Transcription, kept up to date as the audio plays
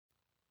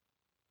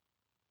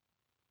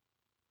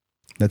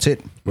That's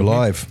it. We're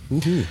live.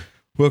 Woohoo.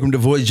 Welcome to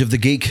Voyage of the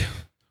Geek.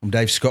 I'm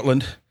Dave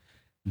Scotland,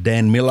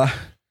 Dan Miller,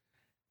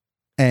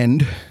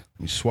 and let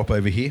me swap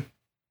over here.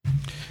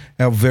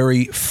 Our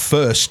very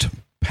first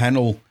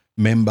panel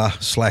member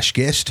 /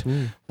 guest. I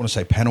want to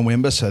say panel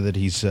member so that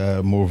he's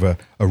more of a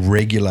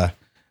regular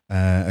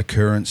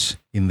occurrence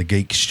in the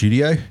Geek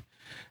studio.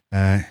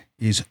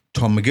 Is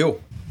Tom McGill.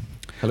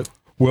 Hello.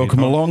 Welcome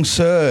along,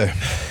 sir.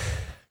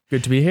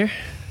 Good to be here.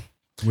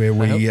 Where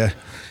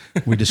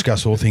we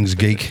discuss all things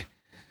geek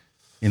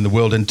in the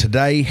world. And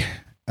today,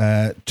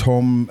 a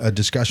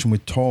discussion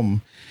with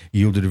Tom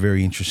yielded a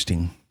very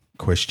interesting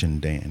question,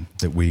 Dan,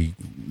 that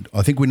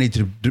I think we need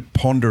to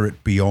ponder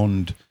it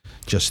beyond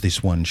just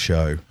this one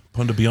show.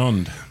 Ponder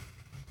beyond.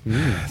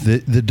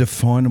 The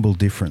definable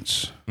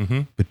difference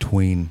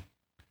between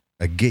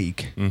a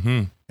geek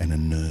and a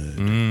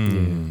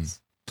nerd. Yes.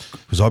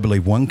 Because I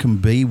believe one can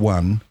be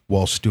one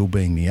while still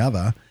being the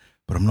other,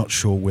 but I'm not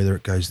sure whether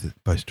it goes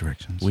both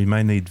directions. We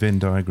may need Venn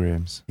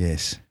diagrams.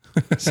 Yes.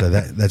 So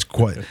that's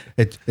quite,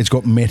 it's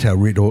got meta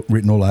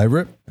written all over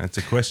it. That's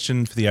a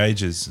question for the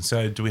ages.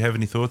 So do we have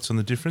any thoughts on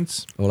the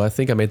difference? Well, I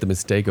think I made the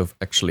mistake of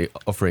actually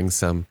offering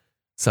some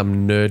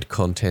nerd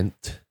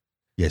content.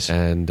 Yes.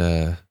 And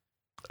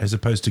As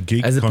opposed to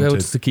geek as content.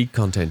 opposed to geek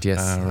content, yes.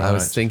 Ah, I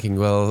was right. thinking,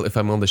 well, if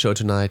I'm on the show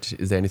tonight,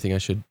 is there anything I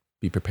should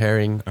be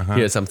preparing?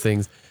 Here are some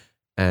things.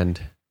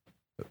 And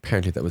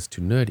apparently that was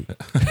too nerdy.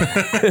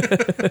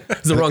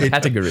 It's the wrong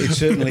category. It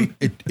certainly,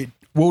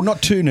 well,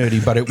 not too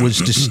nerdy, but it was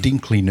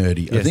distinctly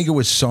nerdy. I Yes. think it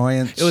was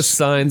science. It was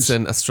science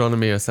and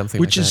astronomy or something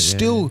which like is that.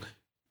 still,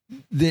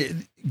 the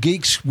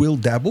geeks will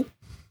dabble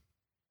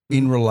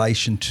in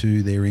relation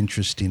to their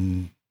interest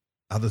in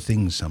other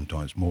things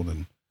sometimes more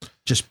than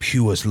just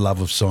pure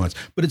love of science.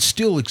 But it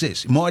still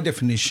exists. My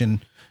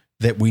definition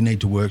that we need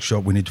to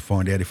workshop, we need to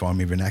find out if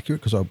I'm even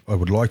accurate, because I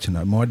would like to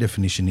know. My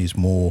definition is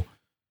more,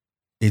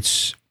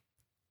 it's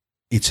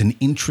an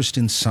interest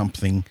in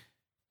something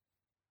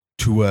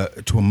to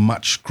a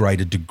much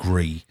greater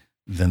degree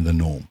than the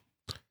norm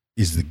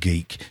is the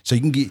geek. So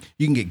you can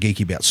get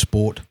geeky about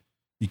sport.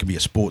 You can be a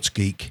sports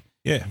geek.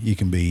 Yeah. You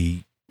can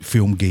be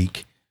film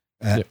geek.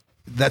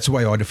 That's the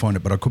way I define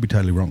it, but I could be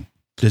totally wrong.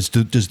 Does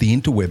the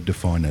interweb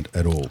define it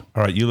at all?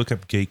 All right, you look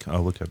up geek,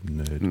 I'll look up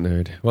nerd.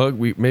 Nerd. Well,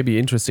 it may be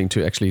interesting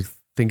to actually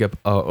think up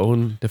our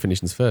own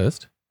definitions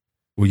first.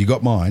 Well, you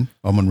got mine.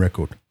 I'm on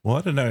record. Well,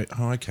 I don't know.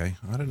 Oh, okay.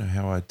 I don't know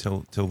how I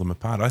tell them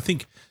apart. I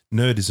think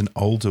nerd is an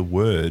older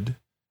word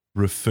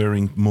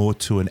referring more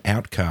to an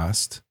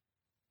outcast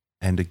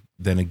than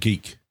a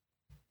geek.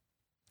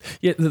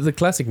 Yeah, the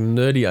classic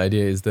nerdy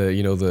idea is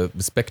the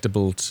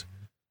bespectacled,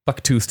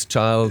 buck-toothed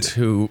child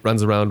who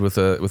runs around with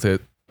a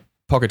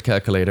pocket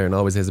calculator and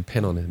always has a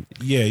pen on him.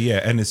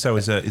 Yeah, and so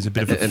is a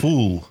bit of a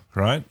fool,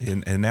 right?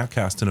 An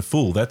outcast and a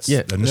fool. That's Yeah.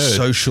 a nerd.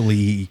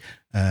 Socially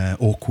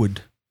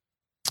awkward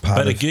part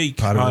But a of, geek,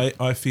 part of it.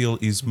 I feel,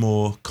 is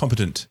more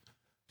competent,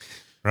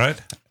 right?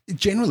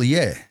 Generally,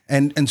 yeah.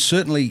 And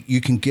certainly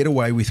you can get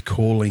away with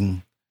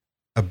calling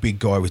a big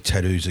guy with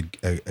tattoos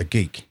a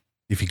geek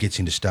if he gets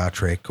into Star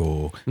Trek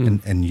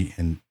and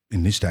in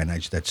this day and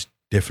age, that's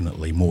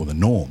definitely more the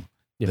norm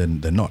than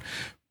not.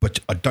 But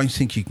I don't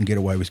think you can get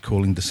away with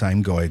calling the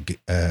same guy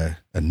a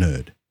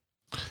nerd.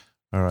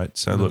 All right.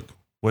 So look,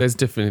 There's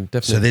definitely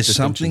So there's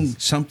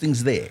distinctions.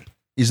 something's there,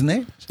 isn't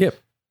there? Yep.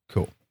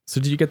 Cool.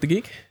 So did you get the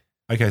geek?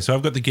 okay. So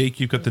I've got the geek,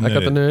 you've got the nerd. I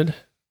got the nerd.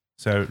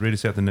 So read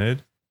us out the nerd.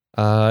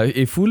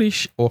 A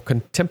foolish or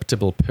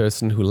contemptible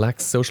person who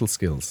lacks social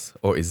skills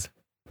or is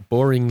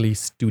boringly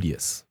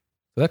studious.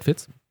 So that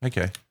fits.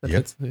 Okay. That Yep.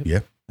 fits. Yeah.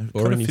 Yep. It kind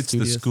Boringly of fits the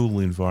studious. school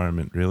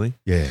environment, really.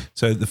 Yeah.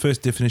 So the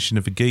first definition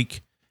of a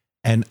geek,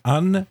 an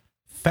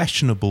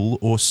unfashionable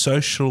or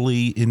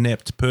socially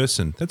inept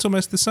person. That's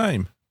almost the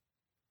same.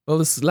 Well,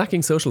 this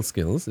lacking social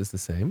skills is the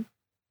same.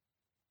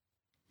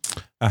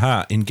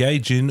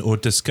 Engage in or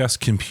discuss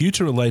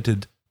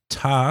computer-related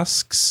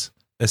tasks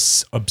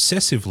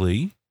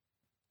obsessively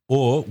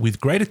or with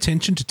great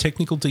attention to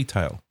technical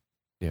detail.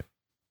 Yeah.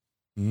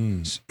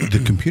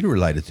 The computer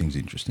related thing's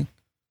interesting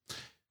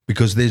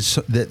because there's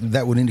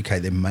that would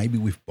indicate that maybe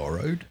we've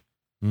borrowed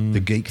the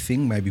geek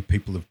thing. Maybe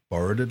people have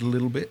borrowed it a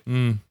little bit,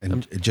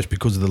 and just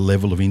because of the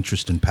level of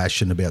interest and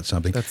passion about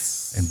something,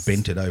 and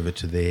bent it over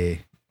to their.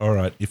 All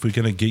right, if we're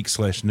going to geek /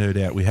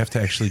 nerd out, we have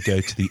to actually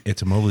go to the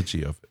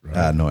etymology of it,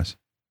 right? Nice.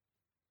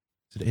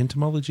 Is it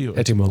entomology or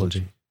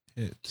Etymology.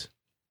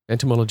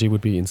 Entomology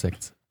would be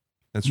insects.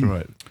 That's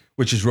right.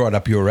 Which is right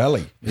up your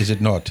alley, is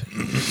it not?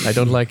 I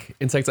don't like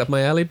insects up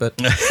my alley, but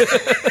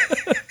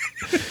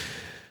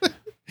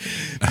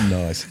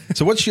Nice.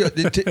 So, what's your?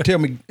 Tell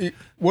me,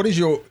 what is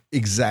your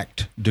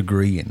exact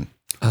degree in?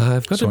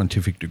 I've got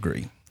scientific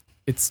degree.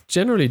 It's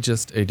generally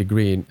just a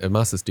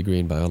master's degree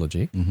in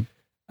biology, and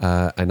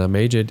I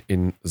majored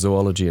in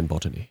zoology and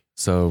botany.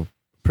 So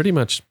pretty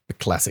much the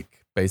classic,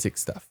 basic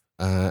stuff.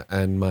 But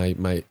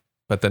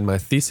then my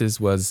thesis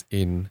was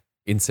in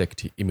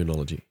insect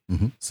immunology.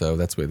 So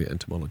that's where the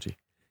entomology.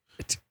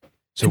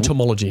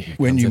 Entomology.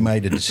 When comes you in.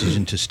 made a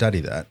decision to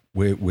study that,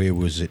 where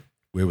was it?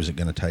 Where was it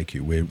going to take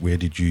you? Where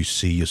did you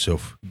see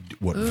yourself?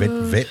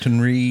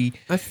 veterinary?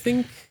 I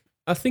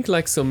think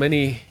like so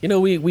many,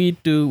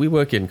 we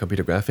work in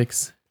computer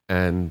graphics,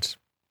 and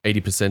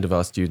 80% of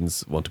our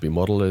students want to be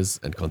modelers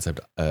and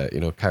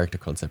character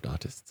concept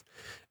artists.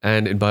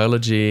 And in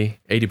biology,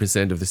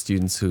 80% of the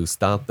students who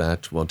start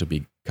that want to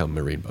become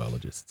marine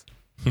biologists.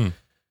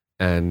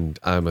 And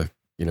I'm a,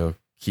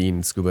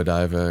 keen scuba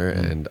diver,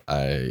 and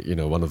I,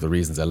 one of the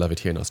reasons I love it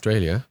here in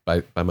Australia,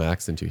 by my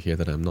accent you hear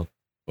that I'm not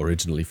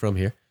originally from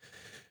here.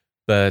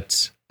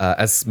 But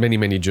as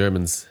many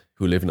Germans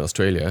who live in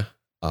Australia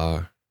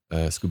are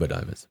scuba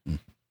divers,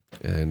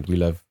 and we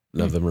love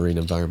the marine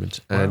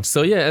environment. Wow. And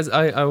so, as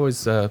I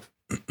always,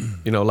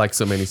 like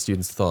so many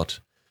students thought,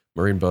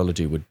 marine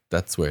biology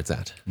that's where it's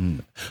at.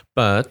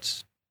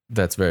 But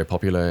that's very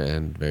popular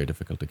and very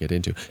difficult to get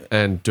into.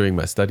 And during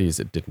my studies,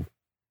 it didn't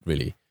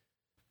really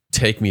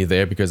take me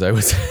there because I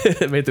was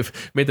made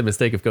the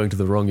mistake of going to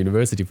the wrong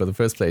university for the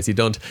first place. You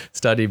don't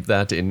study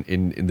that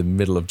in the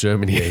middle of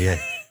Germany. Yeah.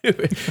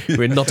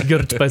 We're not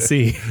good by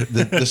sea.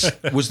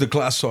 Was the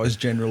class size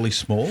generally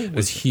small? It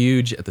was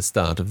huge at the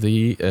start of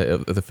the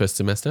first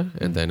semester,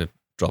 and then it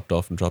dropped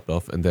off,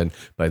 and then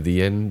by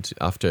the end,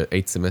 after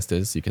 8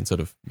 semesters, you can sort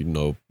of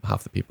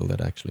half the people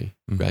that actually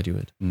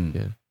graduate.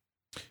 Yeah,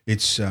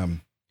 it's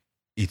an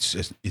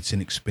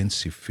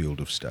expensive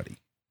field of study.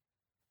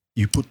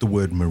 You put the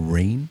word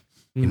marine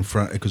in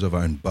front because I've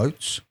owned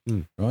boats,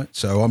 right?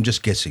 So I'm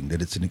just guessing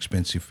that it's an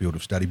expensive field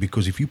of study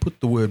because if you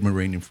put the word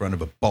marine in front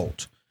of a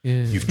bolt,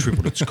 you've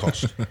tripled its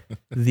cost.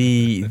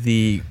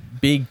 The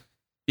big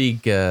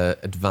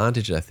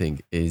advantage, I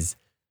think, is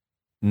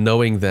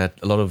knowing that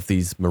a lot of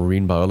these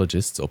marine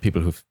biologists or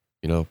people who've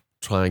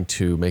trying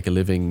to make a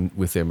living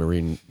with their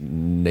marine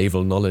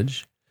naval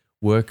knowledge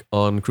work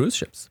on cruise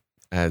ships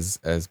as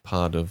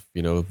part of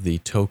the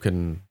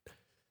token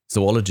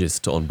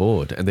zoologist on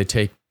board, and they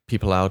take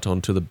people out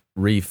onto the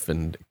reef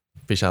and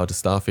fish out a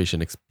starfish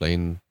and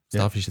explain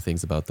starfishy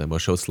things about them, or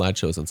show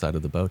slideshows on side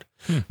of the boat.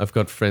 I've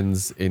got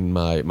friends in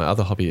my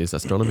other hobby is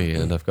astronomy,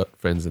 and I've got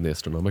friends in the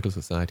Astronomical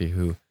Society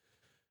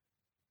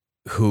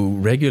who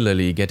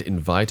regularly get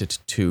invited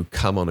to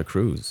come on a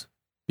cruise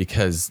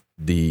because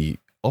the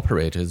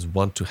operators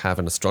want to have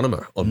an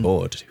astronomer on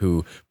board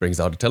who brings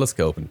out a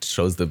telescope and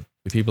shows the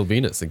people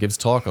Venus and gives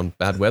talk on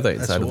bad weather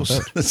inside of the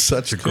boat. That's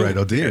such a great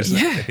idea, isn't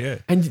it? Yeah.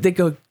 And they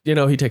go,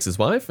 he takes his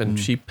wife and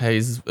she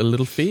pays a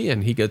little fee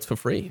and he gets for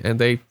free. And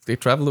they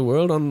travel the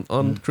world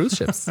on cruise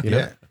ships.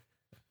 Yeah,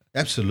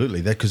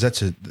 absolutely. Because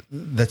that's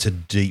a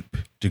deep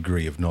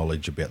degree of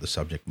knowledge about the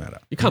subject matter.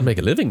 You can't make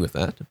a living with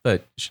that,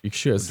 but you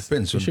sure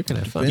can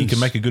have fun. You can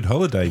make a good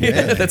holiday.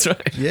 Yeah, that's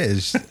right.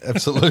 Yes,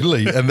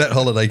 absolutely. And that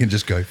holiday can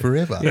just go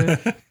forever.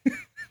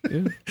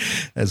 Yeah.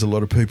 As a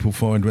lot of people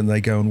find when they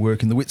go and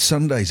work in the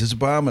Whitsundays as a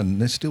barman.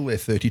 They're still there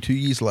 32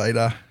 years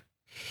later.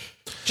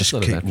 Just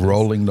keep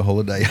rolling the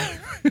holiday.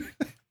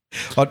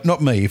 Not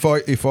me. If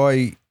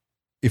I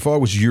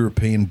was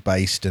European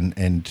based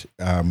and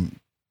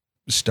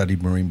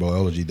studied marine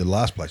biology, the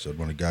last place I'd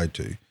want to go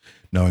to,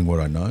 knowing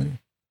what I know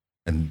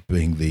and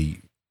being the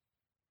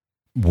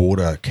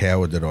water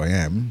coward that I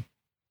am,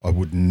 I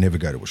would never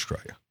go to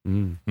Australia.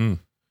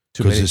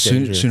 Because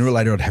sooner or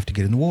later I'd have to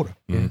get in the water.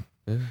 Yeah.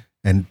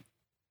 And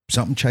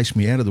something chased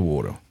me out of the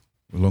water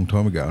a long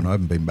time ago, and I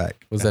haven't been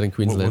back. Was that in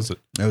Queensland? What was it?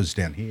 That was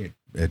down here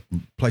at a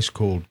place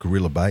called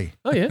Gorilla Bay.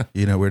 Oh, yeah.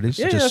 You know where it is?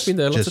 Yeah, I've been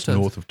there lots of times. Just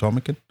north of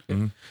Tomakin.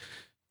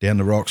 Down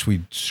the rocks,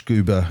 we'd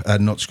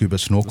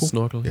snorkel.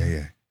 Snorkel.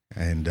 Yeah.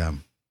 And, I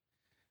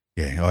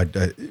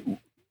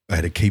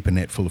had a keeper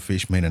net full of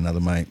fish, me and another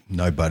mate,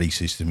 no buddy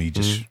system.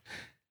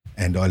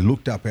 And I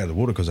looked up out of the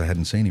water because I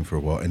hadn't seen him for a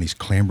while, and he's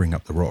clambering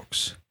up the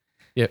rocks.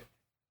 Yep.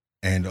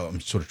 And I'm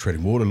sort of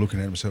treading water, looking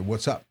at him and said,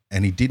 "What's up?"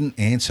 And he didn't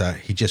answer.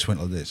 He just went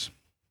like this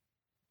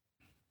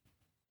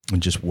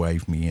and just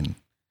waved me in,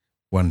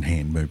 one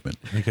hand movement.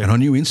 Okay. And I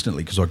knew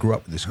instantly, because I grew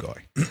up with this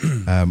guy,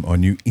 I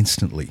knew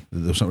instantly that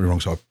there was something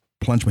wrong. So I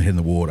plunged my head in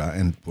the water,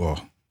 and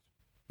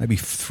maybe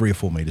 3 or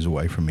 4 meters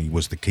away from me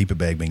was the keeper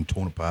bag being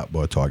torn apart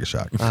by a tiger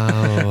shark.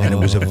 Oh. And it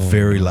was a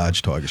very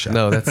large tiger shark.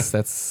 No,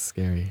 that's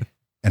scary.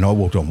 And I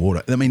walked on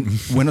water. I mean,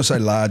 when I say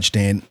large,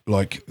 Dan,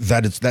 like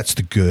that's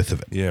the girth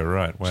of it. Yeah,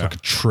 right. Wow. It's like a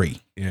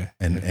tree. Yeah.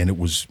 And it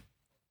was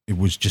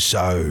just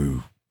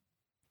so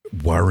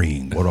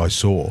worrying what I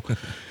saw.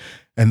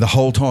 And the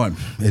whole time,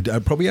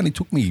 it probably only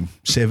took me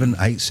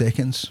 7-8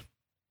 seconds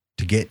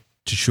to get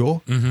to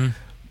shore. Mm-hmm.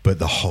 But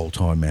the whole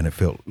time, man, it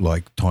felt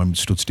like time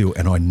stood still.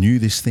 And I knew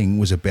this thing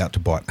was about to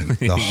bite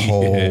me the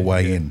whole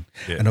way in.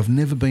 Yeah. And I've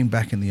never been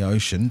back in the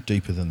ocean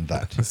deeper than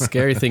that. The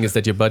scary thing is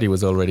that your buddy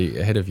was already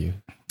ahead of you.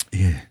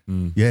 Yeah.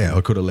 Yeah,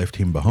 I could have left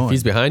him behind. If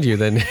he's behind you,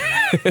 then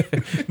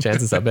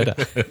chances are better.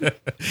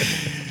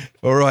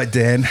 All right,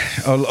 Dan,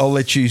 I'll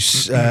let you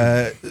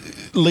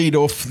lead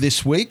off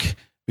this week,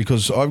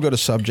 because I've got a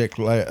subject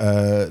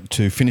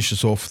to finish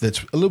us off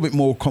that's a little bit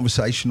more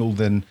conversational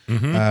than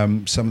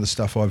some of the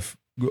stuff I've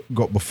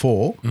got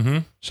before.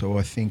 So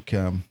I think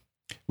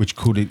which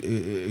could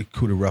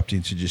erupt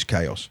into just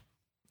chaos.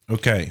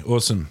 Okay,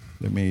 awesome.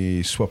 Let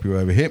me swap you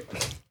over here.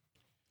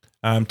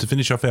 To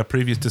finish off our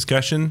previous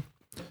discussion,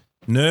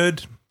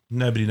 nerd,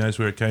 Nobody knows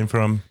where it came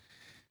from.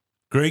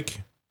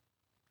 Greek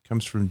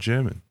comes from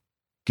German.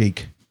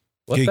 Geek.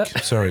 What's Geek,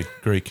 that? sorry,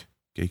 Greek.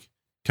 Geek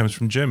comes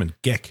from German.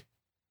 Geck.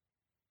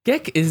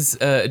 Geck is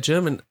a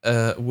German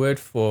word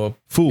for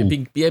Fool.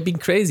 being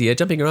crazy,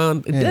 jumping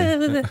around.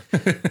 Yeah.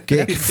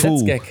 Geck. That's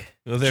Fool. Geck.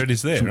 Well, there it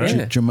is there, right?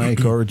 Yeah.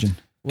 Jamaica origin.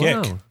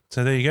 Geck. Wow.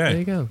 So there you go. There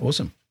you go.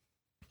 Awesome.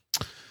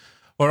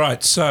 All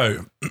right.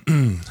 So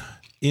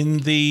in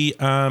the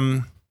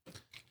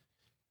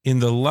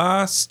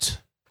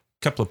last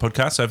couple of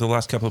podcasts, over the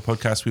last couple of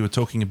podcasts, we were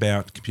talking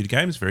about computer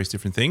games, various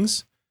different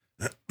things.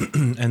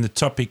 And the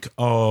topic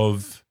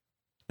of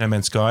No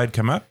Man's Sky had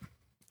come up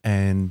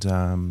and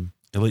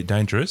Elite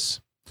Dangerous.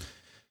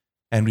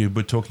 And we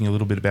were talking a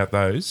little bit about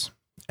those.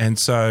 And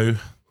so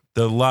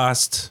the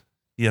last,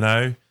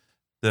 the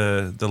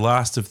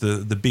last of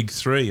the big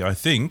three, I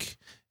think,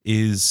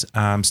 is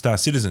Star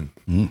Citizen.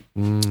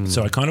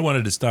 So I kind of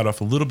wanted to start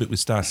off a little bit with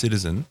Star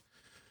Citizen.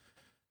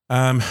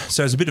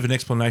 So as a bit of an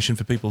explanation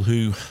for people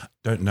who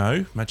don't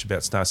know much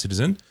about Star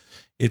Citizen,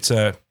 it's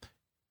a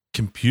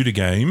computer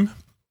game,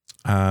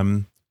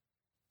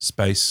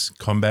 space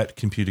combat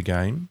computer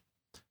game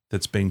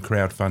that's been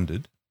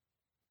crowdfunded.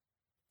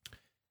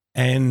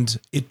 And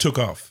it took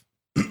off,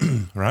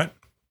 right?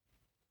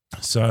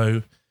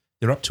 So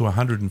they're up to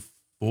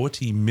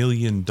 $140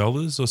 million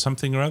or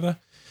something or other.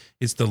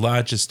 It's the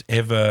largest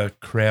ever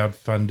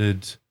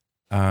crowdfunded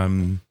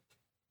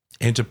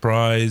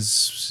enterprise,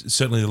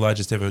 certainly the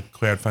largest ever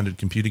crowdfunded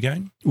computer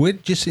game.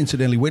 Just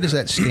incidentally, where does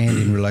that stand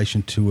in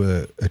relation to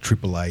a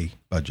AAA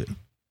budget?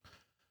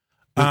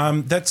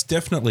 That's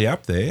definitely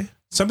up there.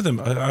 Some of them,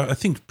 I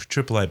think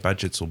AAA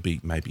budgets will be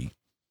maybe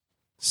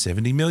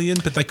 70 million,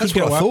 but they could That's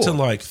what go I up to thought.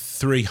 like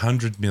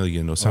 300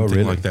 million or something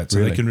really? like that. So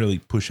Really? they can really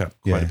push up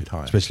quite a bit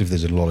higher. Especially if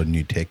there's a lot of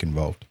new tech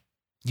involved.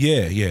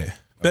 Yeah, yeah.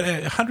 But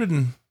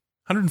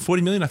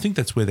 140 million, I think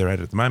that's where they're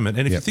at the moment.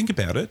 And if you Yep. think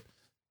about it,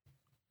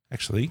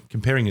 actually,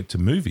 comparing it to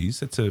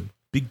movies, that's a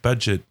big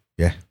budget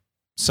Yeah.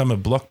 summer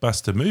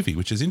blockbuster movie,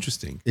 which is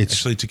interesting. It's-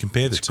 actually to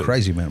compare the It's two. a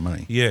crazy amount of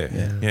money. Yeah,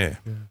 Yeah.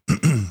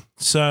 yeah.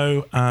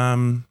 So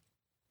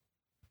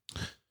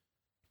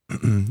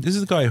this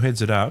is the guy who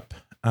heads it up.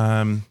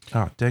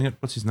 Dang it,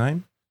 what's his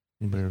name?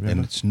 Anybody remember?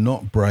 And it's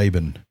not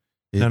Braben.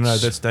 No,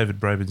 It's- that's David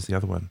Braben's the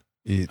other one.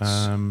 It's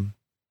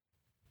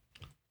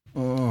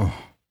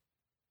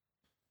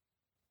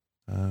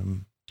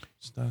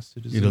Star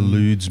Citizen. it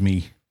eludes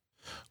me.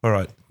 All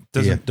right.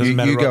 Doesn't you,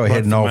 matter. You go right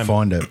ahead and for the I'll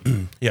moment. find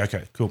it. Yeah,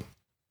 okay, cool.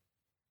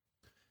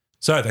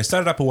 So they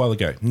started up a while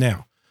ago.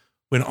 Now,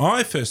 when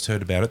I first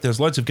heard about it, there was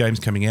loads of games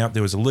coming out.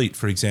 There was Elite,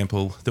 for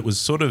example, that was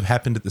sort of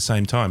happened at the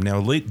same time. Now,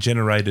 Elite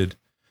generated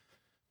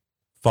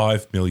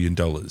 $5 million.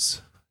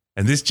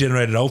 And this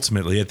generated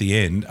ultimately at the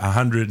end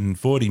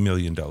 $140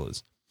 million.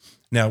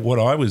 Now, what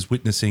I was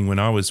witnessing when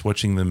I was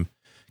watching them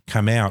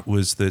come out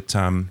was that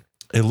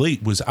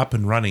Elite was up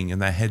and running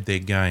and they had their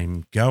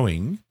game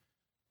going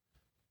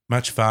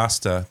much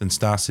faster than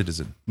Star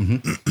Citizen.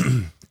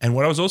 Mm-hmm. And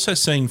what I was also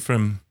seeing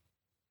from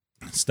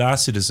Star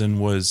Citizen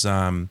was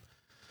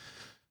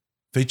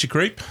feature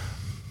creep.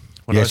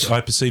 What Yes. I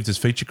perceived as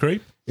feature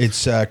creep.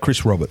 It's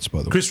Chris Roberts, by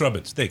the way. Chris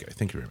Roberts. There you go.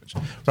 Thank you very much.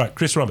 Right,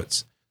 Chris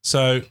Roberts.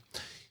 So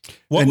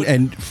what And, would-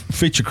 and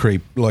feature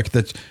creep, like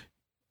that's,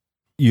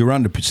 you're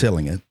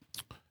underselling it.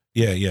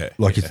 yeah.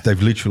 Like yeah.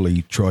 they've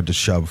literally tried to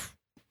shove,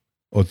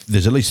 or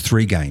there's at least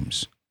 3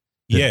 games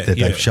that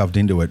they've shoved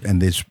into it, and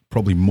there's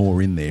probably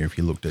more in there if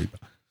you look deeper.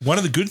 One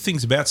of the good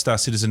things about Star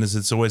Citizen is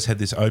it's always had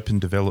this open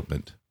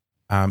development.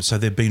 So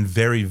they've been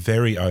very,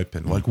 very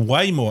open, like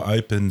way more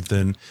open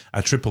than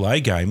a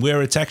AAA game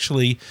where it's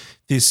actually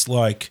this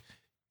like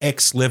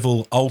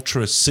X-level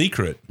ultra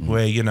secret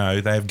where,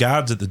 they have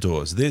guards at the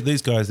doors.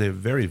 These guys, they're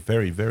very,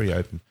 very, very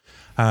open.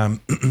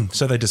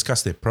 So they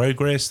discuss their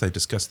progress, they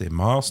discuss their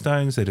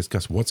milestones, they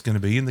discuss what's going to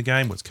be in the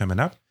game, what's coming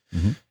up.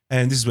 Mm-hmm.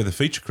 And this is where the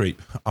feature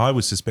creep I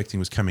was suspecting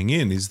was coming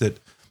in, is that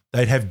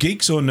they'd have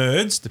geeks or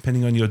nerds,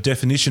 depending on your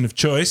definition of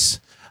choice,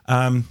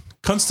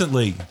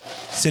 constantly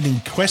sending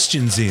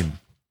questions in.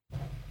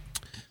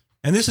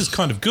 And this is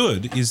kind of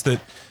good, is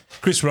that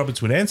Chris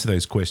Roberts would answer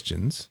those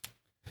questions,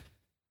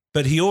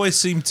 but he always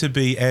seemed to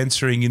be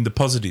answering in the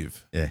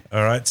positive. Yeah.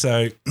 All right.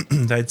 So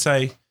they'd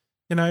say,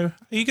 are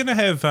you going to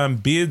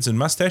have beards and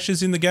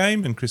mustaches in the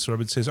game? And Chris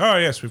Roberts says, oh,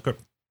 yes, we've got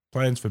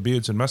plans for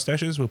beards and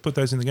mustaches. We'll put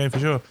those in the game for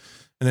sure.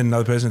 And then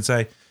another person would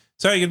say,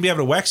 so you're going to be able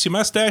to wax your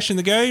mustache in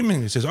the game?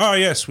 And he says, oh,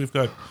 yes, we've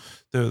got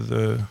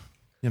the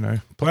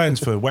plans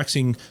for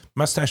waxing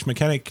mustache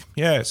mechanic.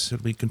 Yes,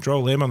 it'll be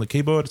Control M on the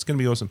keyboard. It's going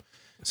to be awesome.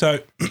 So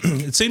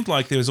it seemed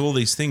like there was all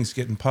these things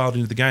getting piled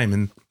into the game,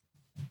 and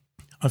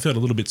I felt a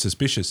little bit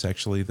suspicious,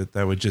 actually, that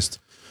they were just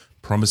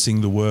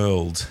promising the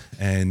world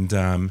and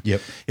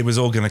it was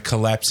all going to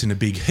collapse in a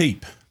big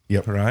heap,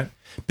 right?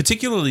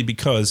 Particularly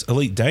because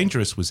Elite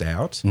Dangerous was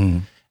out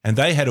and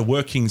they had a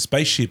working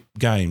spaceship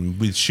game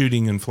with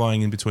shooting and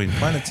flying in between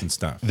planets and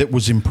stuff. That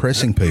was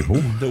impressing people.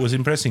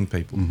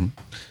 Mm-hmm.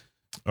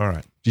 All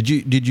right. Did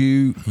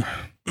you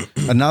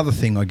another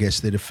thing, I guess,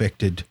 that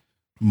affected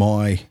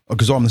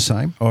because I'm the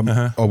same.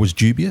 I was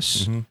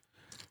dubious. Mm-hmm.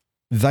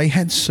 They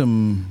had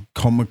some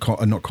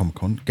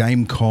GameCon,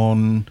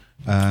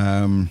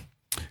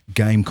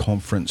 game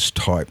conference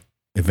type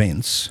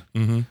events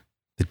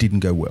that didn't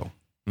go well.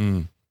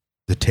 Mm.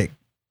 The tech,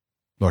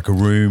 like a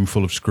room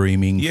full of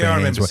screaming fans. I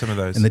remember some of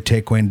those. And the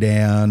tech went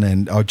down,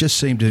 and I just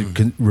seem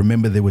to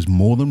remember there was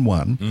more than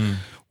one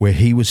where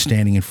he was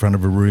standing in front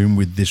of a room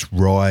with this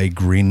wry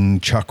grin,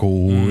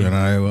 chuckle,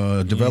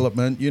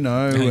 development,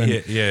 and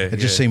it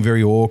just seemed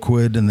very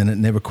awkward, and then it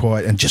never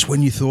quite. And just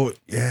when you thought,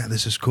 yeah,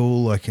 this is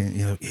cool, like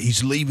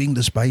he's leaving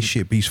the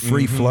spaceship, he's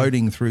free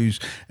floating through,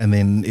 and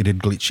then it'd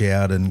glitch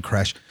out and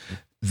crash.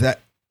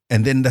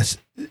 And then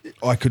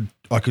I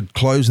could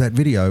close that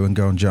video and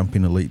go and jump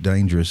in Elite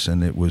Dangerous,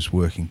 and it was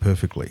working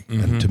perfectly.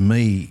 And to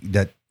me,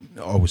 that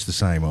I was the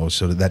same. I was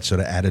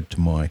that added to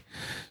my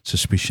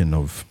suspicion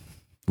of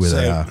where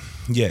they are.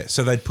 Yeah,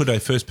 so they'd put a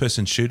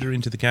first-person shooter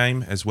into the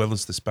game as well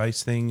as the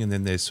space thing, and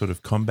then there's sort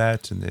of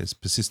combat, and there's a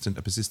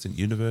persistent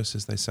universe,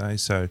 as they say.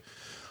 So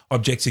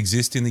objects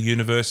exist in the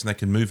universe, and they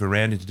can move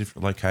around into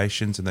different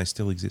locations, and they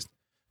still exist.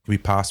 Can be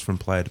passed from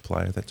player to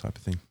player, that type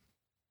of thing.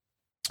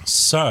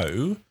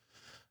 So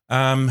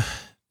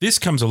this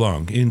comes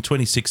along in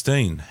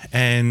 2016,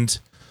 and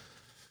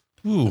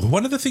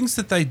one of the things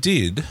that they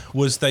did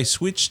was they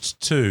switched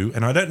to,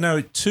 and I don't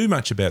know too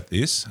much about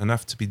this,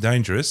 enough to be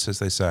dangerous, as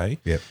they say,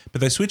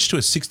 but they switched to a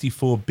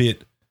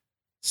 64-bit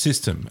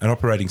system, an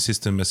operating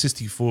system, a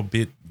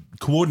 64-bit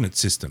coordinate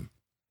system.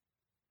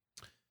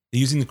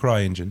 They're using the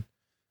CryEngine,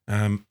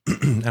 and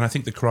I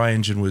think the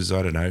CryEngine was,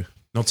 I don't know,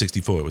 not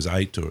 64, it was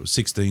 8 or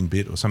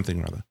 16-bit or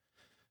something or other.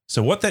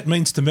 So what that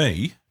means to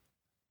me,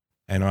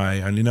 and I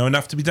only know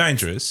enough to be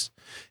dangerous,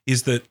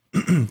 is that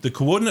the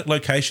coordinate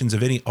locations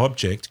of any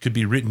object could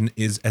be written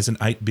as an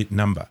 8-bit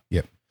number.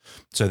 Yep.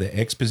 So the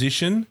X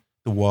position,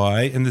 the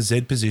Y, and the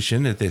Z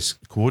position, if there's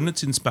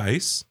coordinates in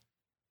space,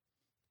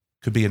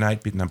 could be an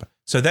 8-bit number.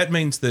 So that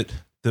means that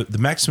the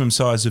maximum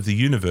size of the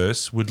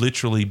universe would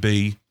literally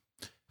be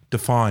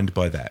defined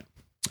by that.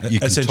 You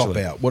can top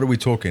out. What are we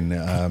talking?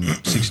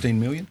 16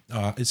 million?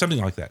 It's something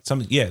like that.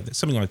 Something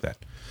like that.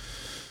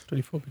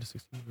 24-bit or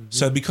 16.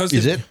 So because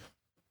is it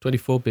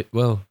 24-bit?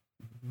 Well,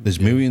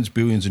 there's millions,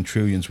 billions, and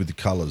trillions with the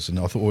colours, and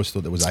I always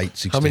thought there was 8,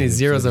 16. How many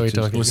zeros are we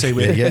talking? Well, see,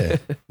 we're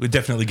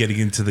definitely getting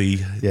into the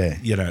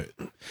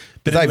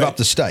But they've upped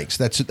the stakes.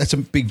 That's a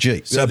big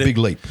big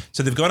leap.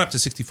 So they've gone up to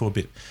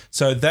 64-bit.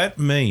 So that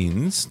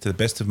means, to the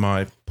best of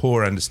my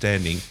poor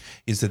understanding,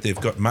 is that they've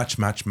got much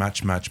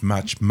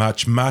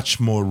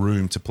more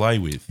room to play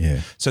with.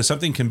 Yeah. So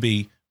something can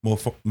be more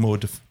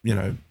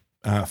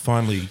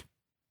finely,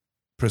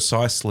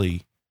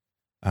 precisely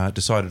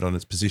decided on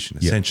its position,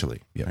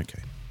 essentially. Yep.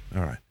 Okay.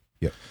 All right.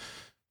 Yep.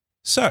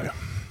 So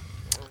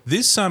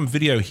this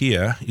video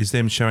here is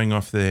them showing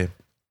off their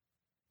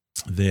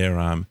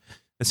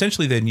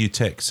essentially their new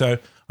tech. So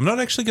I'm not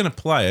actually going to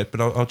play it, but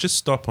I'll just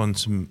stop on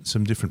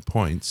some different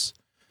points.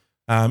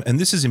 And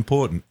this is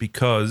important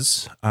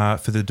because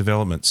for the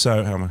development.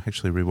 So I'm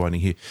actually rewinding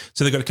here.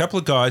 So they've got a couple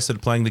of guys that are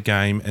playing the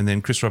game, and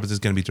then Chris Roberts is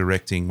going to be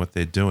directing what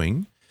they're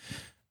doing.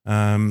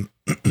 You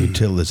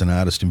tell there's an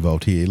artist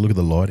involved here. Look at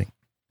the lighting.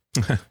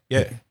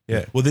 Yeah.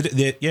 Well,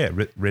 they're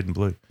red and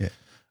blue. Yeah.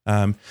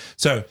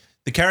 So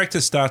the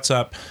character starts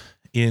up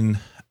in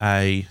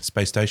a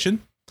space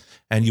station,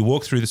 and you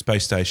walk through the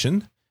space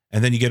station,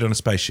 and then you get on a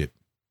spaceship.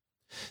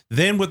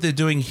 Then what they're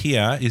doing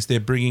here is they're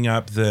bringing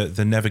up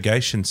the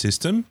navigation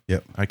system.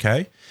 Yep.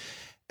 Okay.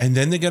 And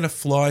then they're going to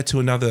fly to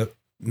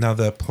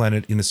another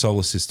planet in the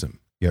solar system.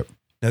 Yep.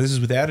 Now, this is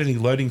without any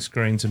loading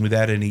screens and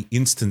without any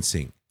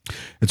instancing.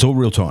 It's all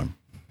real time.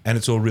 And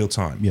it's all real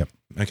time. Yep.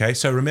 Okay.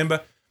 So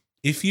remember,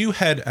 if you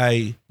had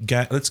a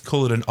game, let's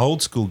call it an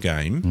old school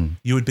game,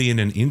 you would be in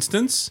an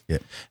instance.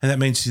 Yep. And that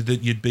means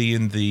that you'd be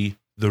in the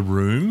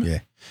room. Yeah.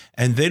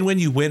 And then when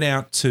you went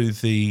out to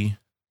the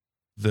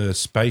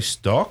space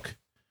dock,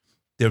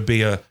 there'd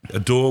be a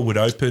door would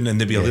open and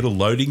there'd be a little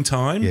loading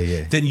time.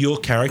 Yeah. Then your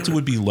character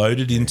would be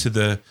loaded into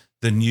the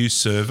new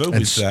server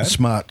with that.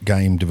 Smart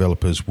game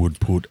developers would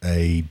put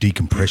a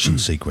decompression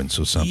sequence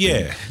or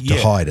something to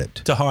hide it.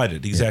 To hide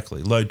it,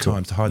 exactly. Load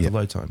times, to hide the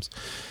load times.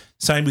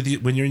 Same with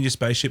when you're in your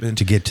spaceship. And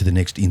to get to the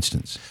next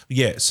instance.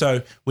 Yeah,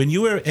 so when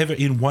you were ever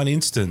in one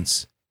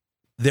instance,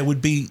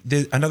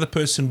 another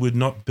person would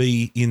not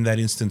be in that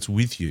instance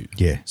with you.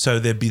 Yeah. So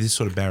there'd be this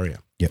sort of barrier.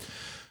 Yep.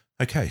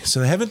 Okay, so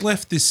they haven't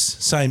left this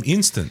same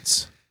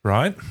instance,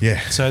 right?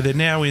 Yeah. So they're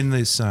now in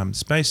this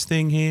space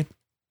thing here.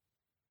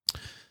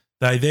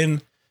 They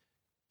then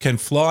can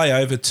fly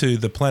over to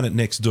the planet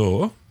next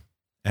door,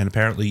 and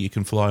apparently you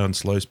can fly on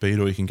slow speed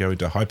or you can go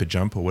into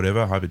hyperjump or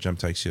whatever. Hyperjump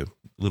takes you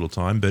a little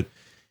time, but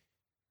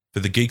for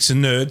the geeks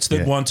and nerds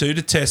that want to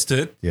test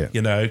it,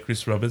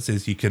 Chris Roberts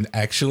says you can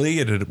actually,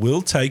 and it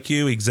will take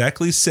you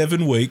exactly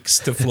 7 weeks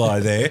to fly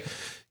there,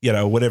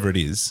 whatever it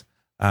is.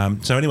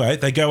 So anyway,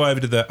 they go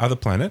over to the other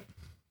planet,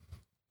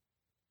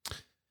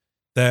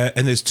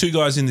 and there's 2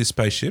 guys in this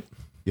spaceship.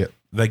 Yep.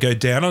 They go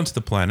down onto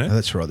the planet. Oh,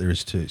 that's right, there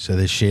is 2. So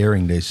they're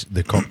sharing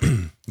the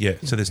cockpit. Yeah,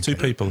 so there's 2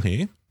 people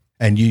here.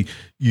 And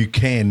you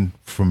can,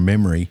 from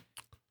memory,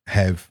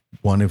 have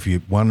one of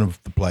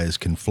the players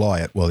can fly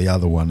it while the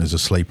other one is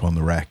asleep on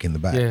the rack in the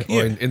back. Yeah,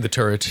 or in the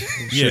turret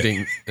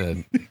shooting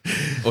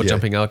or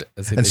jumping out.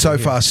 And so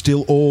far,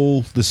 still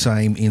all the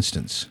same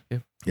instance. Yeah.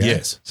 Yeah?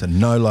 Yes. So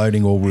no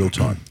loading, all real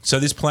time. So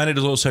this planet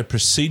is also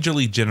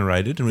procedurally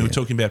generated, and we were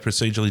talking about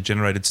procedurally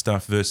generated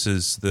stuff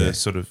versus the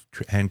sort of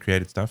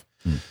hand-created stuff.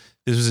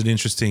 This was an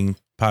interesting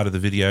part of the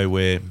video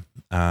where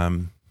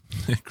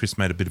Chris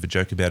made a bit of a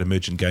joke about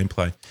emergent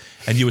gameplay,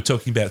 and you were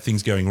talking about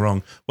things going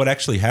wrong. What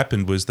actually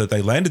happened was that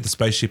they landed the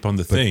spaceship on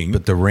the thing.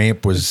 But the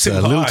ramp was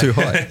a little too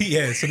high.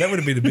 Yeah, so that would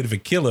have been a bit of a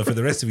killer for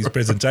the rest of his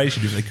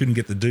presentation if they couldn't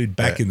get the dude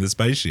back in the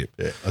spaceship.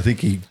 Yeah. I think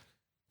he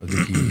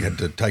had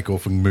to take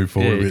off and move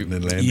forward a bit and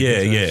then land.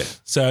 Yeah.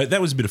 So that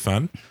was a bit of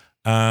fun.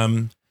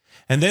 And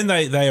then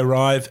they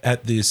arrive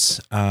at this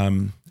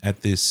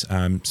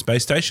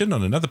space station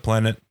on another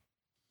planet.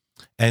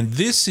 And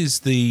this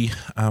is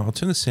I'll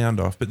turn the sound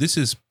off, but this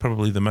is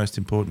probably the most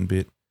important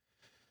bit.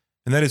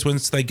 And that is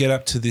once they get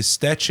up to this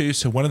statue.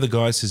 So one of the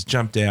guys has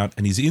jumped out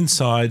and he's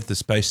inside the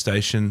space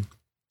station,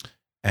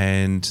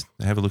 and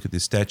they have a look at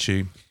this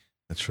statue.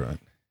 That's right.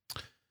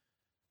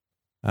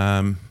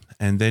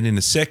 And then in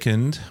a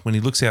second, when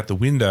he looks out the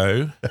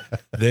window,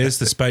 there's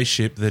the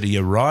spaceship that he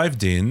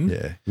arrived in.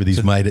 Yeah, with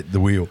his mate at the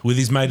wheel. With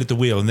his mate at the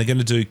wheel. And they're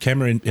going to do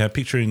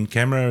picture in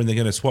camera, and they're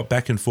going to swap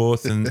back and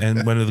forth,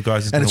 and one of the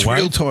guys is going to wave.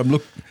 And it's real time.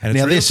 Look,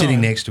 now they're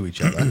sitting next to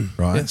each other,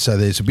 right? Yeah. So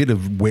there's a bit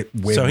of web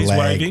so he's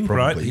lag waving,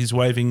 right? He's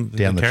waving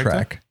down the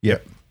track.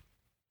 Yep.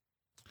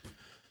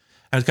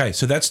 Okay,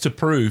 so that's to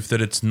prove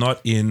that it's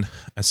not in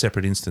a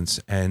separate instance,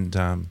 and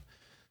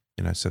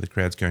so the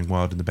crowd's going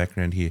wild in the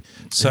background here.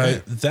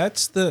 So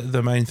that's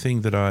the main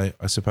thing that I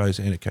suppose,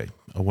 and okay,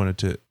 I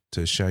wanted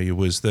to show you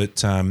was that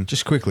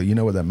just quickly, you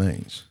know what that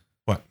means?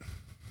 What?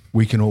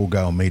 We can all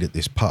go and meet at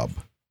this pub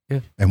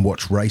and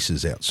watch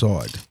races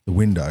outside the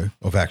window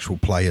of actual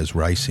players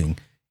racing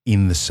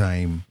in the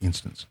same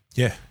instance.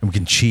 Yeah. And we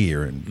can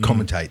cheer and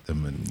commentate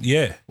them and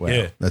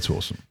wow, that's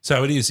awesome.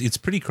 So it's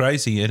pretty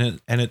crazy, and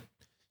it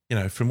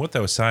from what they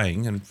were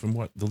saying and from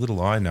what the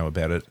little I know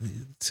about it,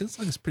 it seems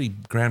like it's pretty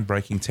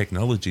groundbreaking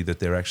technology that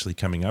they're actually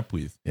coming up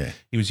with. Yeah.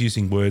 He was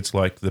using words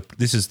like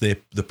this is the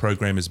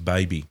programmer's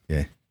baby.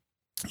 Yeah.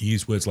 He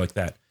used words like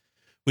that,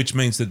 which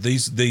means that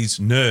these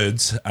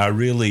nerds are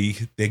really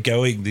they're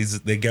going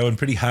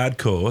pretty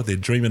hardcore. They're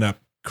dreaming up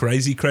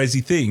crazy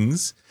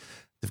things.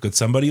 They've got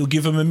somebody who'll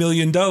give them $1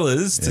 million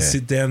to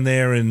sit down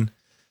there and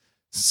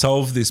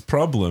solve this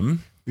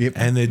problem. Yep.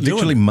 And they're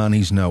literally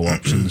money's no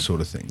option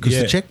sort of thing. Because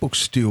the checkbook's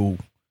still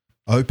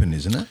open,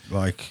 isn't it?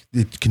 Like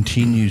it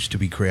continues to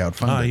be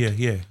crowdfunded. Oh,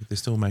 yeah. They're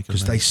still making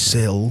because they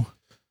sell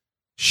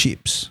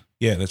ships.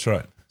 Yeah, that's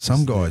right.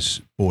 Some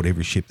guys bought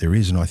every ship there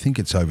is, and I think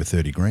it's over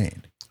 30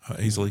 grand.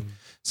 Easily.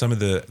 Some of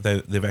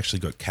they've actually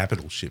got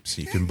capital ships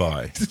you can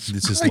buy.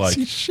 This is like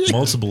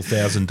multiple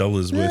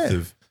 $1,000s worth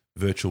of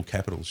virtual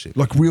capital ships.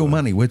 Like real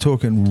money. We're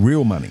talking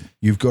real money.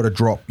 You've got to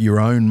drop your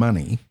own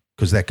money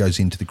because that goes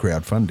into the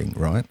crowdfunding,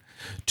 right?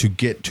 To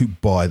get to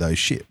buy those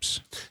ships.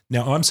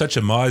 Now, I'm such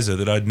a miser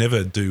that I'd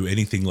never do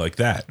anything like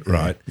that,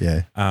 right?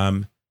 Yeah.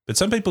 But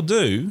some people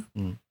do,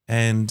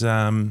 and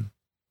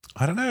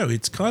I don't know.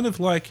 It's kind of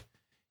like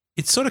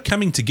it's sort of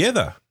coming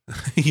together,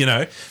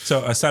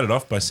 So I started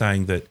off by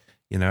saying that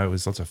it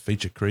was lots of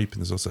feature creep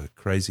and there's also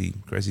crazy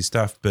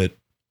stuff, but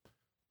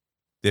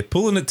they're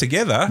pulling it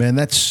together. Man,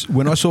 that's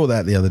when I saw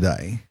that the other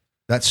day.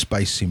 That's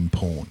space sim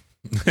porn,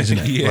 isn't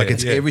it?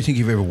 It's everything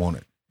you've ever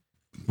wanted.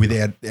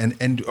 Without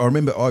and I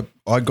remember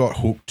I got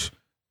hooked.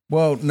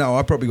 Well, no,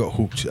 I probably got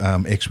hooked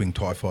X-Wing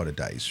TIE Fighter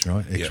days,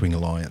 right? X-Wing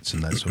Alliance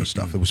and that sort of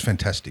stuff. It was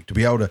fantastic to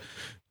be able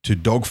to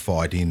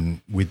dogfight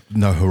in with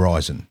no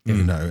horizon,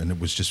 and it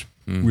was just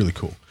really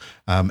cool.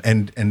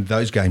 And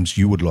those games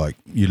you would like,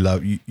 you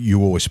love.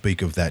 You always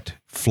speak of that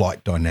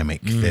flight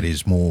dynamic that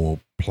is more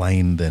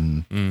plain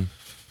than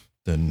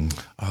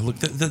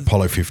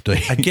Apollo 15.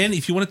 Again,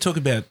 if you want to talk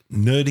about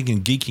nerding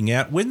and geeking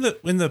out, when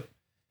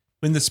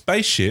the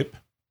spaceship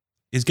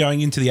is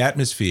going into the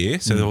atmosphere,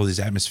 so all these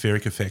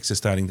atmospheric effects are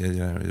starting to,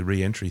 the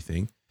re-entry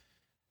thing,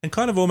 and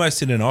kind of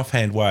almost in an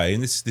offhand way,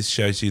 and this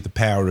shows you the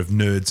power of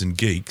nerds and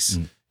geeks.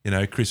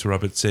 Chris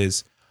Roberts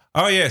says,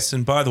 "Oh yes,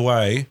 and by the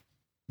way,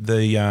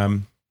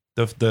 the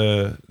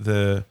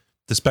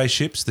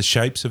spaceships, the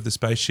shapes of the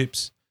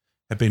spaceships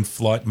have been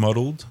flight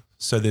modeled,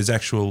 so there's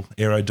actual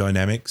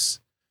aerodynamics.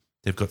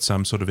 They've got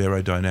some sort of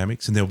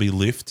aerodynamics, and there'll be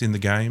lift in the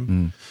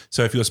game.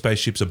 So if your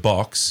spaceship's a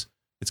box,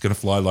 it's going to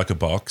fly like a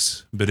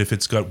box, but if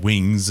it's got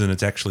wings and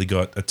it's actually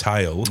got a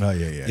tail,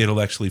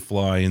 it'll actually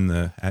fly in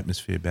the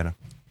atmosphere better."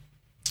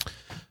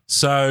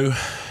 So,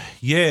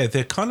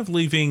 they're kind of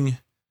leaving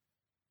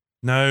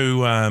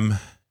no,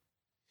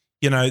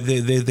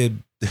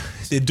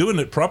 they're doing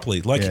it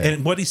properly.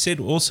 And what he said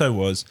also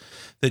was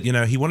that,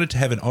 he wanted to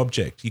have an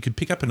object. You could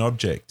pick up an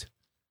object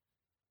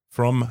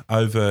from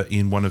over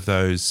in one of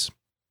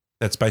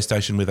that space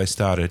station where they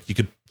started. You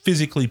could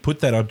physically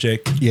put that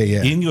object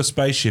in your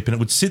spaceship and it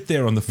would sit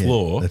there on the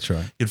floor. That's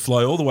right. You'd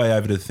fly all the way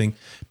over to the thing,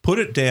 put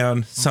it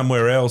down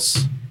somewhere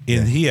else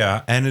in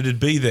here, and it'd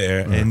be there,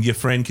 and your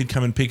friend could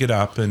come and pick it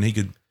up, and he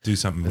could do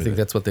something I with think it.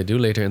 that's what they do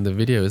later in the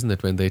video, isn't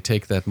it? When they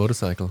take that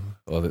motorcycle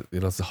or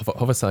the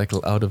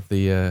hovercycle out of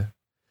the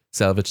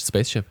salvaged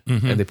spaceship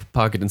and they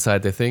park it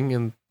inside their thing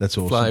and That's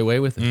awesome. fly away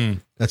with it. Mm.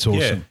 That's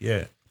awesome.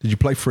 Yeah. Did you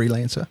play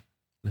Freelancer?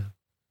 No.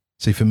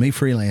 See, for me,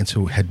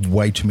 Freelancer had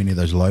way too many of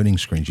those loading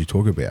screens you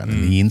talk about,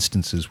 and the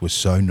instances were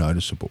so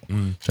noticeable,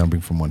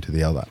 jumping from one to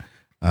the other.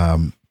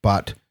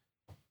 But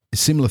a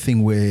similar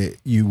thing where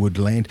you would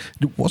land.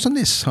 Wasn't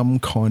there some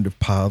kind of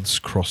paths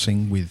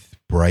crossing with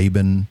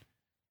Braben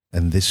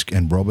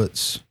and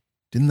Roberts?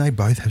 Didn't they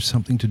both have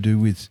something to do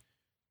with?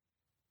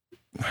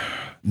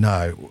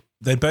 No.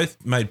 They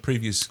both made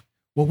previous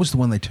What was the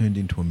one they turned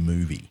into a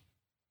movie?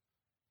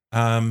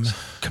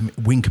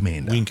 Wing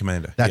Commander. Wing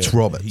Commander. That's yeah.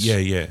 Roberts.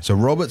 Yeah. So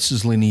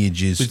Roberts'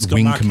 lineage is It's got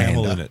Wing Mark Commander.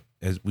 Hamill in it.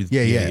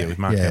 With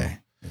Mark Hamill.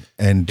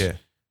 And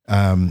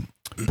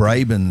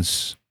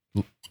Braben's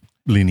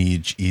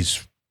lineage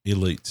is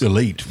Elite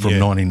from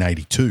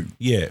 1982.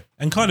 Yeah,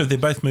 and kind of they're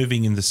both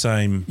moving in the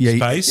same Yeah,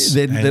 space.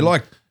 they're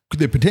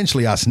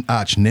potentially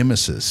arch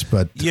nemesis,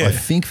 but I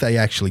think they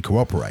actually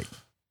cooperate,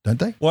 don't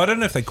they? Well, I don't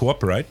know if they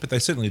cooperate, but they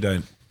certainly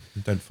don't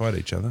fight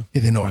each other.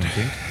 Yeah, they're not. I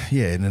think.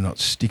 Yeah, they're not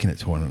sticking it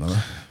to one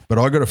another. But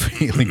I got a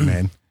feeling,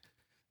 man,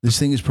 this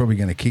thing is probably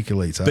going to kick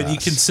Elite's ass. But you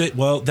can see.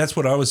 Well, that's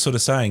what I was sort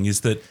of saying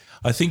is that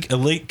I think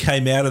Elite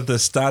came out of the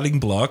starting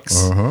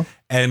blocks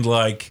and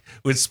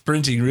was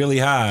sprinting really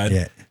hard.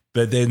 Yeah.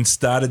 But then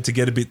started to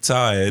get a bit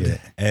tired,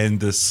 and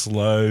the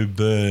slow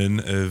burn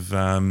of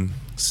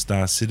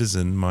Star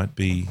Citizen might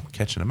be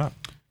catching them up.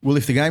 Well,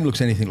 if the game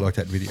looks anything like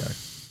that video,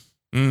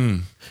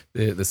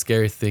 The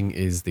scary thing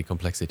is the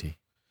complexity,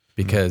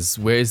 because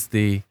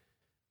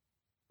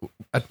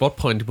at what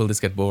point will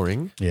this get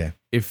boring? yeah,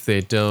 If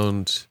they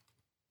don't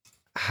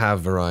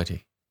have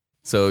variety.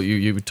 So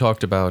you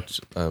talked about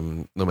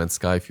No Man's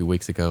Sky a few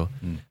weeks ago,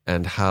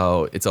 and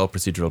how it's all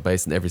procedural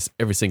based, and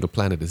every single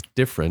planet is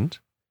different.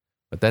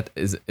 But that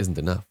isn't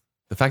enough.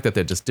 The fact that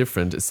they're just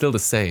different is still the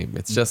same.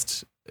 It's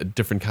just a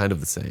different kind of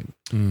the same.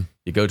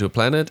 You go to a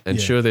planet, and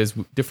sure, there's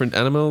different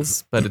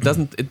animals, but it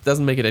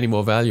doesn't make it any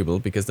more valuable,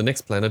 because the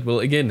next planet will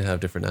again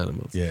have different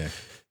animals. yeah.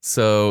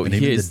 So And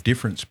even the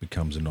difference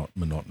becomes not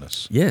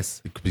monotonous.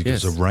 Yes,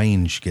 Because a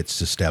range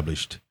gets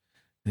established,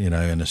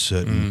 and a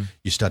certain,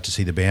 you start to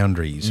see the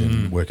boundaries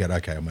and work out,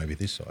 okay, maybe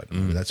this side,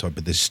 maybe that side,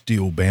 but there's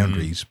still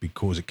boundaries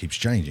because it keeps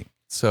changing.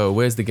 So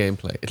where's the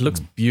gameplay? It looks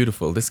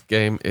beautiful. This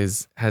game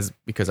has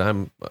because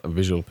I'm a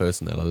visual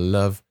person and I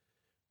love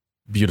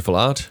beautiful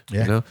art,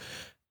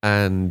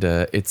 and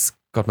it's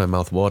got my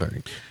mouth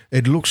watering.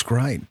 It looks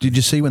great. Did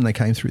you see when they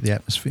came through the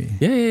atmosphere?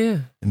 Yeah.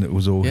 And it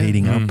was all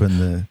heating up,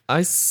 and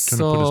I Trying to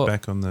put us saw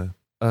back on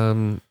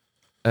the.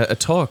 a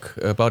talk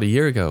about a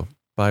year ago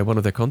by one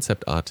of their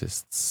concept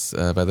artists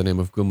by the name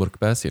of Gulmurk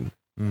Basin,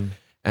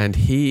 and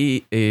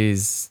he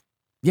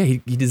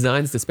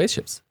designs the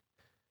spaceships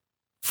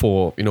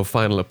for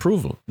final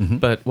approval.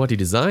 But what he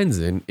designs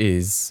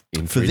is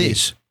in 3D. for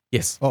this.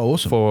 Yes. Oh,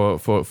 awesome.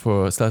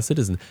 For Star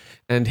Citizen.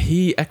 And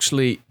he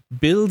actually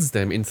builds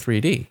them in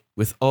 3D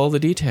with all the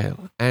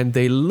detail, and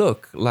they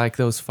look like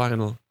those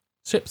final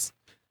ships.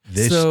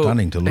 They're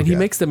stunning to look And he at.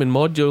 makes them in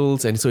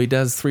modules, and so he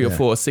does 3 or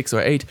 4 or 6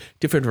 or 8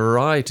 different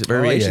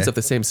variations of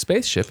the same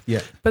spaceship.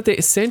 Yeah. But they're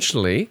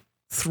essentially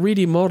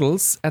 3D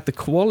models at the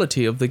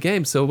quality of the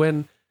game. So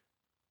when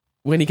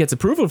he gets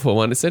approval for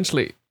one,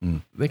 essentially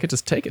they could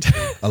just take it.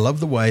 I love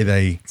the way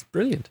It's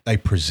brilliant. they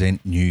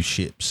present new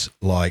ships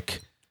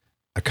like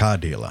a car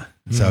dealer.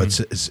 So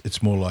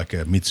it's more like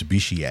a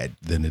Mitsubishi ad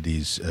than it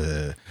is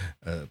a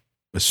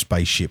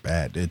spaceship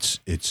ad.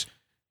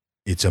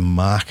 It's a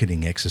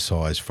marketing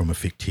exercise from a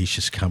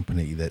fictitious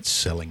company that's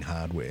selling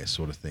hardware,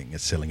 sort of thing.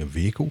 It's selling a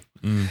vehicle,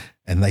 and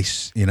they,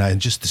 and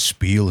just the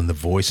spiel and the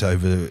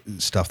voiceover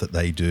stuff that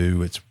they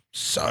do. It's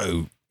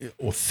so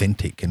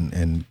authentic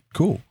and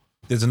cool.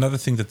 There's another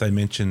thing that they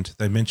mentioned.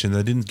 They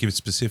didn't give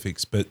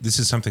specifics, but this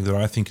is something that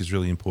I think is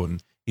really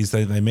important. Is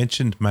they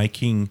mentioned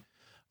making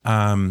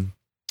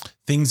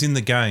things in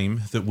the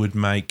game that would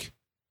make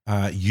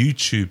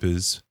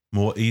YouTubers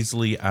more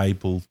easily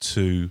able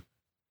to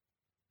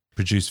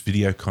produce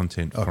video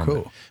content from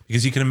it.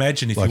 Because you can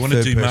imagine if Like you want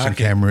to do third-person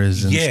marketing,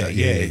 cameras and yeah, stuff.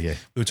 yeah, Yeah.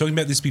 We were talking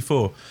about this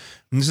before,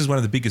 and this is one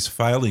of the biggest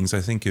failings,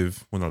 I think,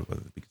 of not one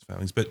of the biggest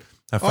failings, but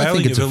a I think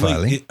failing it's a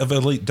failing. of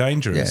Elite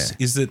Dangerous Yeah.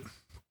 is that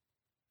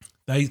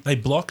they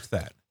blocked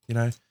that.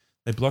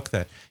 They blocked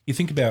that. You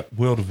think about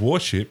World of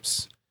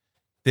Warships.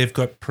 They've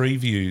got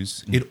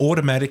previews. It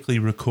automatically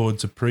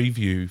records a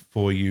preview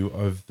for you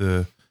of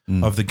the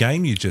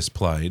game you just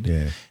played.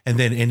 Yeah. And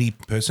then any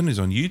person who's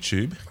on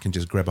YouTube can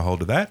just grab a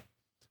hold of that,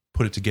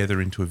 put it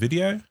together into a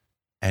video,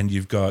 and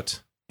you've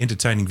got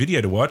entertaining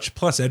video to watch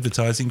plus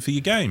advertising for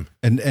your game.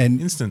 And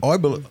Instant. I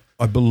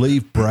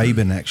believe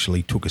Braben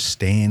actually took a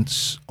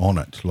stance on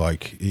it.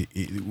 Like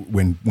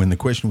when the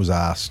question was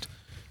asked,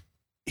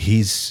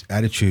 his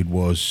attitude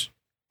was,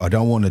 I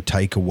don't want to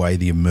take away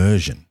the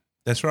immersion.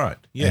 That's right.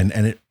 Yeah.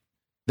 And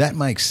that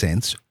makes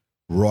sense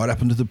right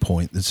up until the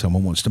point that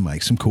someone wants to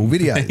make some cool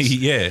videos.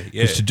 yeah.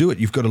 Because to do it,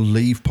 you've got to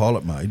leave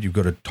pilot mode. You've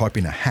got to type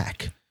in a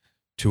hack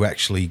to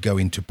actually go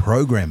into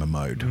programmer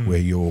mode where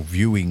you're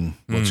viewing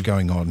what's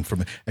going on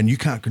and you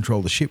can't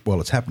control the ship while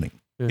it's happening.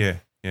 Yeah.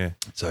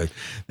 So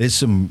there's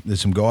some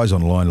guys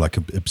online like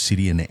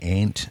Obsidian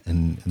Ant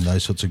and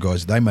those sorts of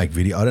guys. They make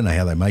video. I don't know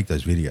how they make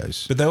those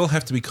videos. But they all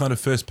have to be kind of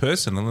first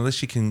person,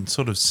 unless you can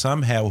sort of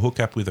somehow hook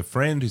up with a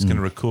friend who's going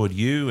to record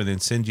you and then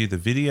send you the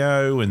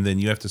video, and then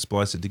you have to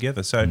splice it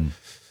together. So,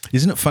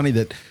 isn't it funny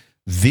that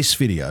this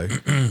video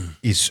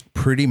is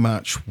pretty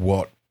much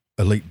what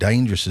Elite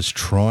Dangerous is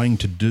trying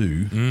to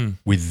do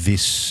with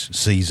this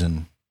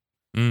season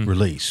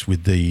release,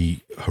 with the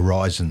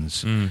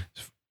Horizons,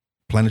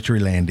 planetary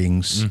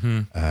landings,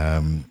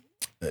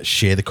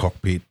 share the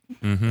cockpit.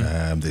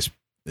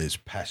 There's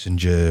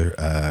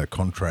passenger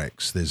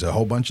contracts. There's a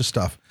whole bunch of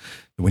stuff.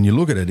 When you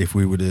look at it, if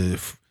we were to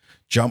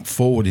jump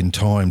forward in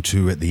time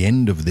to at the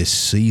end of this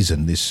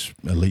season, this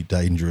Elite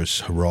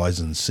Dangerous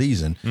Horizons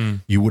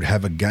season, you would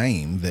have a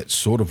game that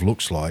sort of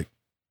looks like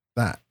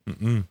that.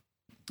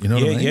 You know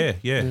what I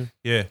mean?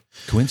 Yeah.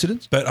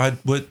 Coincidence?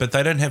 But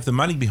they don't have the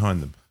money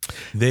behind them.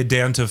 They're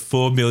down to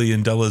 $4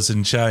 million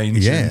and change.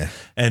 Yeah.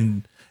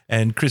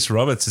 And Chris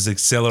Roberts is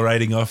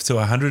accelerating off to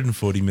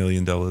 $140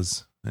 million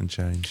and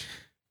change.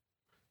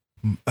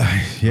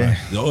 Yeah.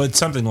 Or it's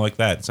something like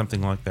that.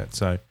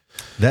 So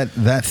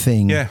that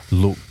thing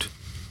looked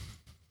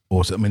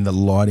awesome. I mean, the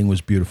lighting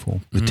was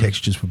beautiful. The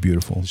textures were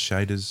beautiful. all the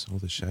shaders are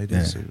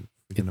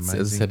freaking amazing.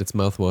 As I said, it's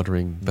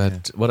mouth-watering.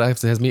 But what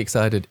has me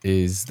excited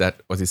is that,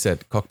 as you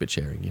said, cockpit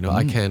sharing. You know,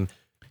 I can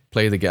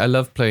play the game. I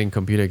love playing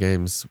computer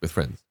games with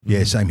friends.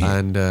 Yeah, same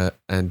here.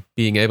 And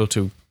being able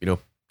to,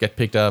 get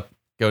picked up,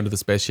 go into the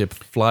spaceship,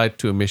 fly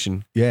to a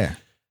mission. Yeah.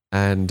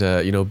 And,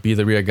 be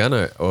the rear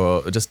gunner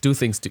or just do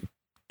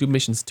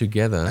missions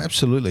together.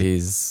 Absolutely.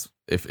 Is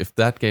if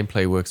that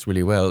gameplay works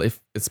really well,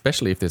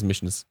 especially if there's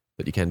missions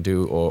that you can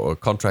do or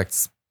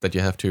contracts that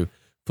you have to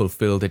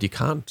fulfill that you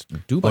can't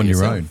do by on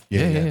yourself.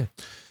 your own. Yeah.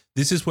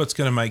 This is what's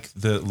going to make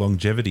the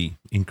longevity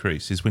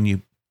increase, is when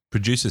you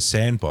produce a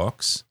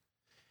sandbox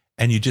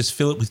and you just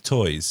fill it with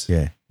toys.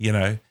 Yeah.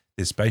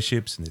 There's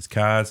spaceships and there's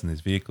cars and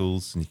there's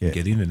vehicles and you can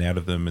get in and out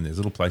of them, and there's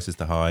little places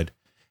to hide,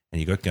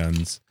 and you've got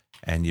guns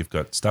and you've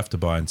got stuff to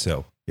buy and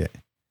sell. Yeah.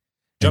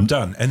 Job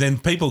done. And then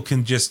people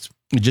can just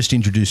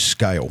introduce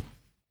scale.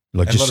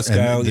 Like a lot of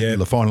scale,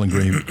 the final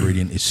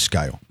ingredient is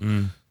scale.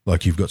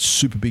 Like you've got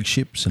super big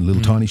ships and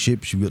little tiny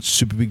ships. You've got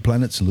super big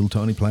planets and little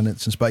tiny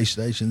planets and space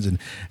stations,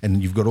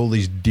 and you've got all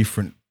these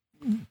different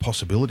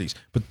possibilities.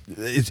 But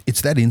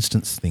it's that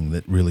instance thing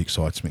that really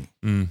excites me.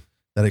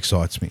 That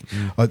excites me.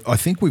 I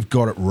think we've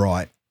got it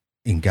right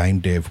in game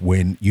dev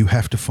when you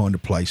have to find a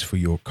place for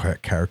your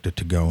character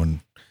to go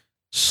and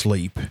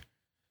sleep,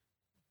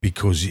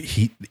 because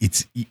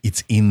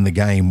it's in the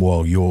game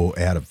while you're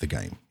out of the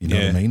game. You know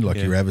what I mean? Like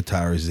your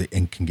avatar is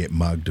and can get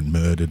mugged and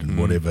murdered and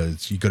whatever.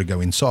 You've got to go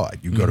inside.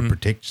 You've got to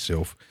protect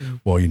yourself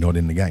while you're not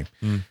in the game.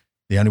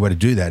 The only way to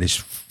do that is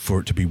for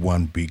it to be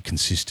one big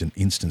consistent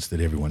instance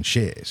that everyone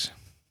shares.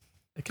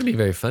 It can be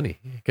very funny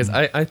because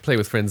I play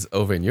with friends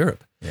over in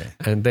Europe,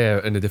 and they're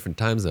in a different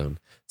time zone.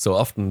 So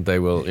often they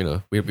will,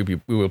 we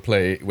will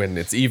play when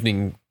it's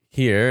evening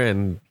here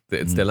and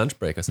it's their lunch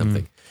break or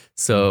something.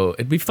 So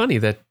it'd be funny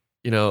that,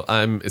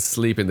 I'm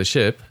asleep in the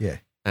ship,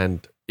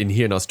 and in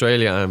here in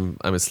Australia I'm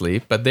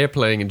asleep, but they're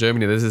playing in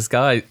Germany. There's this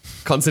guy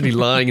constantly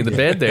lying in the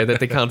bed there that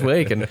they can't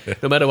wake, and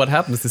no matter what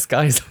happens, this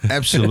guy's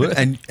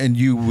absolutely. And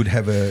you would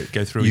have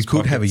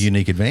have a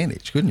unique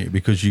advantage, couldn't you?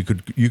 Because you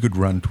could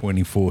run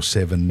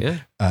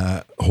 24/7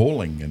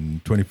 hauling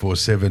and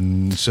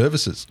 24/7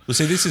 services. Well,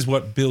 see, this is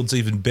what builds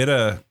even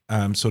better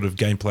sort of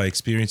gameplay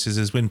experiences,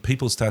 is when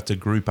people start to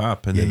group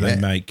up and then they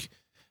make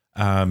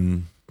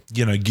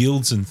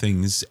guilds and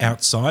things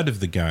outside of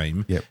the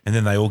game, and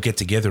then they all get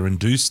together and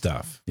do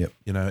stuff.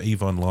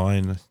 EVE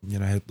Online,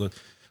 had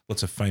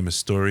lots of famous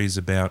stories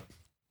about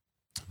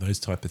those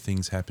type of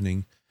things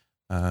happening,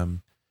 and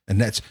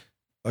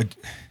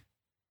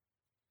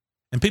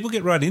people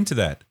get right into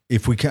that.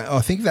 If we can,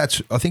 I think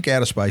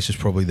outer space is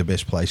probably the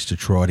best place to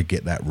try to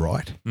get that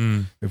right.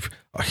 Can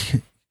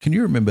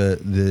you remember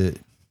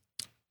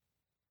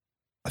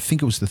I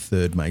think it was the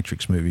third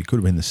Matrix movie. It could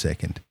have been the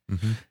second.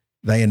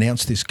 They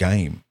announced this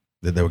game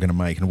that they were going to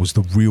make, and it was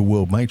the real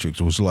world Matrix.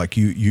 It was like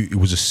it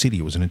was a city.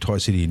 It was an entire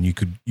city, and you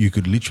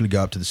could literally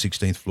go up to the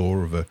 16th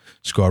floor of a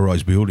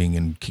skyrise building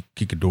and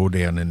kick a door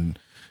down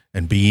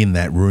and be in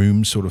that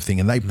room, sort of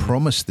thing. And they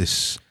promised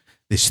this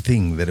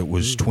thing that it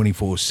was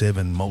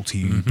 24/7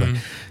 multi.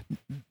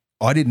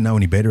 I didn't know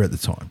any better at the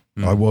time.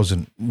 I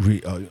wasn't.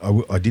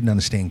 I didn't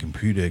understand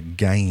computer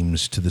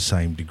games to the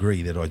same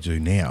degree that I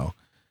do now,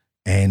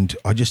 and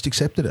I just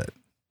accepted it.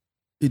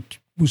 It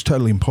was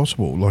totally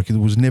impossible. Like, it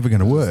was never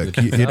going to work.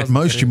 At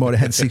most, you might have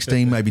had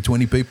 16, maybe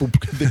 20 people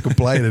that could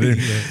play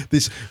it.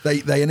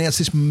 They announced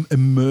this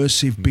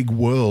immersive big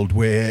world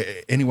where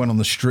anyone on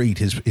the street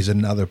is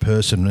another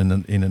person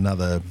in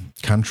another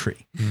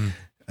country.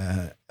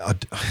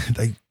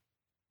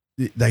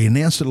 They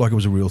announced it like it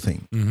was a real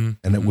thing,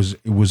 and it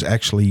was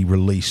actually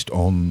released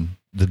on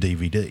the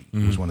DVD.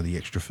 It was one of the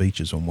extra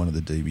features on one of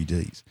the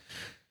DVDs.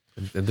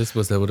 And this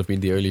that would have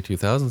been the early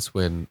 2000s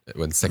when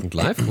Second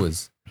Life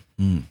was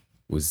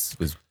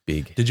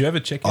big. Did you ever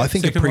check out I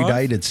think Second it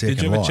Life? predated Second Life.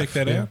 Did you ever check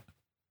that out?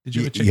 Did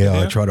you ever check that Yeah,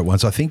 out? I tried it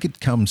once. I think it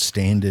comes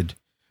standard,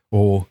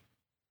 or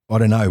I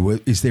don't know.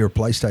 Is there a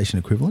PlayStation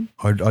equivalent?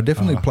 I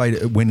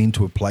definitely went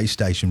into a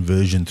PlayStation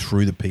version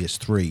through the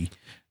PS3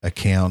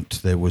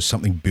 account. There was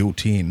something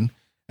built in,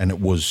 and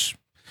it was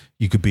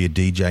you could be a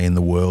DJ in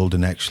the world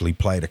and actually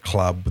play at a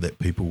club that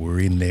people were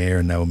in there,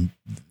 and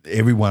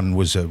everyone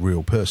was a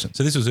real person.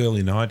 So this was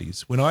early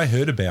 90s. When I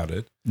heard about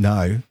it,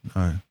 No,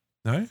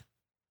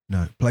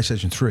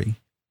 PlayStation 3.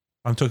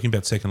 I'm talking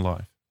about Second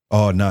Life.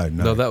 Oh no,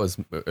 No, that was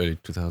early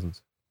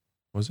 2000s.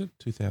 Was it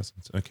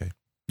 2000s? Okay.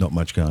 not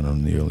much going on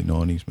in the early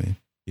 90s, man.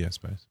 Yeah, I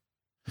suppose.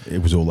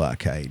 It was all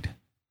arcade.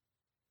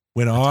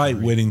 When I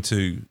went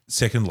into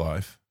Second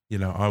Life,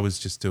 I was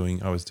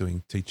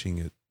doing teaching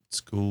at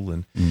school,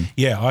 and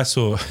I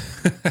saw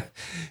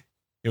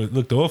it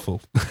looked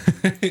awful.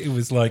 It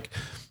was like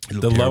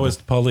the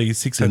lowest poly,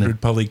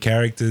 600 poly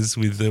characters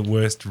with the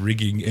worst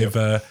rigging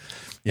ever,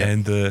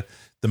 and the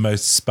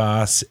most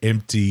sparse,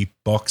 empty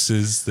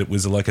boxes that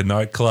was like a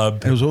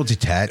nightclub. It was all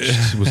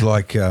detached. It was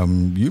like,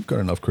 you've got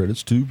enough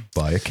credits to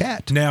buy a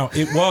cat. Now,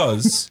 it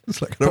was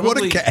It's like, I don't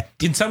want a cat.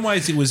 In some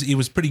ways, it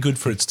was pretty good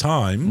for its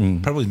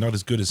time. Probably not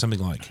as good as something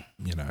like,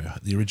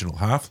 the original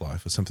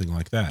Half-Life or something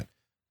like that.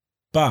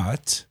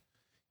 But,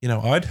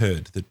 I'd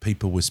heard that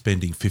people were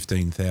spending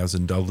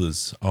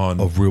 $15,000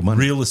 on Of real money.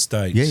 real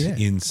estate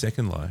in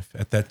Second Life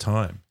at that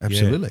time.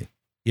 Absolutely.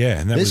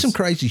 Yeah, and There's some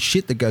crazy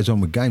shit that goes on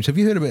with games. Have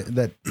you heard about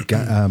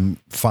that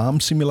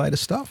farm simulator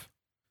stuff?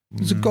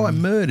 There's a guy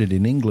murdered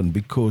in England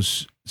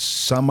because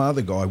some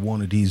other guy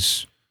wanted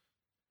his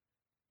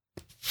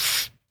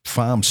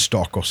farm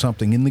stock or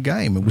something in the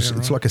game.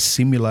 It's like a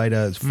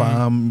simulator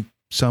farm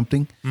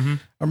something. Mm-hmm.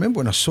 I remember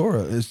when I saw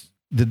it,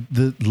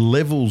 the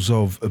levels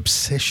of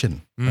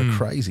obsession are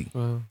crazy.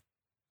 Wow.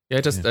 Yeah,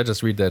 I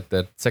just read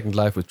that Second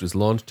Life, which was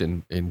launched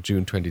in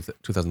June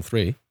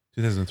 2003.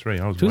 2003.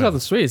 I was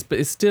 2003 is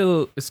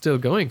still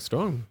going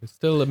strong. It's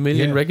still 1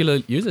 million regular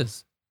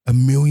users.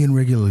 1 million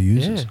regular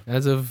users. Yeah,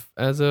 as of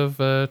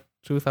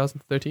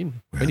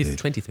 2013. Wow,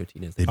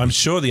 2013 is it? I'm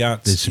sure the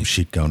arts. There's some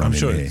shit going on in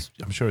there.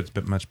 I'm sure it's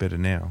much better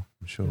now.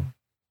 I'm sure.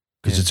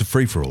 Because it's a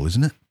free-for-all,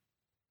 isn't it?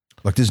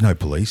 Like there's no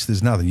police.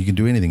 There's nothing. You can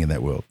do anything in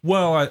that world.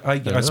 Well,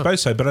 I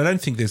suppose so, but I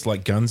don't think there's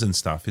like guns and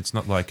stuff. It's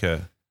not like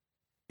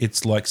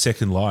it's like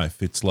Second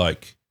Life. It's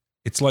like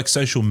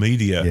social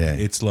media. Yeah.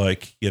 It's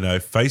like,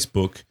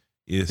 Facebook.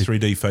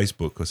 3D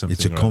Facebook or something.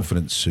 It's a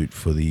confidence suit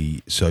for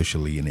the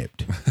socially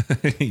inept.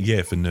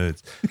 Yeah, for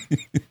nerds.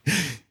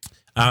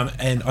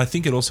 And I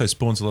think it also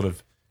spawns a lot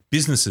of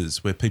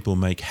businesses where people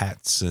make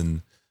hats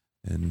and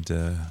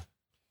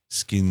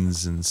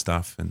skins and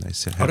stuff, and they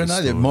say, I don't know.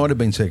 There might have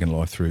been Second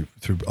Life through.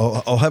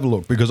 I'll have a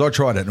look because I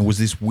tried it and it was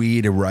this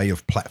weird array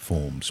of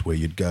platforms where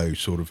you'd go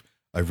sort of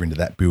over into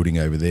that building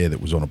over there that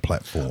was on a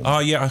platform. Oh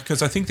yeah,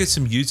 because I think there's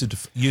some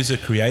user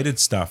created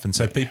stuff, and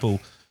so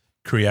people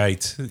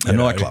create a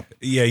nightclub.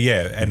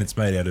 Yeah, and it's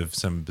made out of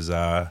some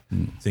bizarre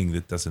thing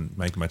that doesn't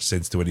make much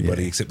sense to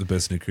anybody except the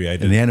person who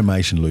created it. And the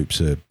animation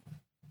loops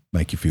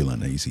make you feel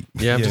uneasy.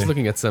 Yeah, I'm just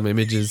looking at some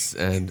images,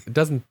 and it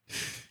doesn't.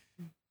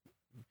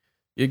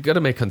 You got to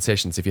make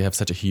concessions if you have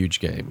such a huge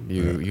game.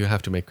 You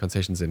have to make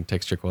concessions in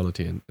texture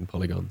quality and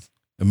polygons.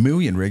 1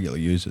 million regular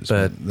users,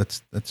 but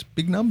that's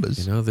big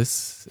numbers.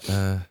 This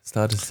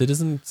Star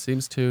Citizen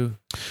seems to.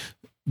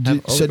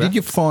 Did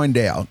you find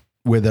out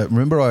whether?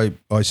 Remember,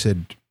 I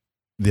said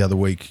the other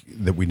week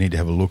that we need to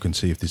have a look and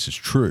see if this is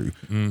true.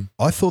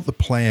 I thought the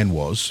plan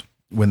was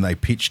when they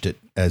pitched it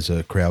as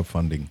a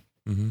crowdfunding.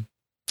 Mm-hmm.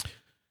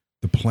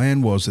 The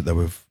plan was that they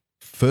were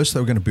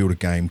going to build a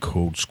game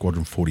called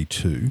Squadron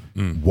 42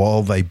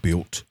 while they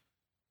built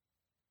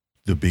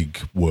the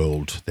big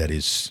world that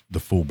is the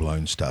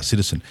full-blown Star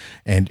Citizen.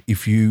 And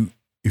if you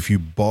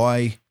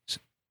buy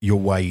your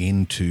way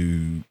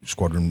into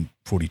Squadron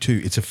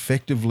 42, it's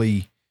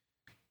effectively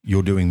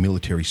you're doing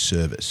military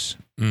service.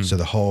 So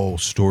the whole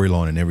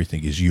storyline and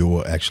everything is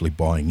you're actually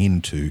buying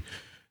into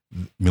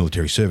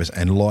military service.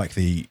 And like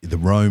the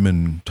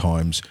Roman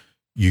times,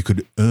 you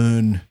could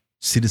earn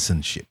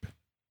citizenship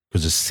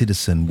because a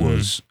citizen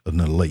was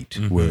an elite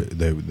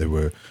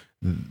where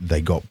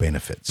they got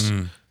benefits.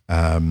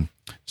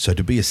 So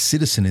to be a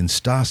citizen in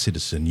Star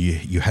Citizen,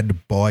 you had to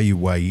buy your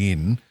way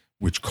in,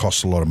 which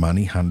costs a lot of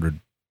money,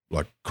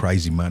 like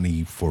crazy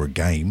money for a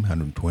game,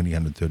 $120,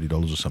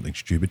 $130 or something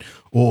stupid,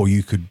 or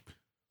you could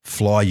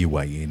fly your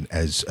way in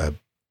as a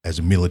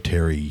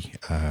military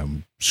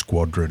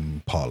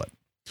squadron pilot.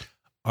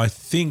 I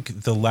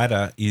think the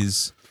latter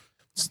is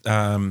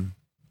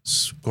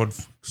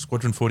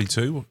Squadron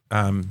 42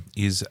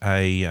 is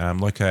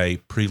like a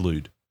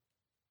prelude.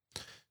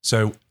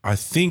 So I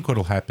think what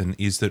will happen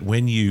is that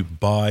when you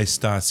buy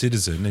Star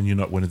Citizen and you're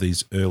not one of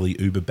these early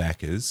Uber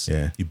backers,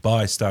 you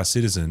buy Star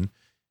Citizen,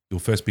 you'll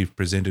first be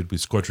presented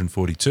with Squadron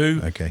 42.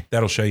 Okay.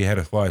 That'll show you how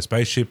to fly a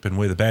spaceship and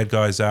where the bad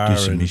guys are. Do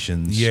some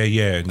missions.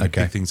 Yeah, and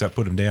pick things up,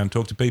 put them down,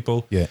 talk to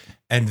people. Yeah.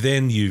 and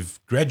then you've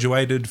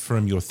graduated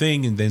from your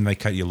thing, and then they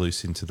cut you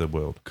loose into the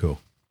world.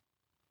 Cool.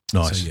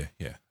 Nice. So,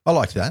 yeah. I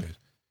like that.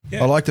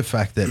 Yeah. I like the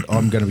fact that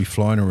I'm going to be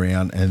flying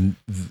around, and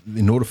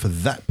in order for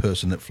that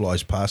person that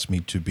flies past me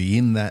to be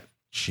in that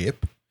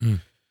ship,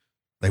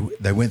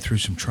 they went through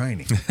some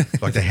training.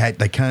 Like I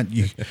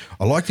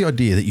like the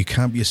idea that you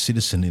can't be a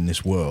citizen in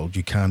this world.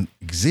 You can't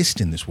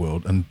exist in this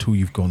world until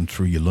you've gone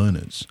through your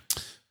learners.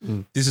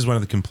 This is one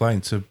of the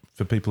complaints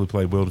for people who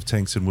play World of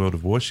Tanks and World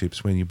of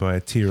Warships when you buy a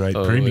Tier 8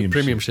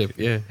 premium ship.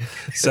 Yeah.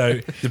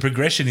 So the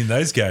progression in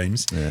those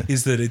games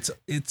is that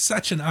it's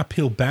such an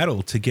uphill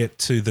battle to get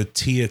to the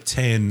Tier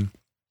 10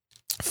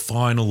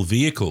 final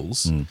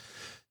vehicles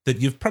that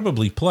you've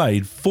probably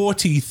played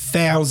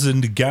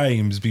 40,000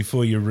 games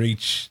before you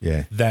reach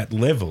that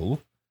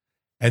level.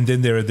 And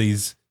then there are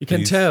these... You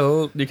can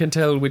tell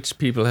which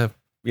people have...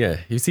 Yeah,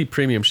 you see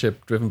premium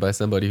ship driven by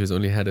somebody who's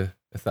only had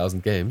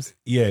 1,000 games.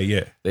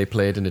 Yeah. They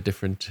play it in a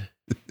different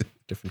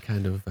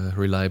kind of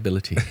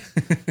reliability.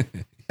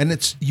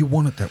 And you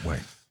want it that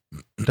way,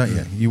 don't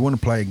you? You want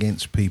to play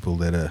against people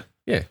that are,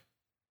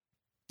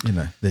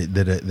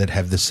 that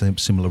have the same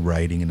similar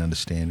rating and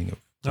understanding of.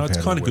 No, it's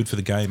kind of good for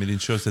the game. It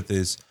ensures that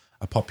there's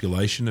a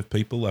population of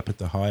people up at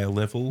the higher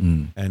level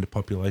and a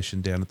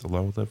population down at the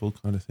lower level,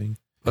 kind of thing.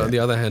 But on the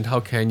other hand,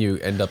 how can you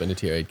end up in a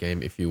Tier 8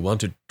 game if you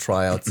want to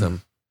try out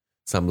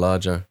some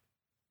larger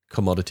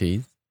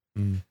commodities?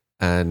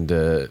 And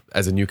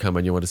as a newcomer,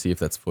 and you want to see if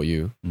that's for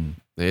you.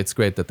 It's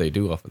great that they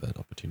do offer that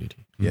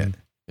opportunity. Yeah,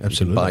 absolutely. You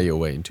can buy your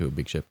way into a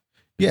big ship.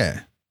 Yeah,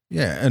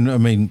 and I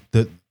mean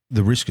the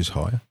risk is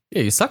higher.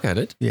 Yeah, you suck at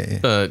it. Yeah.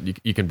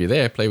 But you can be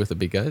there, play with the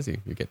big guys. You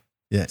get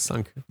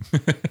sunk.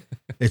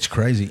 It's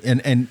crazy,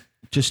 and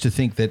just to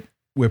think that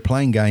we're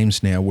playing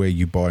games now where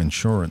you buy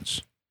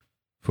insurance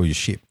for your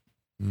ship.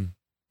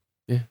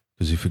 Yeah,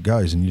 because if it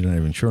goes and you don't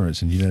have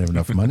insurance and you don't have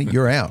enough money,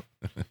 you're out.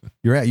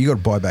 You're out. You got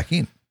to buy back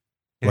in.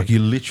 Like you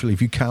literally,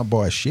 if you can't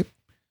buy a ship,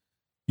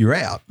 you're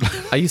out.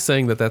 Are you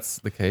saying that that's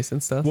the case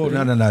and stuff? Well,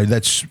 no.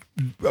 That's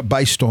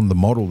based on the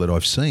model that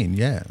I've seen.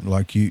 Yeah,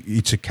 like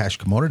it's a cash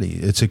commodity.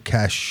 It's a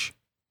cash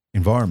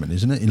environment,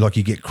 isn't it? Like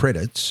you get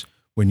credits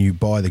when you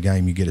buy the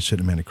game. You get a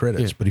certain amount of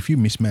credits. But if you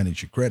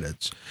mismanage your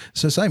credits,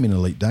 it's the same in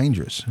Elite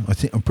Dangerous.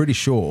 I'm pretty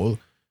sure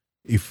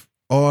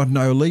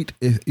Elite.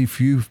 If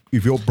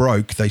you're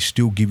broke, they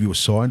still give you a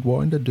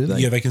Sidewinder, do they?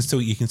 Yeah, you can still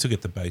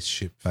get the base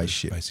ship,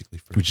 basically,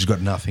 which has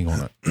got nothing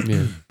on it.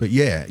 Yeah, but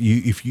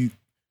you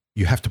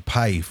have to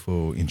pay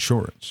for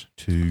insurance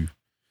to.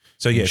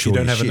 So if you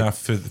don't have enough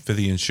for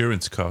the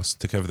insurance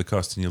cost to cover the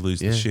cost and you lose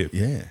the ship,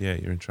 you're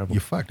in trouble.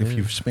 You're fucked if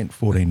you've spent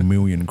 14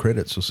 million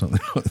credits or something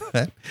like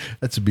that.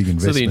 That's a big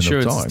investment. So the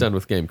insurance of time. is done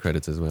with game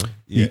credits as well.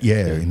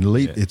 In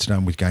Elite it's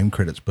done with game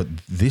credits, but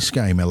this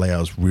game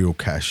allows real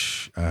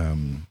cash.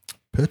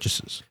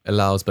 Purchases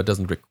allows, but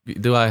doesn't.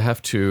 Do I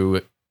have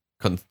to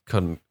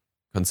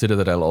consider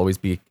that I'll always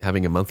be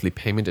having a monthly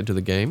payment into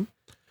the game,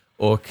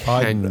 or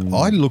can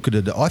I look at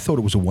it? I thought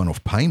it was a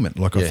one-off payment.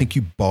 Like I think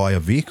you buy a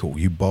vehicle,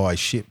 you buy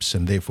ships,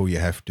 and therefore you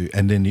have to,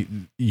 and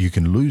then you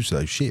can lose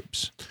those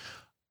ships.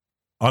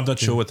 I'm not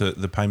sure what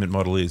the payment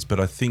model is, but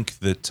I think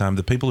that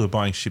the people who are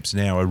buying ships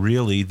now are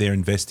really they're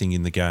investing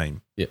in the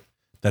game. Yeah,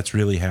 that's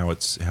really how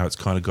it's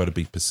kind of got to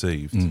be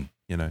perceived.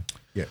 You know.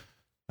 Yeah.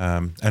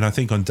 And I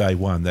think on day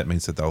one, that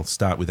means that they'll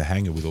start with a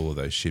hangar with all of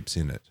those ships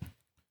in it.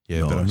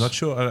 Yeah, but I'm not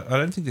sure. I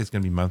don't think there's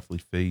going to be monthly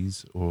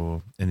fees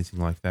or anything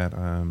like that.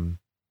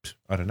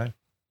 I don't know.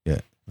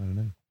 Yeah. I don't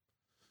know.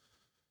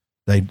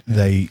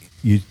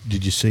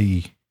 Did you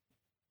see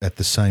at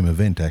the same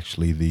event,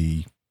 actually,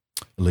 the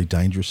Elite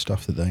Dangerous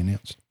stuff that they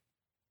announced?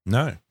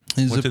 No.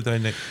 What did they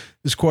announce?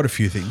 There's quite a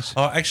few things.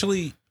 Oh,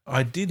 actually,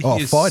 I did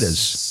hear...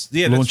 fighters.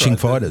 Yeah, launching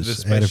that's right.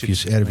 fighters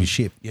out of your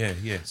ship. Yeah.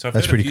 So I've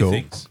that's heard pretty a few cool.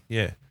 Things.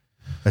 Yeah.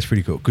 That's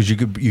pretty cool because you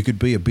could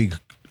be a big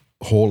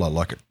hauler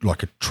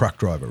like a truck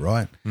driver,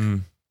 right?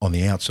 On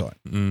the outside,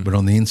 but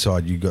on the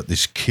inside you got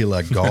this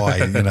killer guy,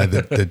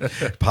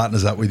 that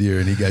partners up with you,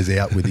 and he goes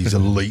out with his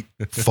elite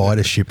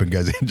fighter ship and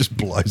goes in and just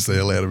blows the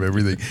hell out of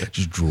everything.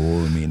 Just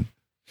draw him in.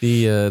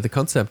 The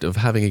concept of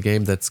having a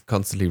game that's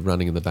constantly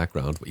running in the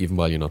background, even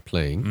while you're not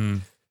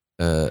playing,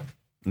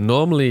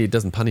 normally it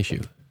doesn't punish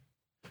you.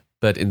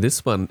 But in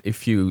this one,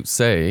 if you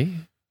say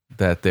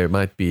that there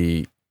might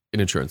be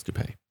an insurance to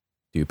pay,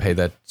 do you pay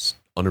that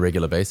on a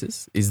regular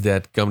basis? Is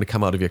that going to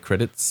come out of your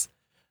credits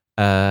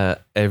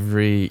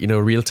every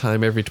real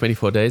time every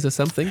 24 days or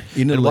something?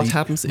 And what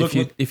happens if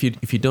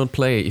you don't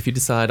play? If you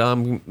decide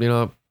I'm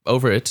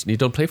over it and you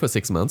don't play for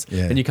 6 months,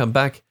 and you come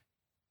back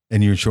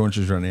and your insurance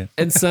is run out,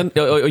 and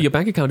or your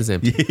bank account is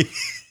empty.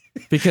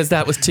 Because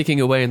that was ticking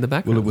away in the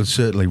background. Well, it would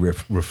certainly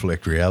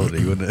reflect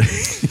reality, wouldn't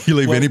it? You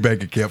leave any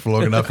bank account for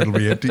long enough, it'll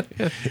be empty.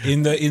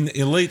 In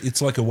Elite,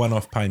 it's like a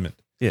one-off payment.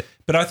 Yeah,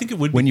 but I think it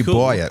would when be you cool.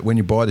 buy it. When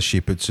you buy the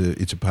ship, it's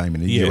a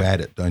payment. You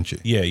add it, don't you?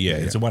 Yeah.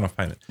 It's a one-off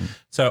payment.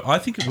 So I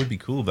think it would be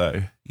cool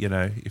though.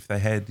 If they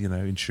had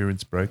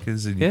insurance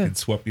brokers and you could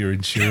swap your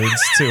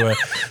insurance to a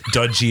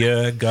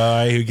dodgier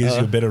guy who gives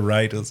you a better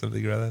rate or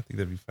something or other. I think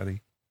that'd be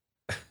funny.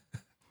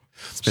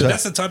 So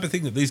that's the type of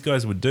thing that these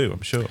guys would do,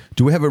 I'm sure.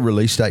 Do we have a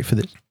release date for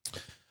this?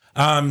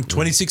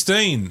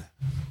 2016,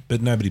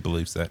 but nobody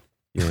believes that.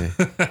 Yeah.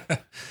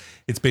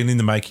 It's been in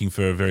the making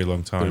for a very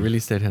long The time.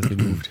 release date has been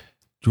moved.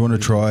 Do you want to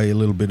try a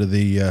little bit of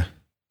the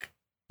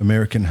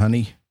American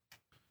honey?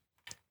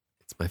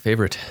 It's my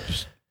favorite.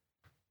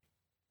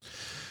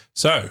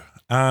 So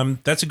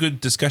that's a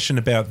good discussion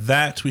about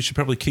that. We should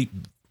probably keep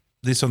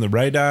this on the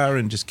radar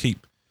and just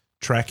keep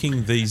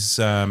tracking these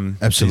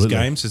Absolutely.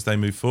 games as they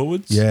move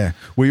forwards. Yeah,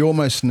 we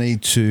almost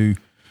need to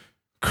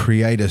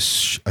create a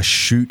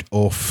shoot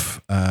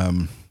off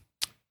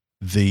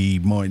the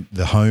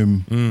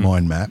home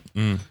mind map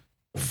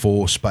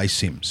for Space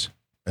Sims,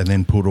 and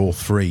then put all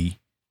three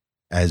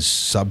as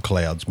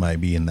subclouds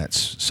maybe in that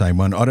same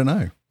one. I don't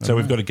know. So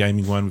we've got a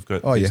gaming one. We've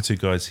got these yeah. two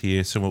guys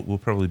here. So we'll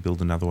probably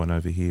build another one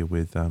over here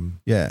with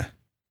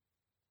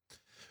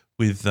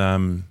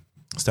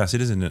Star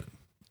Citizen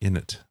in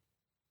it.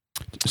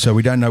 So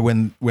we don't know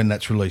when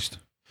that's released.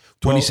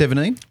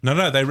 2017?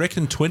 No, they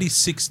reckon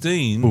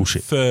 2016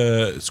 Bullshit.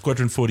 for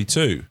Squadron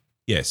 42.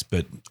 Yes,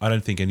 but I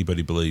don't think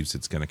anybody believes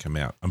it's going to come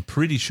out. I'm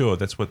pretty sure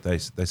that's what they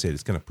said.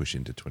 It's going to push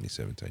into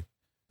 2017.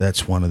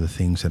 That's one of the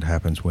things that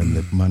happens when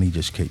the money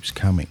just keeps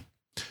coming.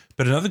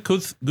 But another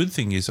good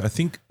thing is I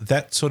think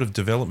that sort of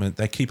development,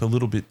 they keep a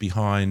little bit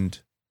behind.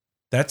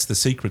 That's the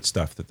secret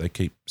stuff that they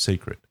keep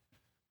secret.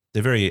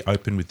 They're very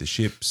open with the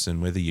ships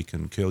and whether you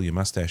can curl your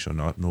mustache or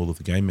not and all of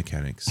the game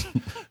mechanics.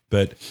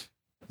 But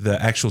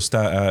the actual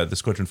the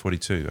Squadron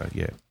 42,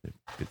 they're a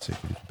bit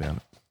secretive about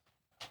it.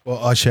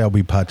 Well, I shall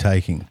be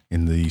partaking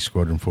in the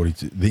Squadron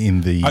 42.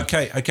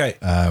 Okay.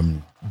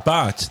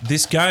 But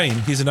this game,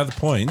 here's another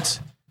point.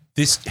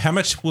 How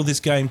much will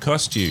this game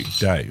cost you,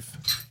 Dave?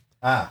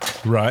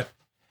 Right.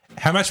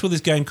 How much will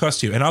this game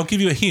cost you? And I'll give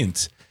you a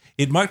hint.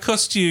 It might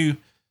cost you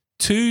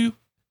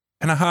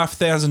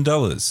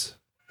 $2,500.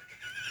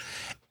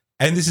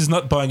 And this is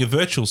not buying a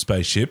virtual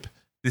spaceship.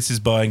 This is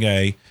buying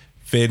a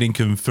fair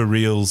income for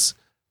reals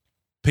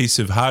piece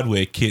of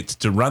hardware kit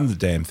to run the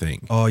damn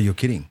thing. Oh, you're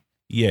kidding.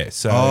 Yeah.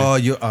 So I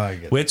get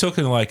it. we're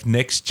talking like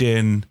next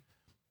gen.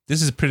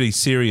 This is a pretty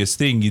serious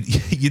thing.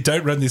 You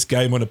don't run this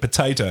game on a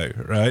potato,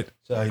 right?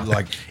 So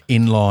like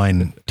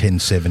inline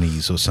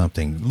 1070s or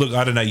something. Look,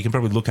 I don't know. You can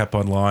probably look up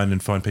online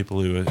and find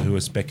people who are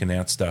speccing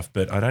out stuff,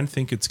 but I don't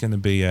think it's going to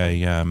be a.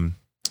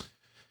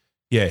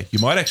 You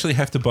might actually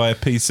have to buy a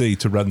PC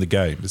to run the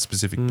game, a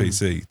specific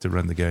PC to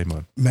run the game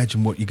on.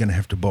 Imagine what you're going to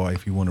have to buy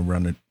if you want to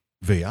run it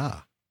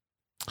VR.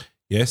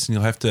 Yes, and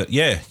you'll have to.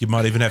 Yeah, you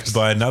might even have to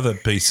buy another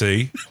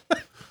PC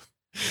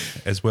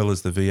as well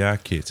as the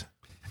VR kit.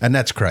 And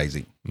that's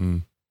crazy.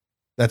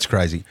 That's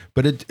crazy.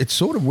 But it's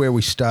sort of where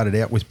we started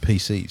out with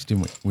PCs,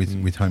 didn't we?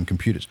 With home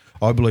computers.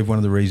 I believe one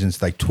of the reasons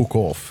they took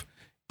off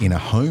in a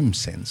home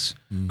sense,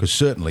 because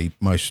certainly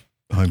most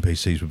home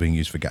PCs were being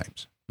used for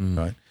games,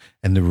 right?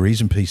 And the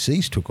reason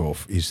PCs took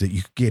off is that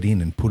you could get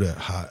in and put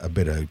a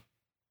better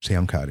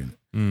sound card in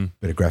it,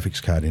 better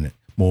graphics card in it,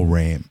 more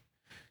RAM.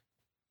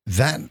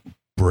 That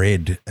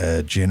bred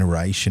a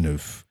generation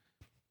of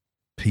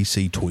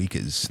PC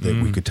tweakers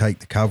that we could take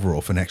the cover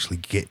off and actually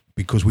get,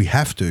 because we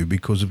have to,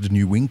 because of the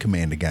new Wing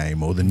Commander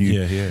game or the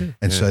new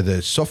so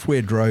the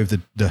software drove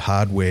the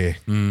hardware,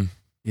 and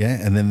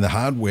then the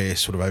hardware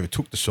sort of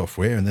overtook the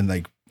software, and then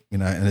they,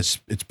 and it's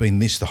been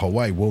this the whole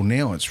way. Well,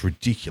 now it's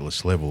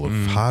ridiculous level of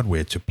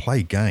hardware to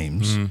play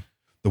games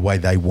the way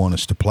they want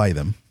us to play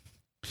them.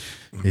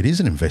 It is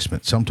an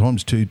investment.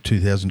 Sometimes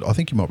 $2,000. I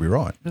think you might be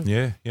right.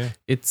 Yeah.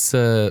 It's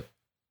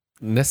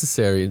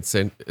necessary,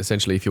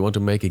 essentially, if you want to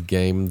make a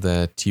game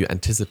that you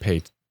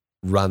anticipate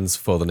runs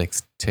for the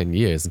next 10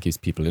 years and keeps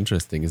people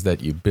interesting, is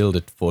that you build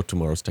it for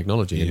tomorrow's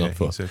technology and not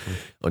for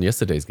on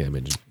yesterday's game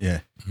engine.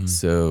 Yeah.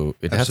 So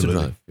it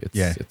Absolutely. has to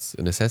drive. It's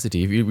a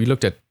necessity. We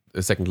looked at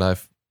Second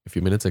Life a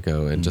few minutes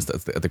ago and just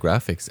at the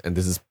graphics, and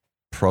this is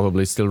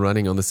probably still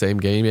running on the same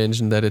game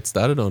engine that it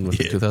started on with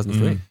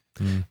 2003.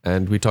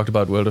 And we talked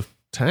about World of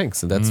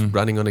Tanks, and that's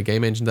running on a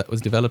game engine that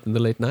was developed in the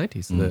late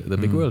 90s, the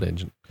Big World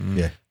engine.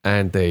 Yeah.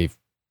 And they've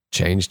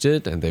changed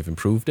it and they've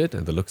improved it,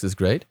 and the looks is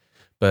great.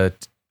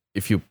 But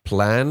if you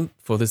plan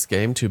for this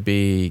game to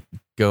be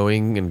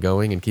going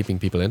and keeping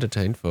people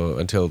entertained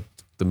for until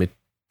the mid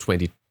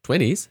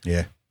 2020s,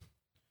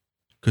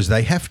 because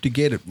they have to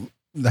get it.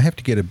 They have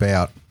to get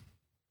about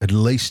at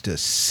least a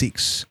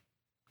 6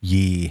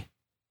 years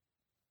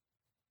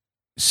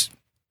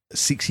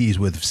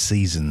worth of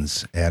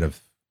seasons out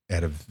of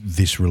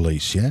this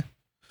release. Yeah.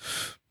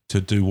 To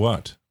do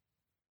what?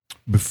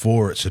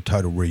 Before it's a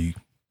total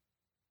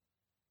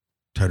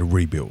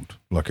rebuild,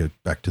 like a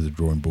back to the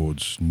drawing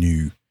board's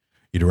new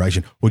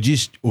iteration, or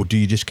do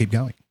you just keep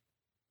going?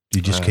 Do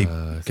you just keep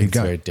it's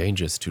going? very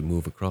dangerous to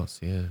move across.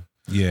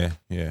 Yeah.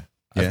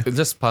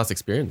 Just past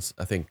experience,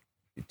 I think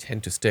you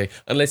tend to stay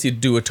unless you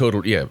do a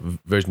total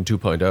version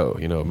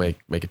 2.0.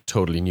 Make a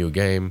totally new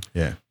game.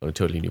 Yeah, on a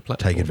totally new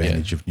platform. Take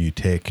advantage of new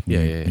tech,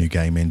 new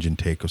game engine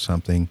tech or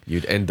something.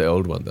 You'd end the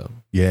old one though.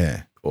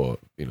 Yeah, or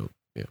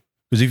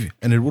because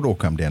and it would all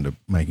come down to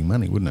making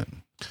money, wouldn't it?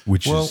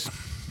 Which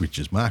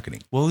is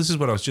marketing. Well, this is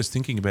what I was just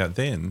thinking about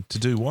then. To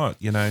do what?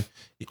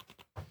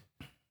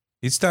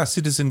 Is Star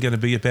Citizen going to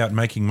be about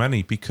making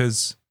money?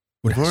 Because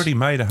We've already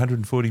made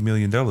 $140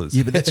 million.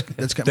 Yeah, but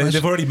that's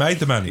They've already made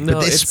the money. No, but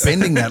they're it's-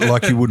 spending that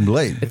like you wouldn't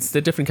believe. It's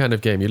a different kind of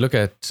game. You look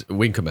at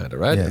Wing Commander,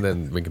 right? Yeah. And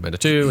then Wing Commander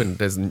 2, and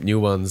there's new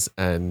ones,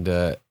 and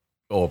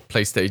or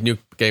PlayStation, new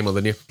game on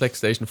the new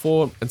PlayStation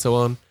 4, and so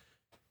on.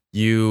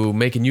 You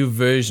make a new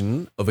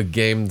version of a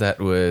game that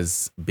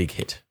was big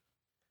hit.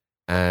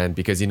 And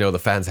because the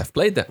fans have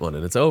played that one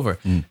and it's over.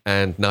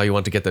 And now you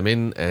want to get them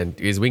in, and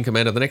is Wing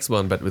Commander the next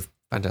one, but with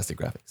fantastic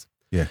graphics.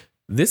 Yeah.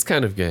 This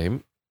kind of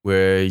game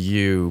where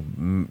you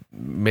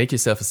make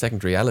yourself a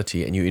second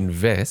reality and you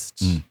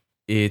invest,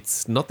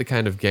 it's not the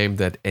kind of game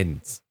that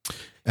ends.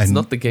 And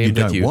not the game you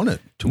that don't you want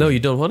it to No, win. you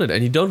don't want it.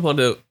 And you don't want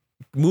to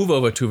move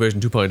over to version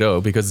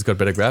 2.0 because it's got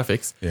better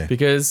graphics. Yeah.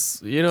 Because,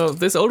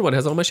 this old one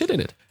has all my shit in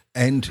it.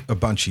 And a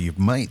bunch of your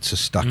mates are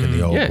stuck in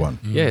the old one.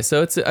 Yeah,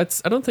 so it's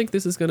I don't think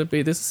this is going to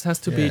be, this has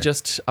to be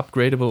just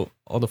upgradable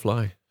on the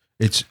fly.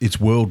 It's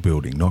world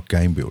building, not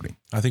game building.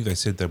 I think they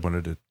said they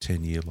wanted a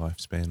 10-year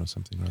lifespan or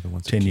something or other.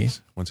 10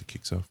 years? Once it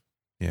kicks off.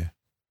 Yeah.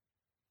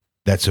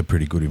 That's a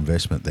pretty good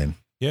investment then.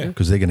 Yeah.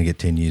 Because they're going to get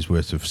 10 years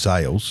worth of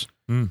sales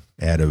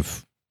out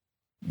of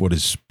what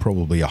is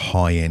probably a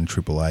high-end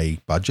AAA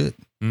budget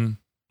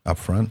up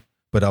front.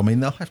 But, I mean,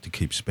 they'll have to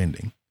keep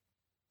spending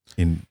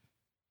in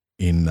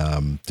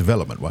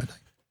development, won't they?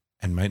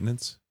 And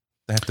maintenance.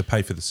 They have to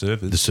pay for the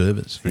servers. The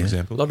servers, for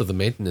example. A lot of the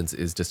maintenance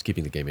is just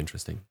keeping the game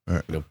interesting.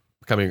 Right.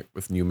 Coming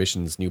with new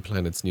missions, new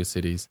planets, new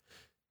cities,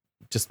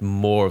 just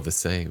more of the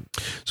same.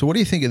 So what do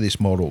you think of this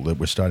model that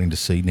we're starting to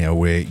see now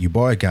where you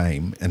buy a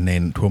game and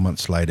then 12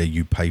 months later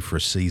you pay for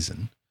a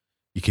season?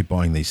 You keep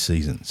buying these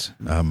seasons.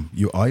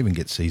 I even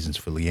get seasons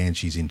for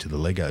Lianxi's into the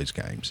Legos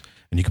games,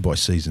 and you can buy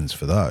seasons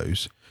for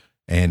those.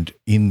 And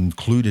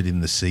included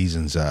in the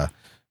seasons are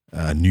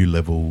new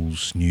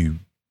levels, new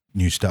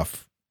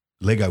stuff.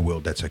 Lego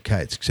World, that's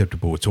okay. It's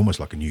acceptable. It's almost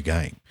like a new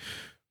game.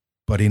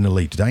 But in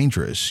Elite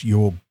Dangerous,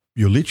 you're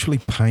literally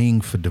paying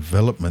for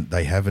development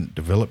they haven't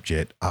developed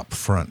yet up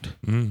front.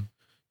 You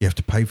have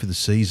to pay for the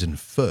season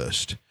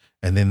first,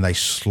 and then they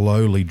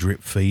slowly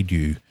drip feed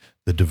you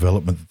the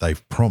development that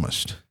they've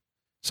promised.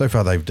 So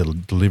far, they've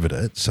delivered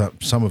it. So,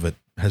 some of it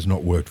has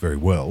not worked very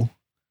well,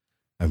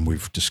 and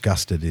we've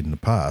discussed it in the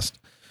past.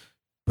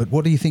 But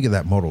what do you think of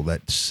that model,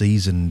 that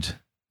seasoned,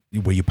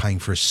 where you're paying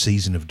for a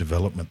season of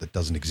development that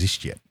doesn't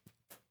exist yet?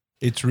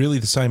 It's really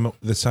the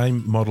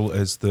same model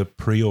as the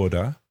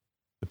pre-order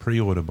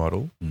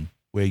model,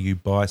 where you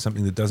buy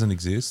something that doesn't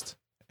exist,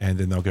 and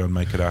then they'll go and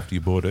make it after you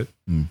bought it.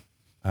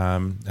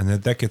 And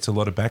that gets a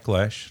lot of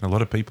backlash. And a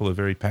lot of people are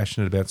very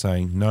passionate about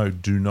saying, no,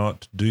 do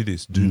not do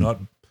this. Do not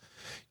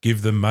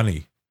give them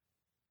money.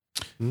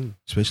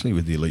 Especially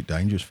with the Elite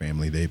Dangerous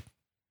family, a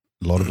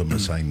lot of them are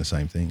saying the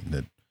same thing,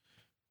 that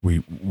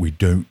we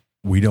don't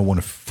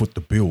want to foot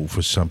the bill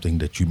for something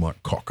that you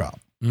might cock up.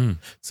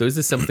 So is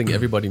this something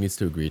everybody needs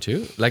to agree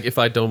to? Like, if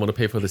I don't want to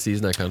pay for the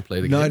season, I can't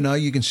play the game? No,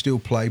 you can still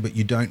play, but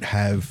you don't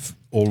have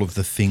all of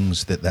the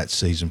things that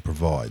season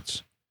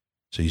provides.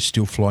 So you're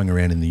still flying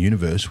around in the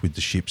universe with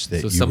the ships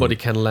that So somebody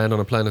can land on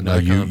a planet that I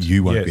you can't?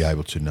 you won't Yes. be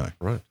able to know.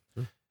 Right.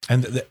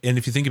 And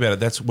if you think about it,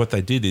 that's what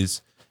they did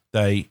is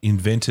they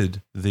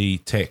invented the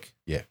tech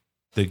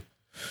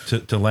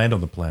to land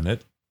on the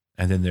planet,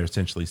 and then they're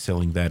essentially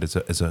selling that as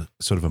a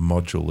sort of a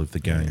module of the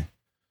game. Yeah.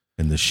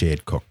 And the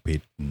shared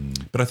cockpit.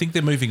 But I think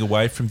they're moving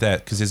away from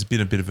that because there's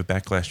been a bit of a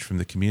backlash from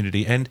the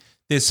community, and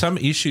there's some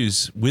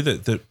issues with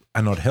it that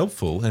are not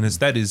helpful. And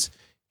that is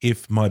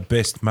if my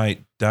best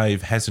mate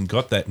Dave hasn't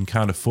got that and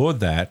can't afford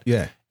that,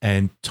 Yeah.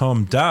 and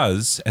Tom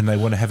does, and they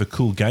want to have a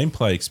cool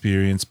gameplay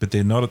experience, but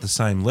they're not at the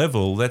same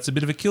level, that's a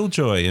bit of a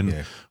killjoy.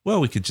 And,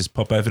 well, we could just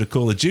pop over to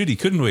Call of Duty,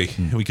 couldn't we?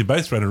 We could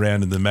both run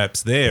around in the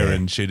maps there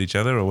and shoot each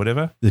other or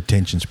whatever. The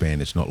attention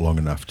span is not long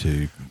enough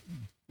to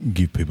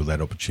give people that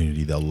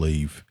opportunity. They'll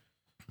leave.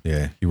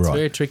 Yeah, you're It's right.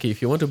 very tricky.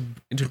 If you want to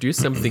introduce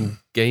something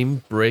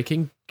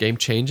game-breaking,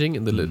 game-changing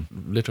in the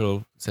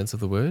literal sense of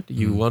the word,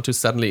 you want to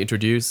suddenly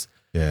introduce,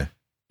 Yeah,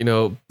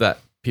 that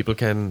people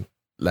can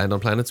land on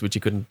planets, which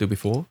you couldn't do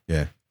before.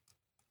 yeah.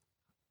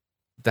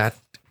 That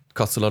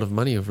costs a lot of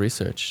money of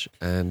research.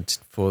 And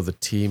for the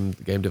team,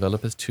 the game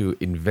developers, to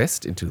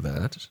invest into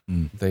that,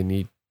 they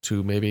need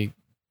to maybe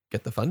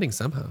get the funding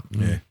somehow.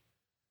 Yeah.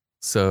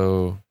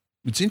 So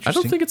It's I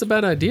interesting. don't think it's a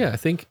bad idea. I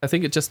think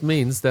it just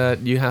means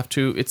that you have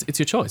to. It's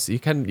your choice. You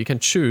can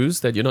choose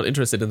that you're not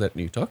interested in that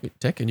new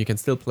tech, and you can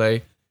still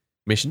play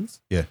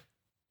missions. Yeah.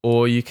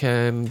 Or you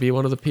can be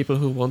one of the people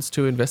who wants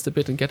to invest a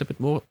bit and get a bit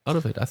more out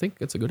of it. I think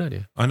it's a good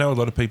idea. I know a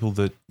lot of people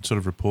that sort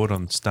of report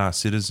on Star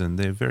Citizen.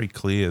 They're very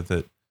clear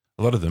that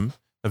a lot of them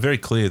are very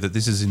clear that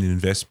this is an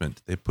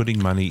investment. They're putting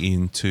money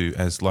into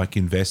as like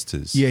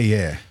investors.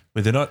 Yeah.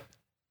 Where they're not,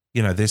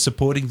 they're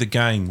supporting the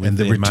game with And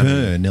the their money.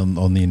 return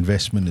on the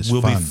investment is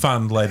Will fun. be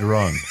fun later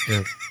on.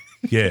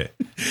 Yeah.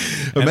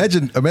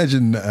 Imagine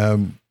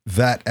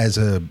that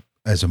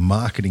as a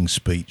marketing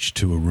speech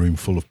to a room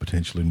full of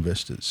potential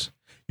investors.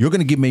 You're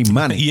going to give me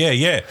money.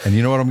 Yeah. And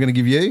you know what I'm going to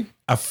give you?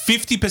 a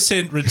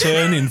 50%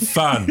 return in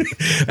fun.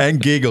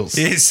 And giggles.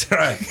 Yes,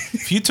 right.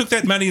 If you took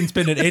that money and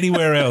spent it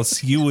anywhere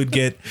else, you would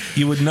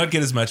not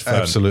get as much fun.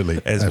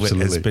 Absolutely. As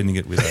Absolutely. spending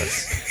it with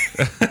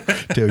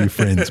us. Tell your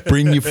friends.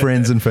 Bring your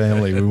friends and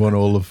family. We want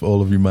all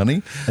of your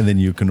money, and then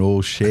you can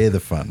all share the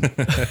fun,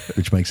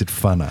 which makes it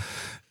funner.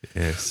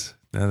 Yes.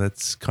 No,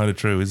 that's kind of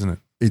true, isn't it?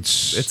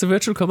 It's a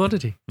virtual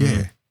commodity.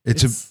 Yeah.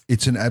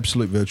 It's an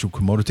absolute virtual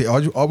commodity.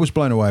 I was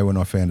blown away when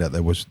I found out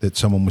that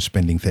someone was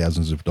spending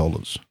thousands of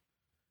dollars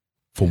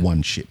for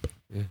one ship.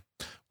 Yeah.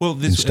 Well,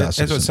 this, Star as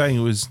I Citizen. was saying,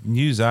 it was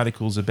news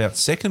articles about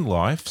Second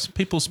Life.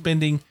 People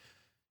spending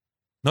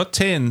not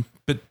 $10,000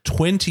 but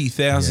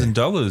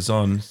 $20,000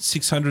 on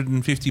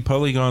 650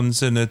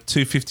 polygons and a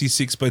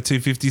 256 by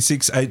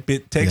 256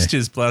 8-bit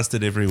textures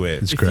plastered everywhere.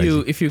 It's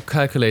crazy. If you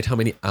calculate how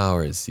many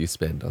hours you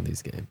spend on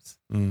these games,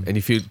 and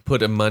if you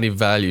put a money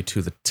value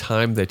to the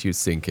time that you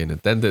sink in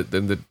it, then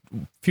the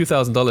few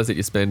 $1,000s that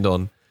you spend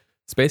on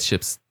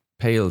spaceships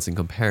pales in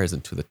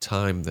comparison to the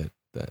time that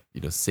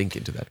sink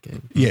into that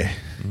game. Yeah.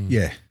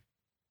 Yeah.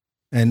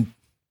 And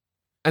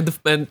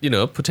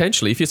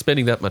Potentially, if you're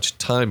spending that much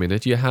time in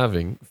it, you're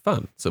having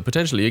fun. So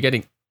potentially, you're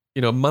getting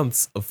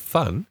months of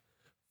fun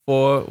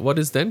for what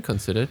is then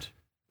considered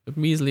a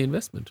measly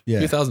investment.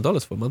 Yeah.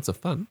 $2,000 for months of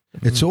fun.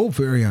 it's all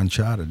very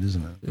uncharted,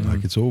 isn't it? Yeah.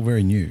 Like, it's all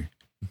very new.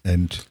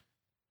 And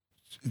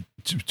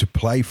to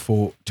pay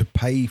for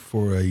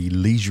a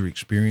leisure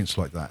experience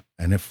like that,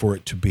 and for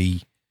it to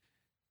be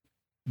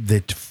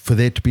for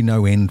there to be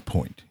no end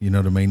point, you know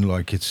what I mean?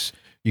 Like,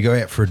 you go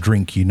out for a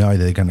drink,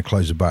 they're going to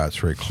close the bar at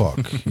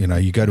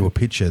 3:00. You go to a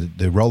picture,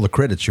 they roll the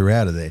credits, you're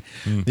out of there.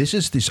 This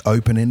is this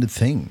open-ended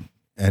thing,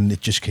 and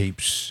it just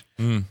keeps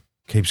going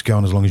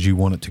as long as you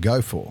want it to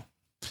go for.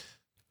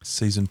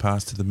 Season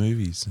pass to the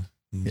movies.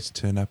 You just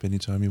turn up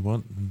anytime you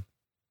want and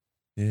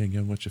go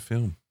and watch a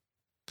film.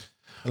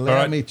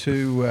 Allow me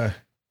to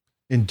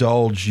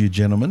indulge you,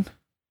 gentlemen.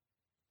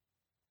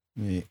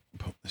 Let me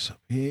pop this up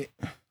here.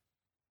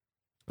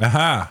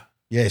 Aha.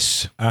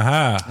 Yes.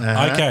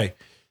 Aha. Okay.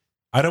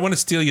 I don't want to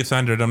steal your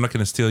thunder, and I'm not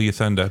going to steal your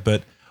thunder,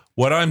 but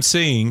what I'm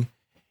seeing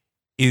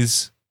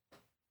is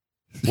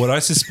what I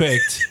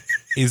suspect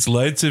is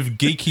loads of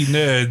geeky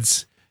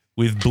nerds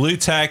with blue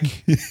tack,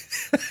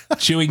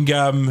 chewing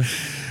gum,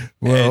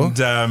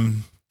 and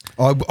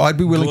I'd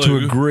be willing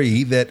glue. to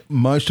agree that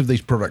most of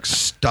these products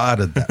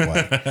started that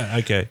way.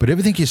 okay. But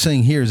everything you're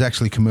seeing here is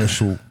actually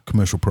commercial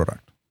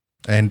product.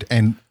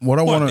 And what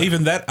I want to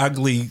even that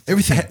ugly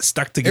everything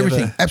stuck together.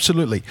 Everything,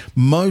 absolutely.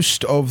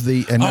 Most of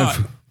the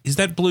is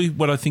that blue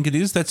what I think it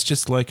is? That's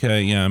just like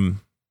a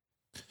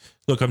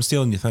look, I'm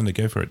stealing your thunder.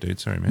 Go for it, dude.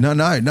 Sorry, man.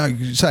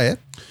 No, say it.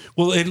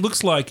 Well, it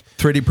looks like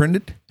 3D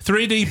printed?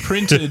 3D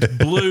printed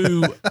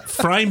blue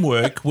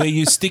framework where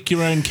you stick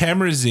your own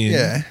cameras in.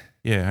 Yeah.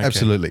 Yeah, okay.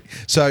 Absolutely.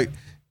 So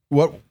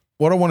what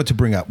I wanted to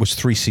bring up was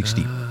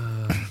 360.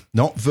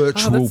 Not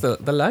virtual.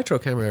 That's the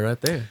Lytro camera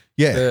right there.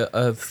 Yeah.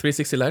 The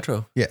 360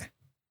 Lytro.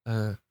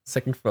 Yeah.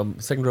 Second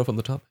row from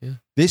the top. Yeah.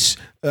 This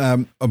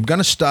I'm going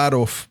to start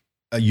off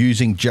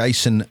using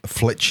Jason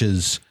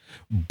Fletcher's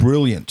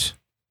brilliant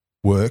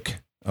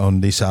work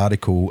on this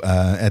article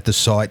at the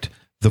site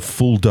The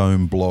Full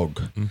Dome Blog,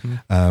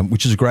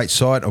 which is a great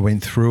site. I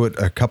went through it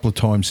a couple of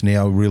times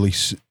now, really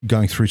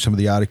going through some of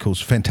the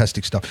articles.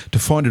 Fantastic stuff. To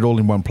find it all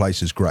in one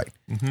place is great.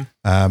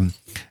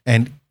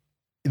 And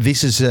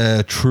this is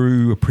a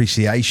true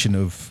appreciation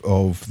of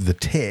the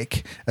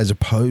tech, as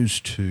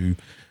opposed to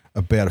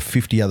about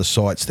 50 other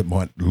sites that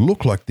might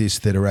look like this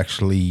that are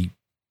actually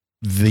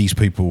these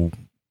people,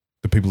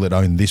 the people that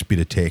own this bit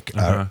of tech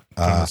Trying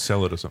to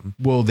sell it or something.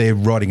 well, they're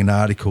writing an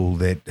article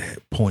that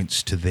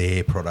points to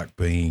their product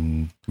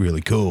being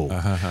really cool.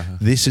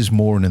 This is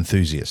more an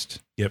enthusiast.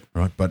 Yep.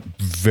 Right, but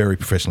very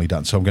professionally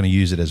done. So I'm going to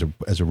use it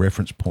as a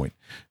reference point,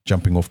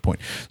 jumping off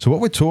point. So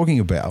what we're talking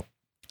about,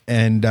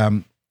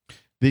 and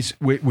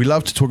we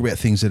love to talk about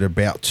things that are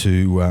about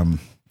to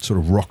sort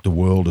of rock the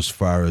world as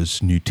far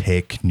as new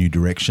tech, new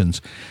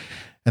directions.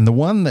 And the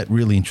one that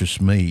really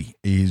interests me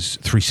is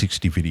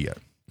 360 video.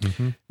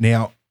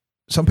 Now,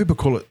 some people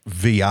call it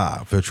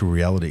VR, virtual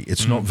reality.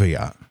 It's not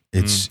VR.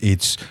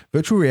 It's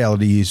virtual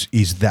reality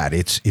is that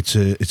it's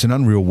an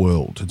unreal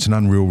world. It's an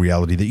unreal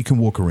reality that you can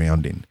walk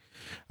around in,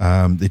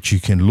 that you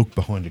can look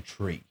behind a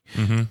tree.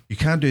 You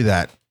can't do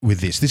that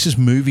with this. This is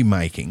movie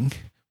making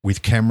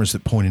with cameras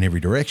that point in every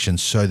direction,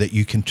 so that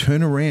you can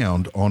turn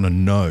around on a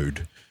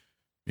node.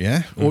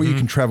 Yeah, or you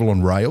can travel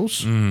on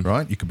rails,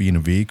 right? You could be in a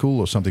vehicle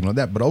or something like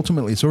that, but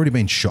ultimately it's already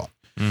been shot.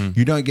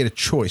 You don't get a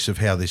choice of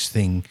how this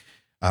thing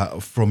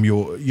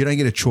you don't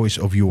get a choice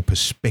of your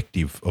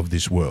perspective of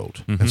this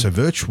world. And so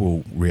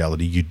virtual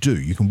reality, you do.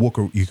 You can walk,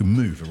 you can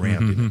move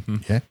around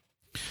in it.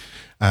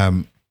 Yeah.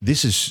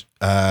 This is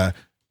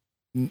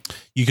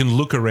You can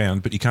look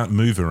around, but you can't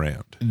move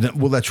around.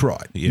 well, that's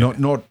right. Yeah.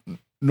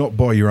 Not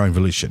by your own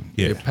volition.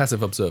 Yeah. You're a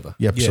passive observer.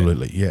 Yeah,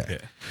 absolutely. Yeah.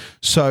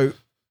 So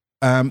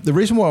the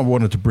reason why I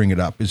wanted to bring it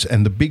up is,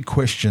 and the big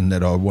question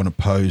that I want to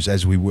pose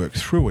as we work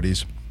through it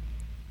is,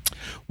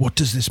 What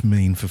does this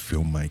mean for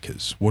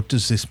filmmakers? What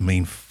does this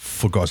mean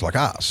for guys like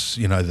us,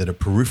 that are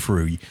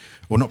periphery,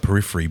 or not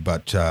periphery,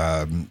 but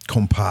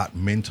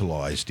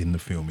compartmentalized in the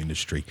film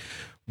industry?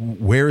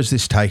 Where is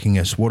this taking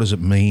us? What does it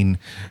mean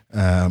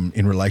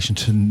in relation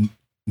to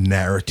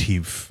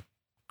narrative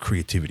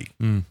creativity?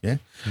 Yeah.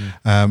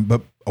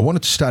 But I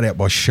wanted to start out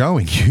by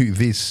showing you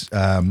this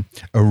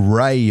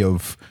array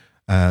of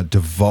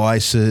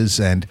devices,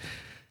 and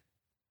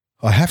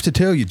I have to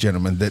tell you,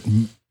 gentlemen, that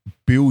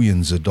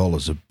billions of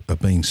dollars are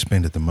being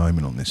spent at the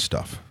moment on this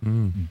stuff.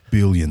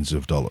 Billions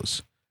of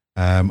dollars.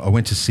 I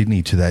went to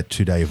Sydney to that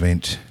two-day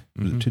event,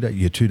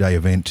 two-day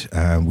event,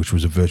 which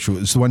was a virtual.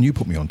 It's the one you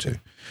put me onto.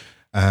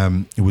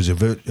 It was a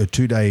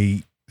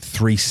 2-day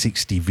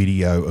 360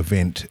 video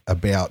event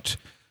about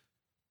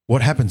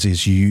what happens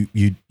is you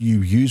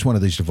use one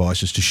of these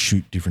devices to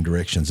shoot different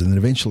directions, and then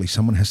eventually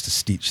someone has to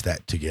stitch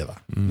that together.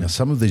 Now,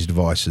 some of these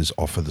devices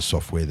offer the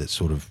software that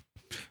sort of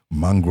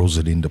mongrels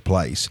it into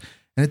place,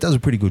 and it does a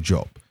pretty good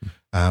job.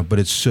 But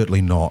it's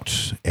certainly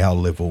not our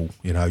level.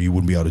 You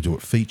wouldn't be able to do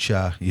it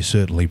feature. You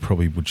certainly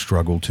probably would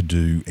struggle to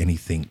do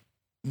anything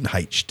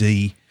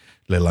HD,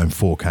 let alone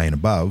 4K and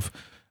above,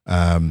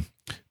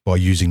 by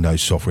using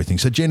those software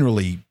things. So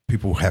generally,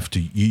 people have to.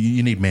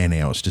 You need man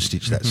hours to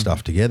stitch that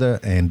stuff together,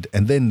 and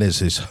then there's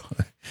this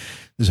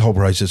whole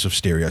process of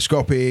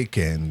stereoscopic,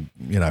 and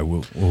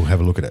we'll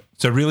have a look at it.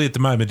 So really, at the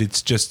moment,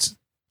 it's just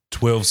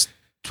 12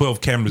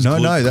 cameras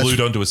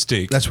glued onto a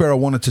stick. That's where I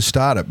wanted to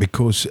start it,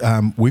 because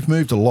we've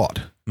moved a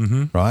lot,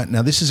 right?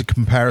 Now, this is a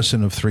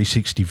comparison of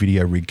 360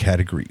 video rig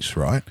categories,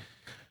 right?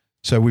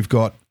 So we've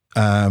got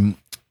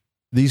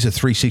these are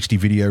 360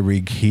 video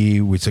rig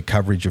here with a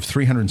coverage of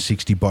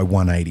 360 by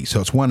 180.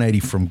 So it's 180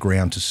 from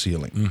ground to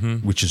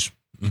ceiling, which is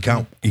you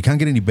can't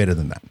get any better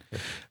than that.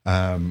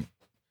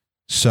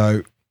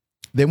 So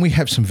then we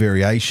have some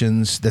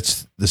variations.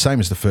 That's the same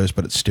as the first,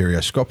 but it's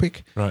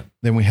stereoscopic. Right.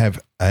 Then we have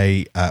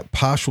a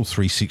partial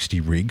 360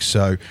 rig.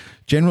 So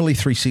generally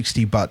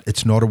 360, but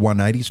it's not a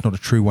 180. It's not a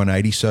true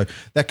 180. So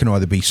that can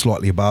either be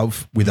slightly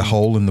above with a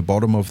hole in the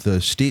bottom of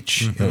the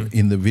stitch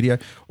in the video,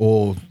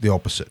 or the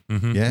opposite.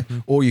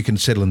 Or you can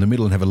settle in the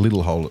middle and have a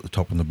little hole at the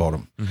top and the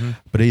bottom.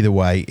 But either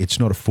way,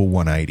 it's not a full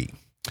 180.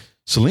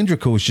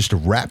 Cylindrical is just a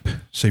wrap.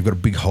 So you've got a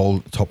big hole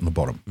at the top and the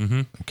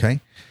bottom. Okay.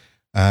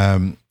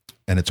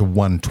 And it's a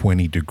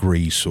 120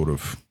 degrees sort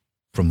of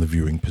from the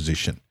viewing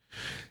position.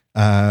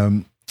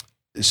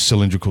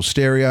 Cylindrical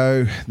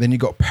stereo. Then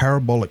you've got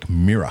parabolic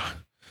mirror.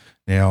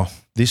 Now,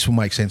 this will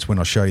make sense when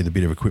I show you the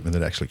bit of equipment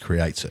that actually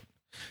creates it,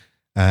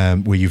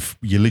 where you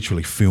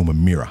literally film a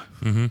mirror,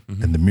 and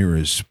the mirror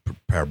is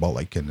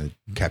parabolic, and it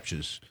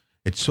captures.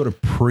 It sort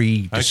of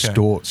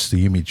distorts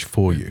the image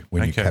for you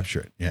when you capture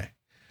it. Yeah.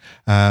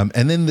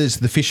 And then there's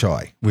the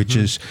fisheye, which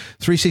is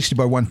 360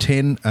 by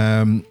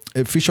 110.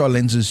 Fisheye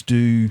lenses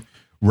do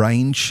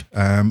range.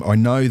 I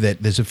know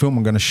that there's a film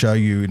I'm going to show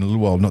you in a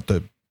little while.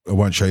 I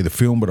won't show you the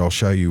film, but I'll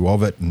show you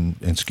of it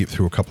and skip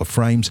through a couple of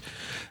frames.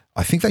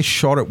 I think they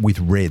shot it with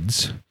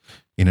reds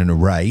in an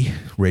array,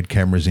 red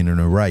cameras in an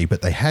array,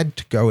 but they had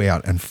to go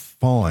out and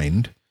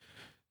find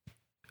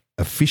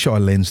a fisheye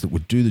lens that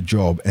would do the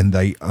job. And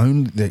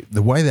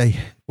what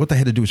they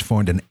had to do was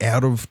find an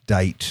out of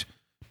date,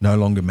 no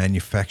longer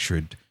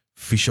manufactured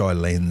fisheye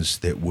lens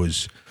that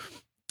was,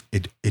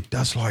 it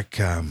does like,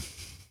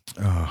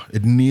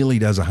 it nearly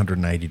does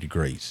 180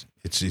 degrees.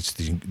 It's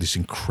this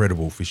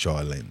incredible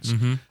fisheye lens.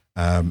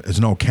 It's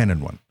an old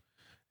Canon one,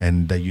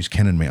 and they use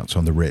Canon mounts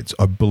on the reds.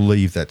 I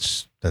believe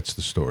that's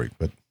the story,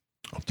 but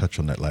I'll touch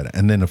on that later.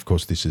 And then, of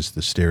course, this is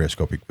the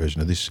stereoscopic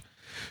version of this.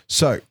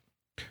 So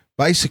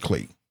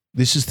basically,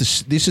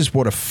 this is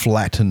what a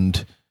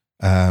flattened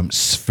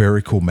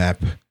spherical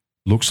map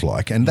looks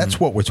like, and that's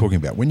what we're talking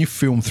about. When you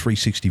film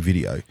 360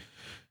 video,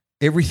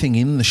 everything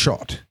in the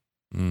shot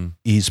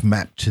is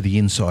mapped to the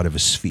inside of a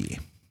sphere.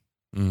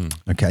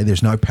 Okay,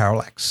 there's no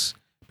parallax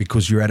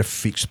because you're at a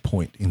fixed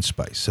point in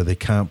space, so there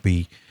can't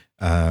be.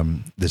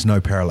 There's no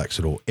parallax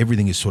at all.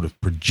 Everything is sort of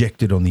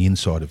projected on the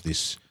inside of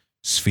this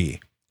sphere.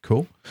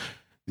 Cool.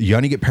 You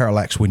only get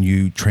parallax when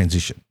you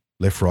transition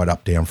left, right,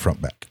 up, down, front,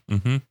 back.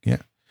 Yeah.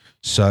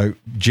 So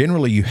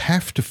generally you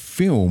have to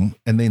film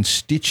and then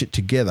stitch it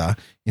together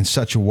in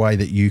such a way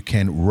that you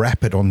can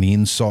wrap it on the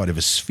inside of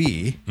a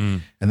sphere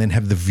and then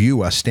have the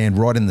viewer stand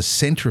right in the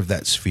center of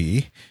that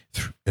sphere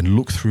and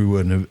look through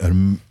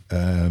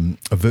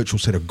a virtual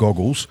set of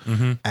goggles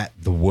at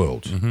the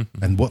world.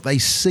 And what they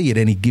see at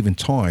any given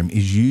time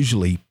is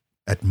usually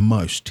at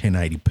most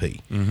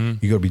 1080p.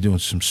 You've got to be doing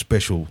some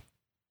special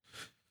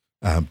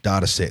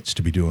data sets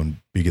to be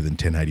doing bigger than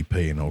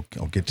 1080p, and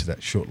I'll get to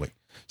that shortly.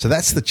 So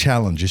that's the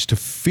challenge, is to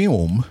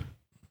film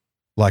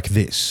like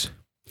this.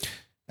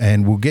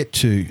 And we'll get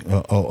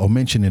to, I'll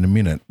mention in a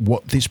minute,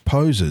 what this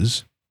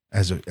poses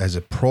as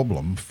a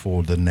problem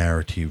for the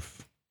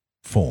narrative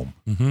form.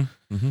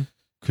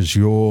 Because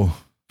you're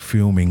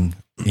filming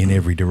in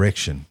every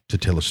direction to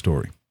tell a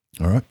story.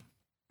 All right?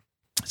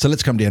 So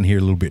let's come down here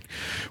a little bit.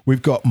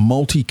 We've got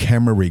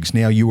multi-camera rigs.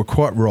 Now, you were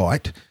quite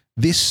right.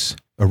 This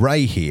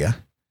array here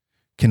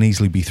can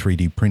easily be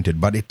 3D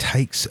printed, but it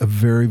takes a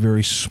very,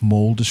 very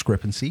small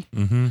discrepancy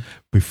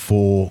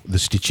before the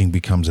stitching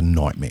becomes a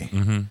nightmare.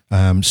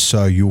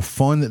 So you'll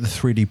find that the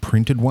 3D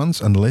printed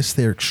ones, unless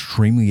they're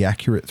extremely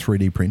accurate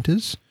 3D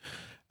printers,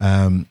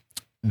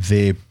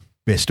 they're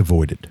best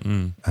avoided.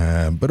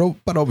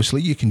 But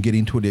obviously you can get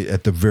into it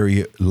at the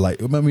very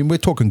late. I mean, we're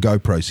talking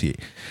GoPros here,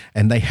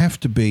 and they have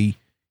to be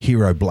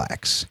Hero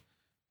Blacks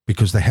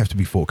because they have to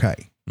be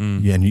 4K.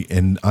 Yeah,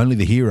 and only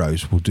the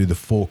heroes will do the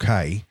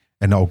 4K.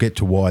 And I'll get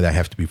to why they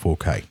have to be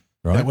 4K,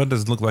 right? That one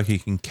doesn't look like you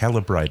can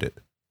calibrate it.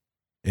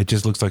 It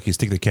just looks like you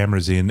stick the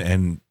cameras in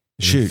and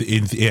shoot.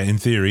 In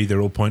theory, they're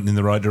all pointing in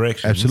the right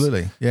direction.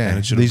 Absolutely, yeah. And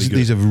it should be good.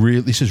 These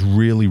are this is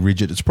really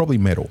rigid. It's probably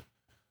metal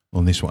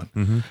on this one,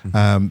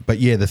 but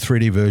yeah, the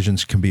 3D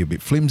versions can be a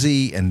bit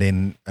flimsy,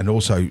 and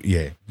also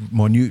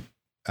minute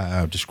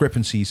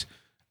discrepancies,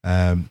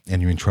 and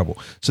you're in trouble.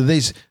 So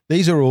these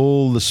are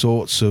all the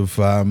sorts of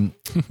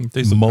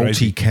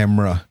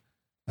multi-camera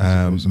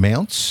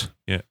mounts.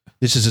 Yeah.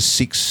 This is a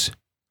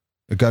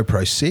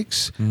GoPro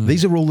 6.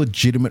 These are all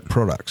legitimate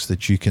products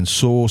that you can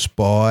source,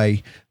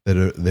 buy,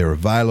 they're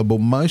available.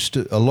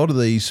 A lot of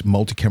these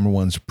multi-camera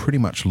ones pretty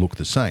much look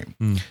the same.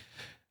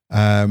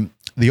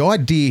 The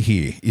idea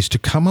here is to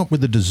come up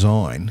with a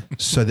design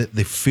so that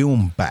the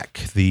film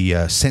back,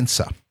 the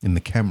sensor in the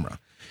camera,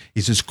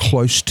 is as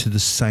close to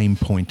the same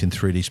point in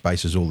 3D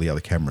space as all the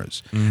other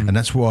cameras. And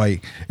that's why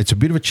it's a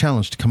bit of a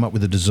challenge to come up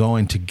with a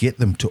design to get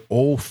them to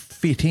all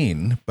fit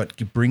in, but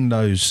to bring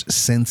those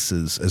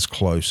sensors as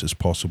close as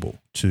possible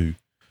to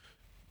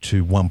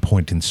one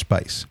point in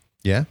space.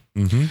 Yeah?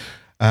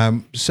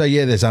 So,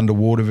 there's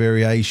underwater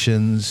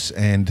variations,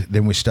 and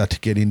then we start to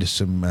get into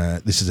some,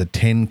 this is a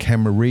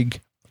 10-camera rig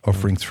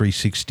offering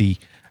 360.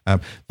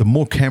 The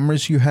more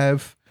cameras you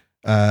have,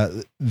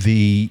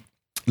 the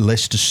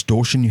less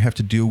distortion you have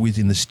to deal with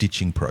in the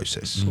stitching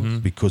process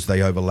because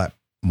they overlap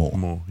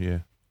more. Yeah.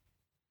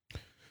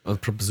 Well,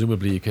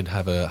 presumably you can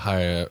have a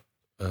higher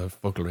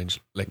focal range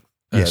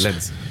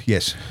lens.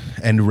 Yes,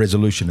 and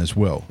resolution as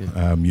well.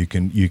 Yeah.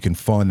 You can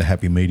find the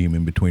happy medium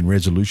in between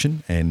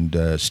resolution and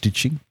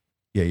stitching.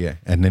 Yeah,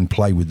 and then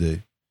play with the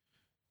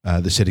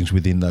settings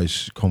within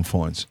those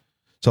confines.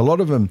 So a lot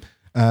of them.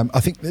 I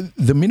think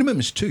the minimum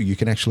is 2. You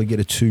can actually get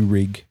a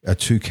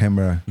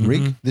 2-camera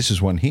rig. This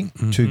is one here,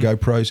 2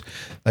 GoPros.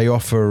 They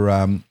offer,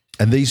 and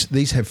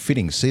these have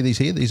fittings. See these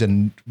here? These are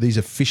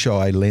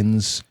fisheye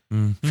lens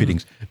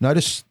fittings.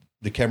 Notice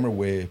the camera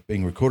we're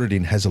being recorded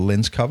in has a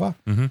lens cover.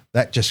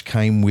 That just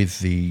came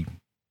with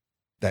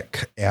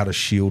that outer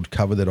shield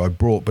cover that I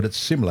brought, but it's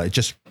similar. It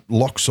just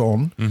locks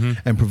on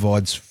and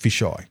provides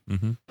fisheye.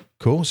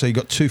 Cool. So you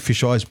got 2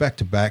 fisheyes back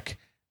to back,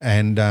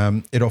 and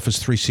it offers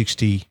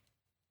 360.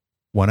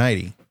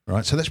 180,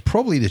 right? So that's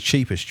probably the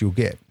cheapest you'll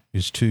get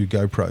is 2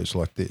 GoPros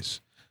like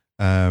this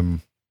to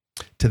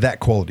that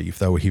quality if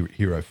they were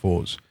Hero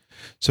 4s.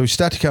 So we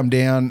start to come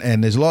down,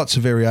 and there's lots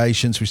of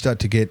variations. We start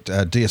to get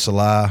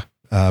DSLR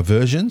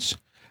versions.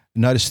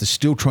 Notice they're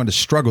still trying to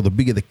struggle. The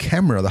bigger the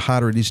camera, the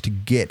harder it is to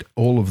get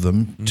all of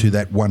them to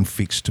that one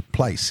fixed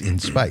place in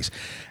space.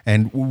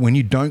 And when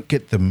you don't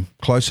get them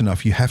close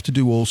enough, you have to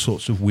do all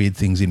sorts of weird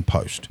things in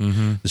post.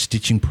 The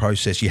stitching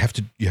process, you have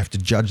to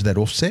judge that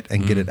offset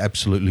and get it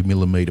absolutely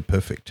millimeter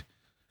perfect.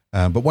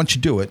 But once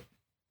you do it,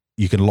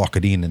 you can lock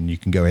it in and you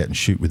can go out and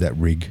shoot with that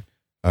rig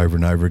over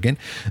and over again.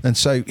 And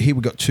so here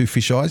we've got 2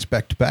 fisheyes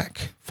back to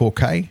back,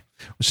 4K.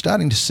 We're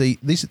starting to see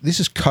this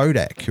is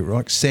Kodak,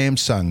 right?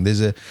 Samsung.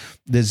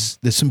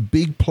 There's some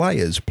big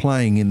players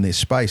playing in this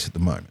space at the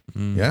moment.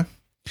 Yeah.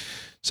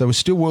 So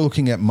we're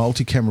looking at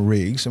multi-camera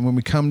rigs, and when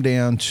we come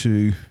down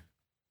to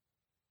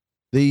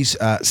these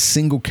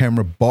single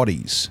camera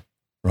bodies,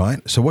 right?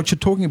 So what you're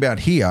talking about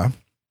here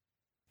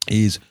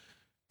is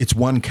it's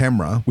one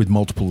camera with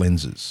multiple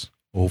lenses,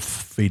 all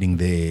feeding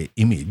their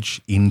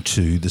image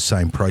into the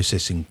same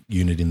processing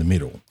unit in the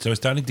middle. So we're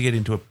starting to get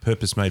into a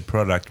purpose-made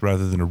product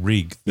rather than a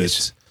rig.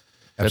 Yes,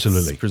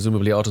 absolutely. That's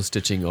presumably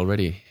auto-stitching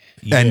already.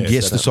 And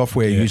yes, the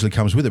software usually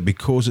comes with it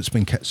because it's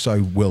been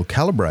so well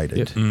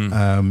calibrated.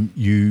 The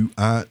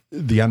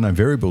unknown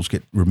variables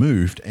get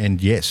removed,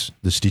 and yes,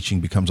 the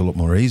stitching becomes a lot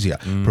more easier,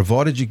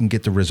 provided you can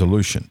get the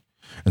resolution.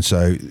 And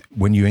so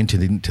when you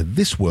enter into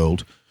this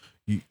world,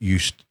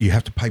 you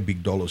have to pay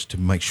big dollars to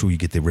make sure you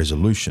get the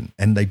resolution,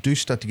 and they do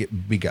start to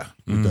get bigger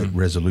with that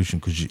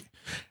resolution and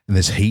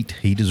there's heat.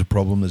 Heat is a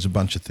problem. There's a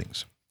bunch of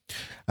things,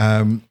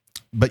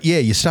 but yeah,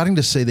 you're starting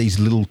to see these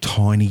little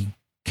tiny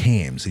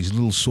cams, these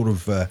little sort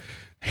of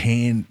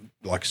hand,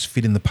 like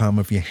fit in the palm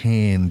of your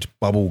hand,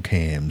 bubble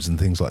cams and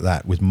things like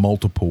that with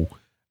multiple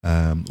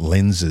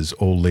lenses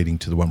all leading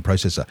to the one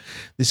processor.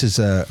 This is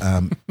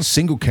a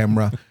single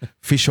camera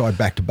fisheye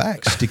back to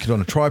back. Stick it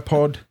on a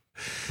tripod.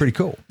 Pretty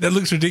cool. That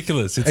looks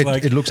ridiculous.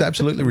 It looks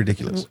absolutely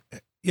ridiculous.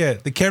 Yeah,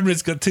 the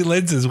camera's got 2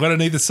 lenses, one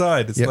on either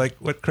side. It's like,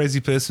 what crazy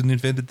person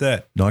invented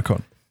that?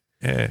 Nikon.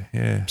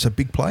 Yeah. So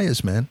big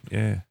players, man.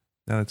 Yeah.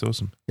 No, that's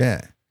awesome.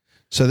 Yeah.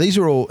 So these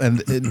are all, and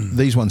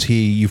these ones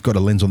here, you've got a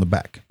lens on the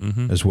back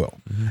as well.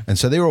 And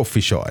so they're all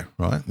fisheye,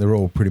 right? They're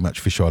all pretty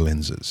much fisheye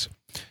lenses.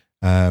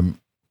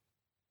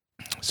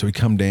 So we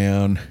come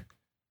down.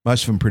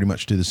 Most of them pretty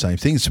much do the same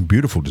thing. Some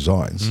beautiful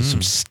designs,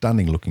 some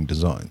stunning looking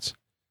designs.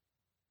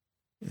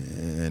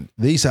 And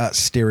these are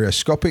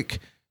stereoscopic.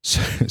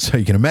 So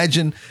you can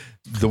imagine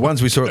the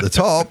ones we saw at the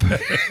top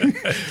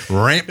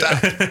ramped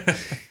up.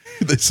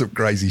 There's some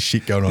crazy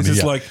shit going on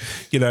This here. is like,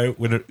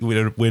 when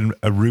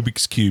a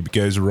Rubik's Cube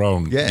goes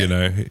wrong,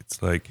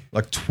 it's like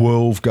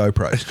 12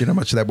 GoPros. Do you know how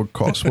much that would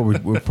cost? Well,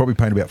 we're probably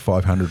paying about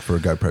 $500 for a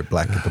GoPro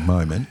Black at the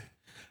moment.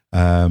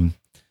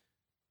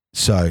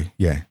 So,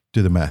 yeah,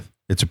 do the math.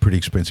 It's a pretty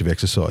expensive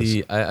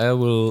exercise. I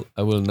will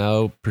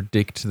now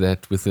predict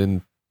that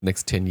within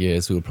next 10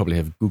 years we will probably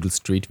have Google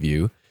Street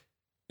View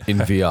in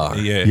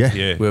VR.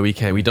 yeah. Where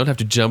we don't have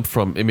to jump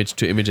from image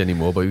to image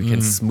anymore, but we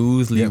can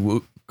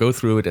smoothly go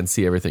through it and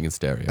see everything in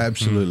stereo.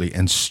 Absolutely.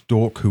 And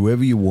stalk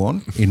whoever you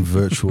want in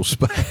virtual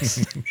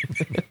space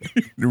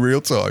in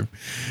real time.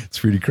 It's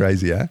pretty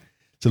crazy, huh?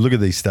 So look at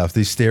these stuff.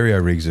 These stereo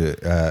rigs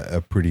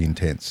are pretty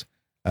intense.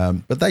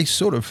 But they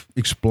sort of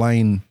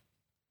explain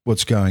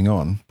what's going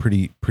on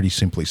pretty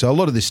simply. So a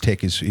lot of this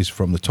tech is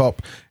from the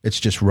top. It's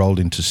just rolled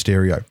into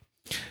stereo.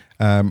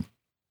 Look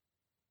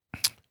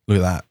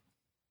at that.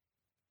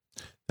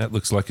 That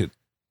looks like it.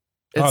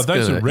 It's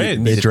Those gonna- are red.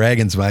 you They're need a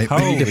dragons, mate.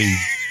 Holy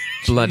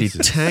bloody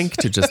Jesus. tank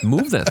to just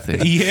move that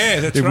thing.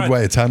 Yeah, that's It would right.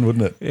 weigh a ton,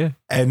 wouldn't it? Yeah.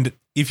 And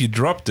if you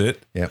dropped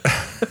it, Yep.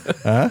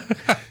 Huh?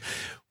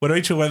 what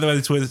each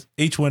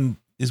one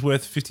is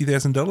worth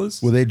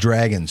 $50,000? Well, they're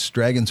dragons.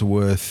 Dragons are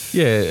worth.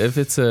 Yeah, if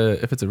it's a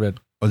red.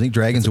 I think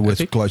dragons are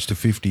worth Epic? close to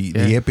 50.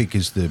 Yeah. The Epic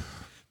is the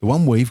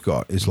one we've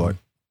got is like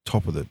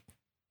top of the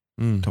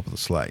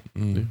slate.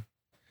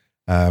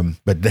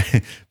 But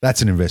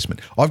that's an investment.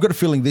 I've got a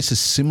feeling this is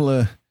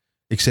similar,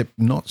 except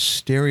not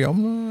stereo.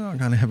 I'm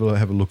going to have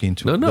a look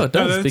into it. No, it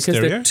does that's because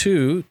stereo.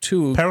 they're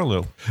two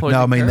Parallel. pointed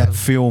No, I mean that parallel.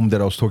 film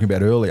that I was talking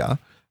about earlier.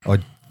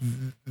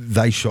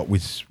 They shot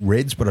with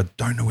reds, but I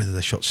don't know whether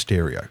they shot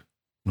stereo. I'm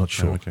not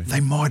sure. Oh, okay. They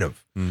might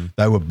have.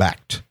 They were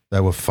backed. They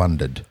were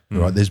funded.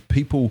 Right? There's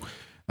people.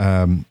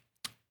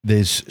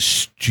 There's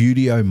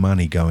studio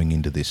money going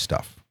into this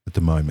stuff at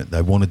the moment.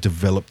 They want to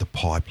develop the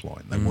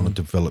pipeline. They want to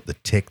develop the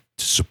tech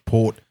to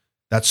support.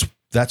 That's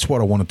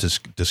what I wanted to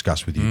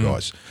discuss with you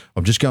guys.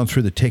 I'm just going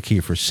through the tech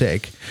here for a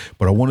sec,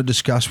 but I want to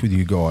discuss with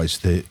you guys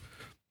that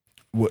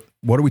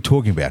what are we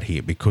talking about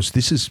here? Because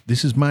this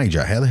is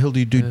major. How the hell do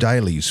you do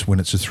dailies when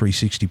it's a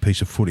 360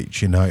 piece of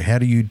footage? How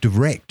do you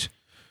direct?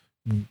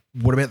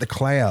 What about the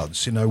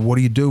clouds? What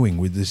are you doing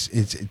with this?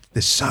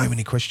 There's so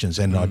many questions,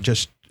 and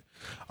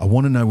I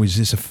want to know, is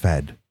this a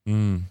fad?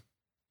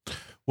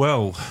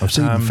 Well, I've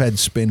seen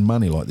fads spend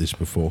money like this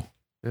before.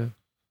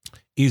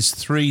 is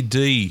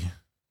 3D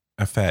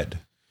a fad?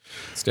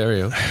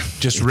 stereo.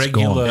 Just It's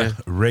regular gone.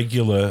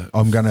 regular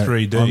I'm gonna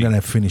 3D. I'm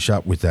gonna finish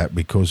up with that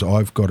because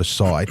I've got a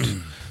site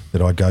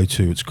that I go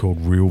to. It's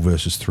called Real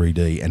versus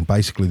 3D, and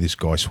basically this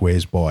guy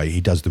swears by.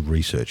 He does the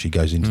research. He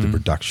goes into the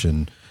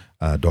production,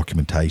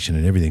 documentation,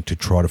 and everything to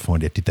try to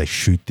find out, did they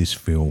shoot this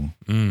film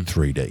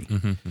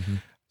 3D?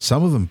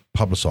 Some of them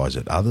publicize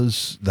it.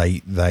 Others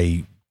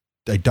they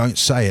don't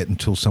say it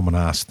until someone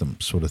asks them,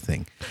 sort of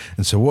thing.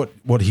 And so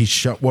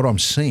what I'm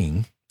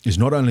seeing is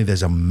not only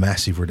there's a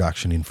massive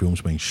reduction in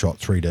films being shot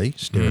 3D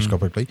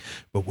stereoscopically,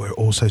 but we're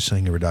also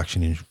seeing a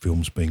reduction in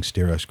films being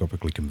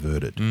stereoscopically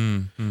converted.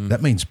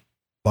 That means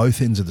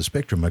both ends of the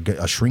spectrum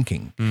are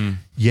shrinking.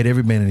 Yet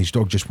every man and his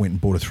dog just went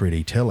and bought a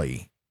 3D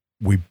telly.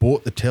 We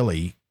bought the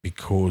telly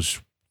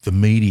because the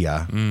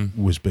media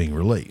was being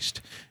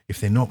released. If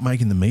they're not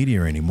making the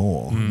media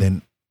anymore,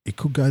 then it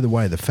could go the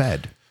way of the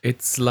fad.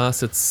 It's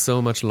lasted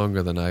so much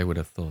longer than I would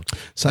have thought.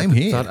 Same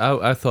here.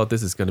 I thought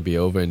this is going to be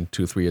over in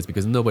 2-3 years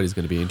because nobody's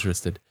going to be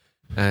interested.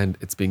 And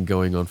it's been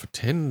going on for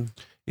 10.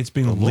 It's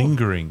been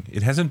lingering.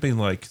 It hasn't been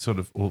like sort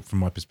of, well, from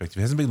my perspective,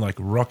 it hasn't been like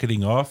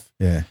rocketing off.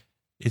 Yeah.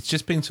 It's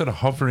just been sort of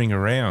hovering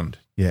around.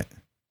 Yeah.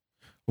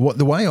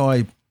 The way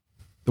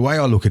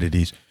I look at it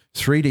is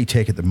 3D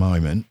tech at the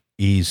moment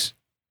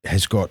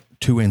has got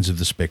two ends of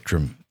the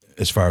spectrum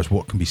as far as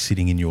what can be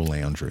sitting in your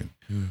lounge room.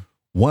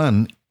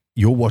 One,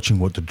 you're watching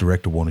what the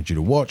director wanted you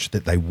to watch,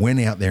 that they went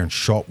out there and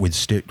shot with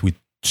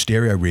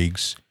stereo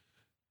rigs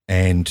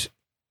and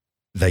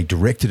they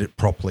directed it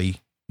properly,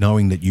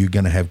 knowing that you're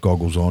going to have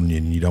goggles on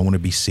and you don't want to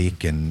be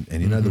sick and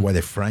you know the way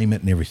they frame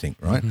it and everything,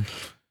 right?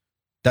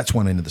 That's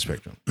one end of the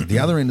spectrum. The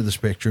other end of the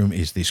spectrum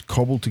is this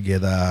cobbled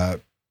together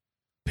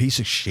piece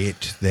of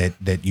shit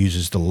that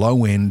uses the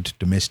low end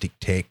domestic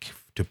tech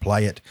to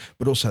play it,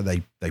 but also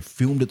they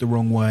filmed it the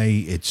wrong way.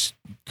 Its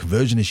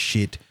conversion is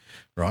shit,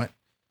 right?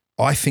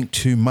 I think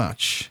too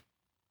much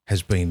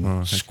has been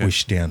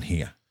squished down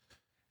here,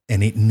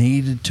 and it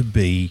needed to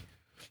be.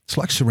 It's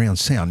like surround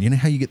sound. You know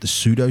how you get the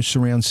pseudo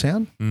surround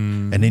sound,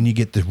 and then you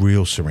get the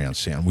real surround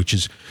sound, which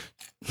is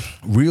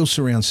real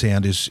surround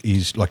sound is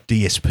like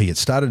DSP. It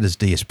started as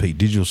DSP,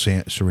 digital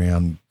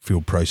surround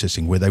field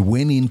processing, where they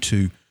went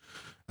into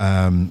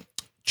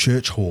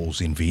church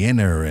halls in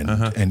Vienna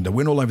and they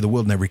went all over the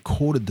world and they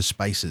recorded the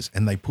spaces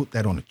and they put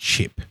that on a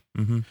chip,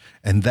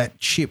 and that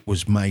chip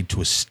was made to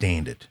a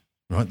standard.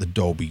 right? The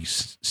Dolby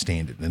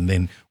standard. And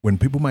then when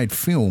people made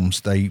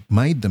films, they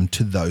made them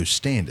to those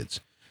standards.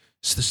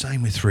 It's the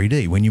same with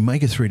 3D. When you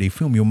make a 3D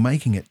film, you're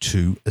making it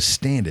to a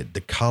standard.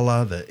 The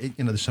color,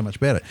 there's so much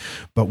about it.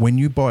 But when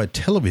you buy a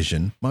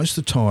television, most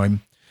of the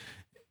time,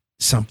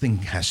 something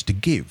has to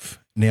give.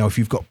 Now, if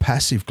you've got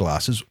passive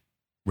glasses,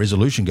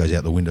 resolution goes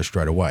out the window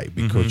straight away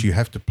because you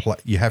have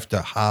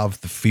to halve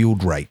the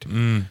field rate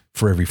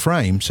for every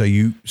frame, so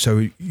you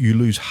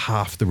lose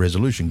half the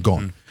resolution.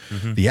 Gone.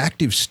 The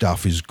active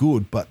stuff is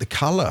good, but the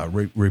color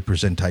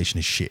representation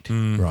is shit.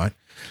 Right?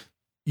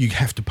 You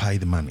have to pay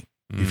the money.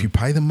 If you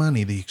pay the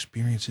money, the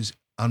experience is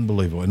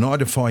unbelievable. And I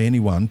defy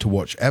anyone to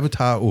watch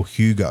Avatar or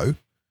Hugo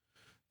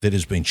that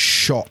has been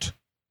shot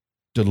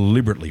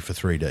deliberately for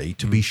 3D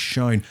to be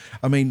shown.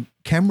 I mean,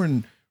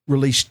 Cameron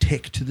released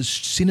tech to the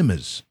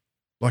cinemas.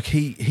 Like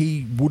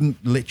he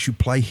wouldn't let you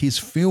play his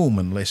film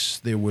unless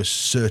there were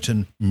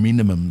certain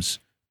minimums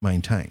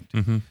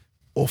maintained.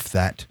 Off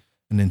that,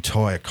 an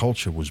entire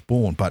culture was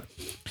born, but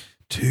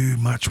too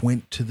much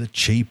went to the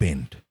cheap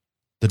end.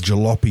 The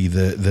jalopy,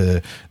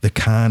 the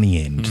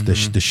carny end,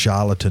 the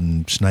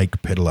charlatan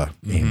snake peddler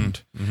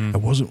end.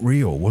 It wasn't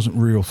real. It wasn't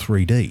real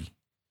 3D.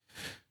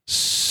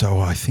 So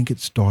I think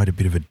it's died a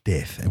bit of a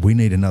death. And we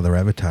need another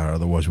Avatar,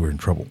 otherwise we're in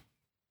trouble.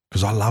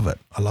 Because I love it.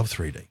 I love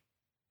 3D.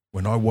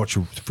 When I watch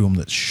a film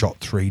that's shot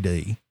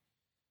 3D,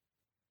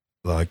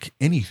 like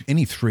any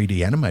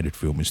 3D animated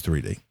film is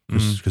 3D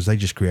because they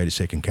just create a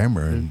second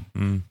camera,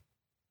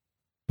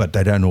 but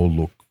they don't all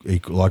look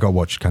equal. Like I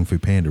watched Kung Fu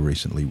Panda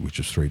recently, which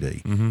was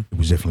 3D. It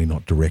was definitely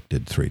not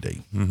directed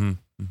 3D.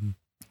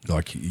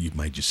 Like it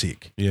made you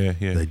sick. Yeah.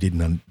 They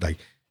didn't.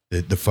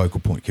 The focal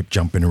point kept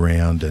jumping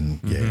around, and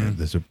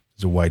there's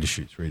a way to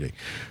shoot 3D.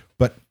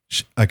 But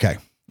okay,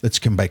 let's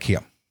come back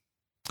here.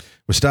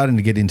 We're starting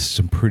to get into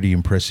some pretty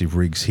impressive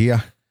rigs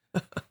here.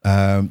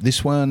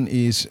 This one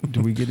is, do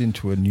we get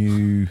into a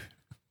new,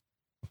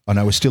 oh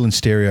no, we're still in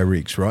stereo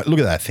rigs, right? Look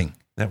at that thing.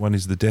 That one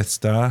is the Death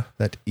Star.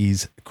 That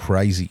is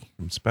crazy.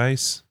 From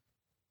space.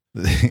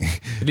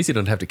 At least you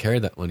don't have to carry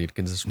that one. You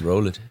can just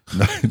roll it.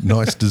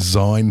 Nice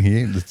design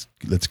here.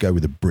 Let's go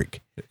with a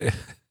brick.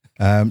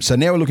 So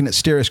now we're looking at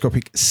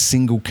stereoscopic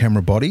single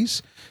camera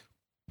bodies.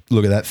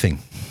 Look at that thing.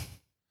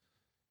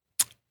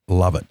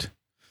 Love it.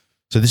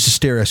 So this is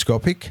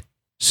stereoscopic,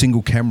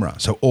 single camera.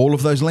 So all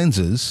of those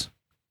lenses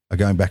are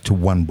going back to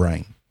one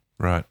brain.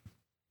 Right.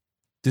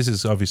 This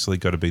has obviously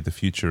got to be the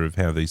future of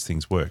how these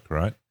things work,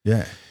 right?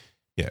 Yeah.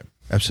 Yeah.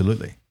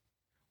 Absolutely.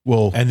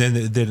 Well, and then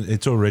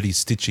it's already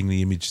stitching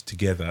the image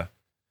together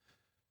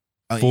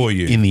for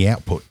you. In the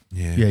output.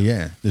 Yeah.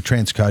 Yeah. The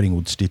transcoding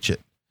would stitch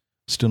it.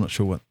 Still not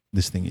sure what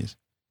this thing is.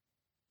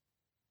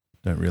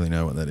 Don't really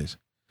know what that is.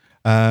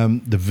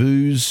 The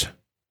Vuz.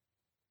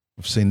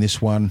 I've seen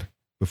this one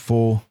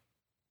before.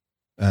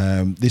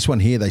 This one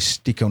here, they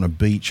stick on a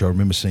beach. I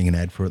remember seeing an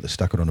ad for it. They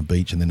stuck it on a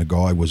beach, and then a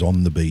guy was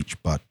on the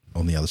beach, but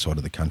on the other side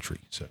of the country.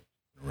 So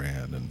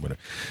around and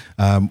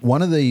whatever.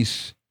 One of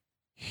these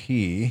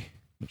here,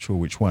 not sure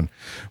which one.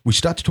 We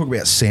start to talk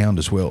about sound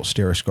as well.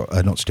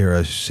 Not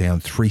stereo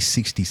sound,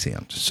 360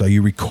 sound. So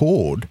you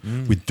record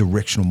with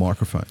directional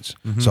microphones.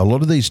 So a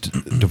lot of these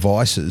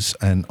devices,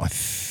 and I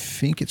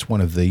think it's one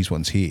of these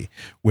ones here,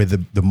 where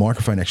the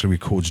microphone actually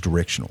records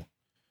directional.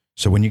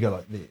 So when you go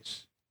like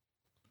this,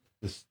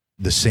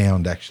 the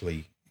sound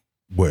actually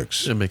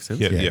works. That makes sense.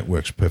 Yeah, it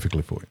works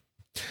perfectly for you.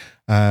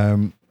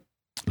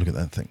 Look at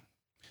that thing.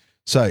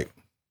 So,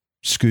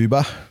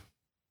 scuba,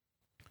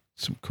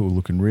 some cool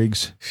looking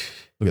rigs.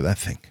 Look at that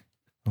thing.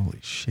 Holy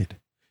shit.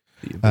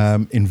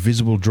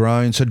 Invisible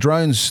drones. So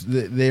drones,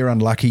 they're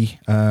unlucky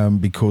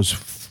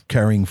because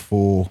carrying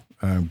 4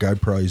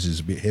 GoPros is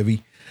a bit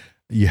heavy.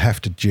 You have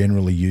to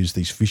generally use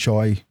these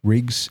fisheye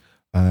rigs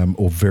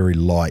or very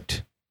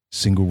light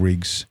single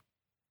rigs,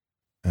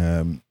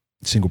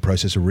 single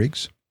processor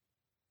rigs.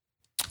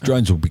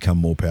 Drones will become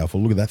more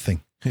powerful. Look at that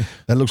thing.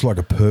 That looks like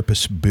a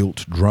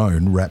purpose-built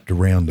drone wrapped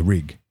around the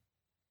rig.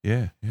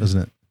 Yeah.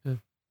 Doesn't it? Yeah.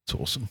 It's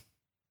awesome.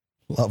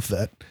 Love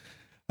that.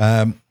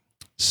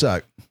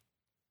 So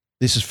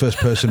this is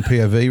first-person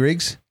POV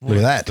rigs. Look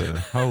at that.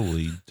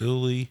 Holy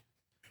dooly.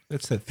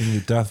 That's that thing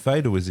that Darth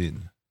Vader was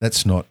in.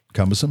 That's not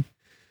cumbersome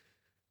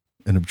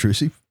and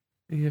obtrusive.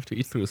 You have to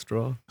eat through a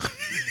straw.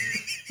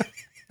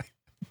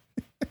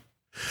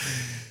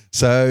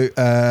 So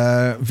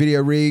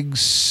video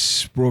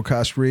rigs,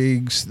 broadcast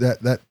rigs,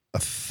 that I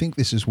think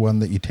this is one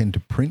that you tend to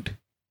print,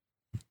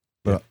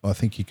 but I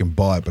think you can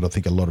buy it, but I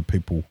think a lot of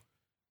people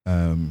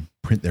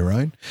print their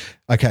own.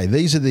 Okay,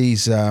 these are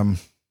these, where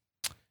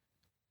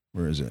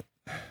is it?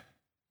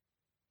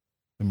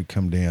 Let me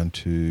come down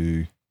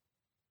to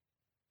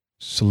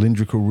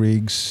cylindrical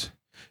rigs.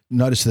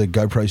 Notice the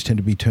GoPros tend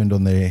to be turned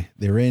on their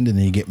end, and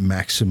then you get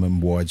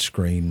maximum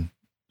widescreen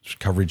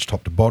coverage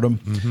top to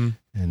bottom.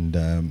 And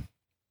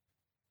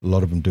a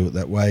lot of them do it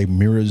that way.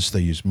 Mirrors, they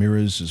use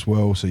mirrors as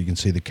well, so you can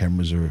see the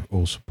cameras are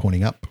also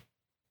pointing up.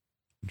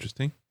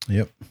 Interesting.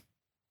 Yep.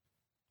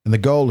 And the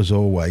goal is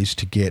always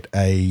to get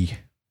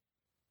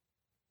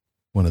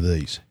one of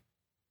these.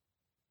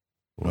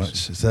 Awesome. Right?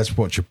 So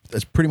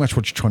that's pretty much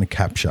what you're trying to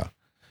capture.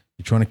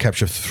 You're trying to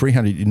capture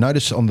 300. You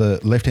notice on the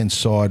left-hand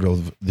side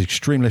of the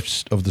extreme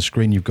left of the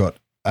screen, you've got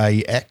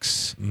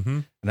AX,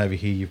 and over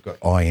here you've got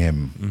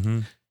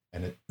IM,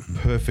 and it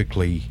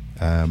perfectly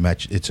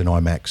matches. It's an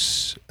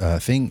IMAX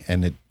thing,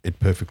 and it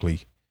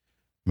perfectly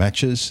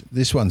matches.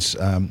 This one's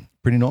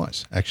pretty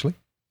nice, actually.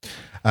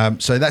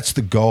 So that's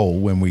the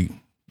goal when we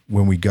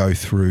go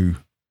through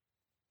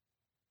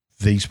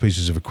these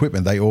pieces of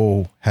equipment. They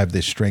all have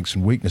their strengths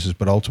and weaknesses,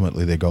 but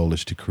ultimately their goal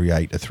is to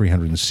create a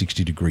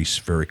 360-degree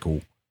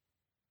spherical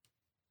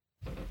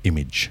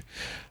image.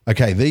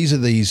 Okay,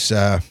 these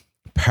are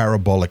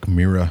parabolic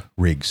mirror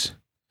rigs.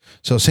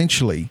 So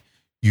essentially,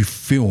 you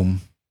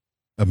film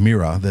a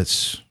mirror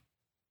that's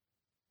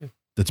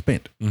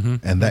bent,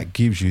 and that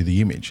gives you the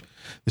image.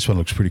 This one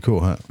looks pretty cool,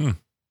 huh?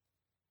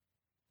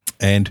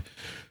 And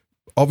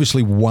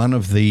obviously, one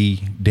of the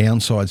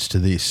downsides to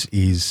this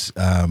is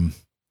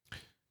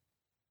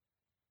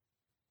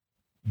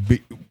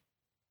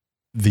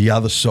the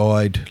other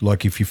side.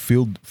 Like if you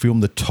film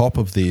the top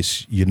of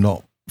this, you're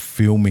not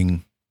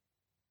filming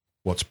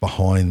what's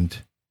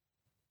behind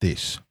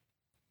this.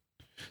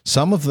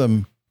 Some of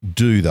them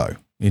do, though.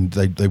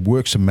 They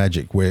work some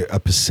magic where a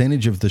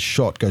percentage of the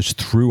shot goes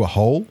through a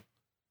hole,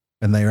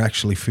 and they're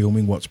actually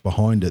filming what's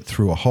behind it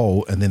through a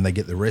hole, and then they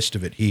get the rest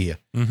of it here.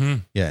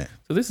 Yeah.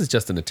 So this is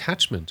just an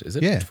attachment, is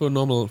it? Yeah. For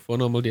normal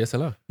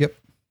DSLR. Yep.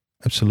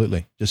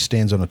 Absolutely. Just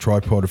stands on a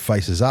tripod, it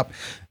faces up.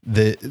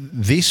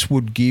 This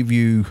would give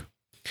you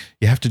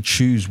have to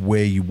choose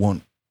where you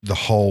want the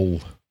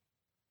hole,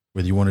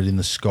 whether you want it in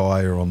the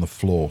sky or on the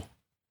floor.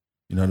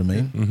 You know what I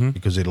mean?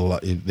 Because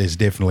there's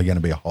definitely going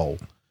to be a hole.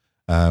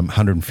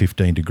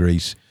 115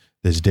 degrees,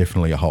 there's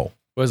definitely a hole.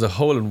 There's a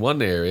hole in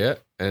one area,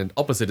 and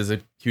opposite is a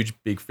huge,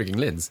 big freaking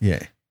lens.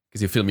 Yeah.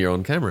 Because you film your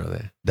own camera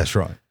there. That's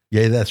right.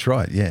 Yeah, that's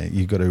right. Yeah,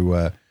 you got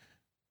to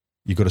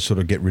sort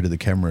of get rid of the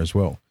camera as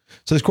well.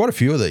 So there's quite a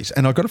few of these,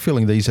 and I've got a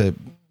feeling these have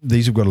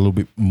got a little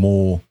bit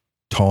more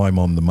time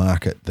on the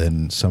market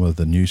than some of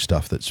the new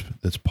stuff that's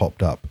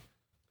popped up.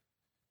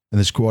 And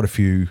there's quite a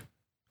few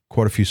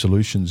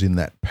solutions in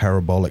that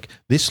parabolic.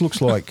 This looks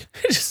like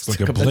It's it's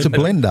a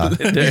blender,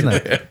 isn't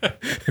it?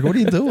 Like, what are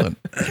you doing?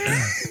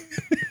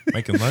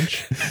 Making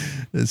lunch.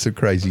 It's some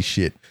crazy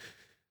shit.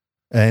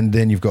 And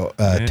then you've got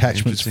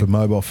attachments for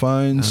mobile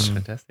phones.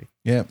 Fantastic.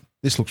 Yeah,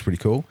 this looks pretty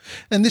cool.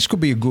 And this could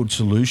be a good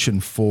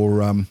solution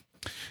for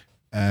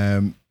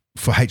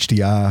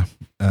HDR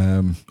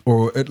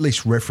or at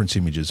least reference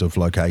images of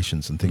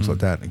locations and things like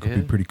that. It could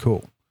be pretty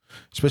cool,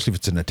 especially if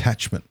it's an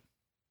attachment.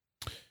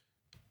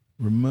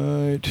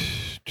 Remote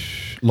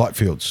light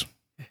fields.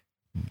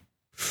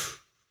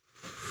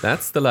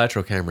 That's the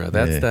Lytro camera.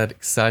 That's that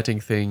exciting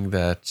thing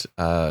that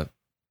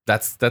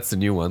that's the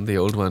new one. The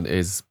old one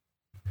is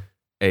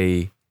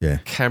a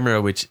camera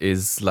which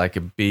is like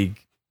a big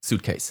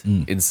suitcase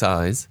in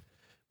size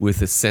with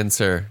a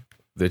sensor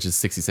which is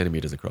 60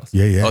 centimeters across.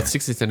 Yeah. Oh, it's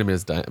 60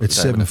 centimeters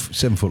It's diameter.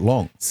 7 foot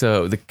long.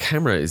 So the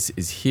camera is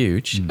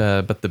huge,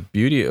 but the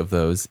beauty of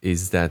those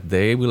is that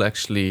they will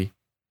actually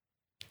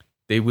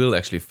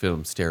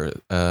film stereo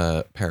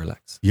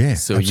parallax. Yeah,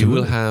 so absolutely. you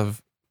will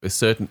have a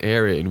certain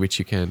area in which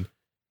you can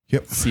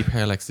see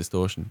parallax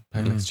distortion,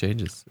 parallax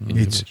changes. In the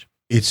image.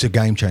 It's a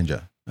game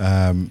changer.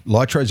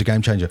 Lytro is a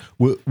game changer.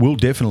 We'll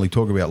definitely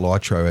talk about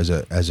Lytro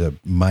as a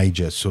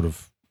major sort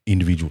of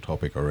individual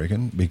topic, I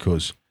reckon,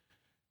 because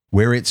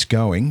where it's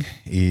going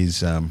is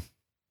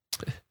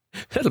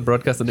That'll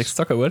broadcast the next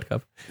Soccer World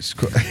Cup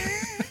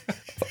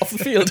off the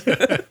field.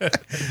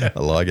 I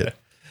like it.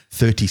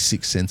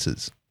 36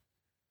 sensors.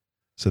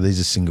 So these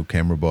are single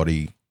camera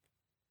body.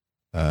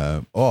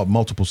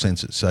 Multiple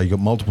sensors. So you've got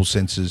multiple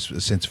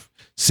sensors,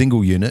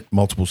 single unit,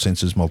 multiple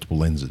sensors, multiple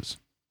lenses.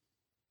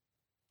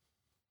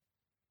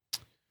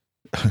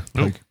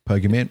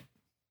 Pokemon.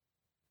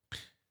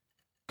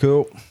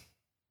 Cool.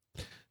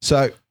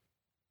 So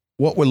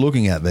what we're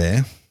looking at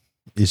there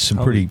is some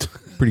pretty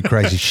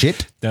crazy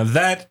shit. Now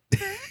that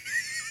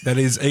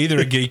is either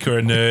a geek or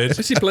a nerd.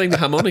 Is she playing the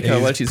harmonica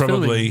while she's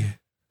probably filming?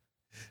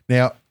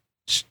 Now,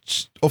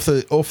 off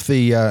the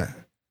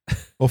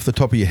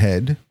top of your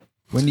head,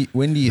 when do you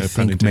No pun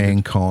think intended.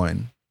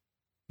 mankind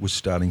was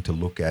starting to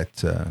look at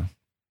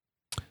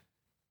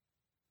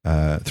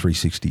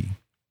 360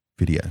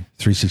 video,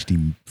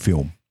 360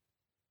 film?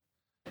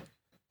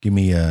 Give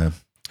me a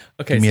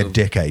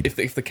decade.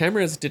 If the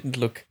cameras didn't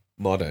look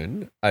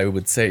modern, I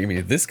would say,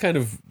 this kind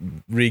of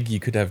rig you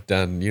could have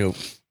done,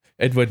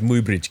 Edward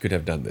Muybridge could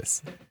have done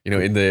this,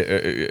 in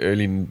the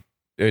early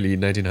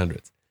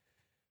 1900s.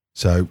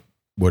 So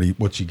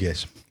what's your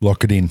guess?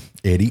 Lock it in,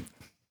 Eddie.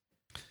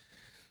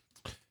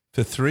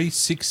 for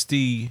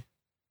 360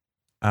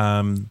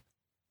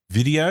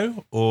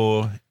 video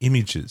or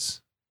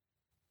images?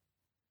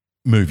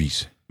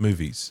 Movies,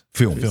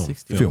 film.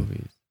 360 Film.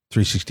 movies.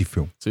 360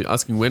 film. So you're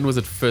asking, when was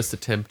it first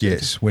attempted?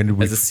 Yes. When did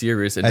we, As a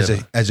serious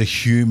endeavor? as a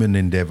human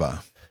endeavor,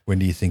 when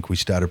do you think we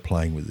started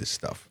playing with this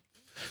stuff?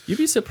 You'd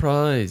be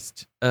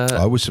surprised.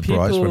 I was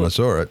surprised when I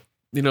saw it.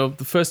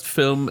 The first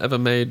film ever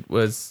made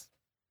was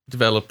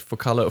developed for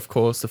color, of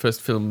course. The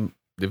first film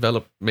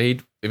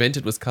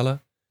invented was color.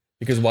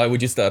 because why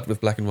would you start with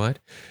black and white?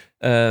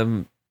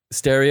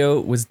 Stereo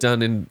was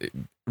done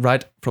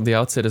right from the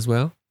outset as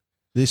well.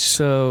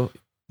 So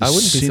I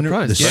wouldn't be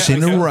surprised. The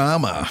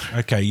Cinerama.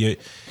 Okay,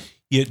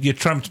 you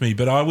trumped me,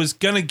 but I was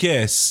going to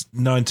guess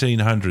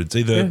 1900s,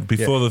 either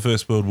before the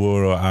First World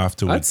War or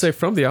afterwards. I'd say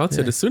from the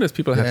outset, as soon as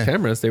people had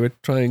cameras, they were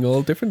trying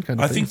all different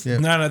kinds of things.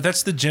 No,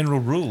 that's the general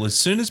rule. As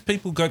soon as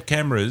people got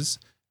cameras,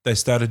 they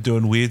started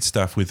doing weird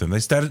stuff with them.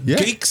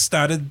 Geeks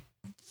started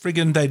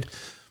friggin'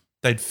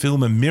 they'd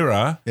film a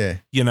mirror,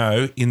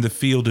 in the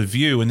field of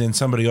view, and then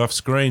somebody off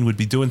screen would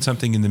be doing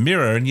something in the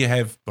mirror, and you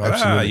have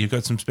you've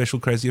got some special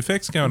crazy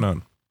effects going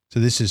on. So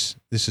this is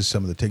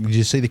some of the tech. Did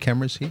you see the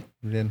cameras here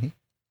down here?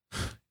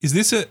 Is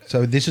this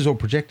So this is all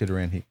projected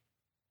around here.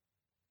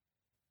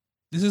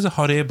 This is a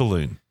hot air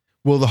balloon.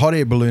 Well, the hot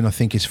air balloon, I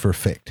think, is for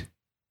effect.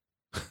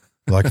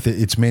 Like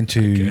it's meant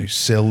to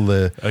sell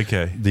the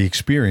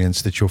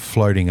experience that you're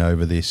floating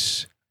over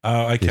this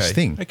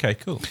thing. Okay,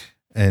 cool.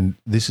 And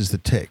this is the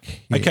tech.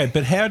 Yeah. Okay,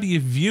 but how do you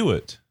view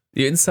it?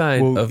 The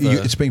inside of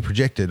it's being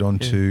projected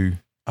onto.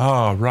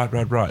 Oh,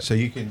 right. So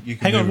you can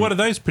hang on. What are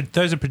those?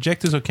 Those are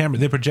projectors or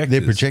cameras? They're projectors.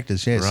 They're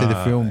projectors. Yeah. See the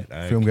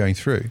film going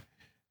through,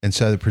 and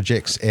so it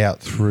projects out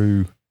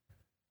through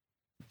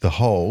the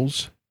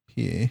holes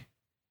here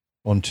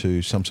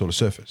onto some sort of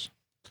surface.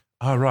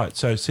 Oh, right.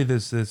 So see,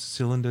 there's a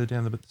cylinder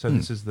down the. So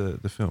this is the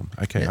film.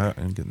 Okay,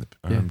 I'm getting that.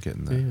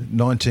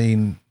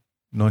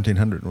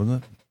 1900,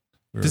 wasn't it?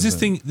 Does this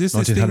thing? This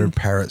 1900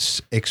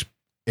 Paris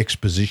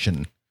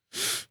exposition,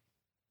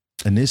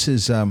 and this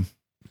is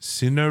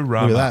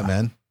Cinerama. Look at that,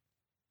 man.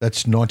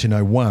 That's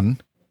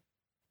 1901.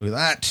 Look at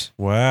that.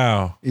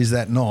 Wow. Is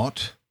that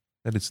not?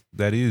 That is.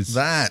 That is.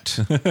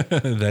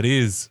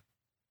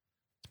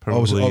 I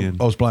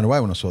was blown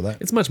away when I saw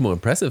that. It's much more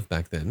impressive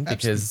back then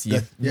because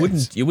you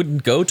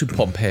wouldn't go to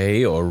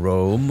Pompeii or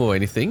Rome or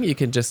anything. You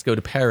can just go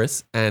to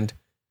Paris and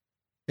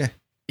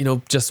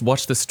just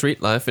watch the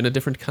street life in a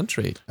different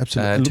country.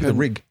 Absolutely. Look at the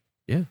rig.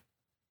 Yeah.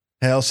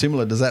 How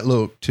similar does that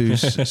look to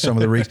some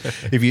of the rigs?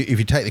 If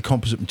you take the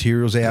composite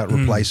materials out,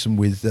 replace them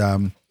with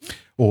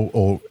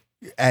or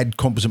add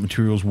composite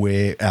materials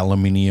where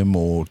aluminium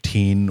or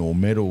tin or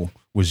metal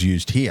was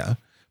used here,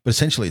 but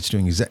essentially it's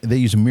doing they're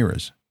using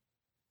mirrors.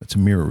 It's a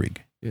mirror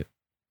rig. Yeah.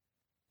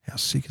 How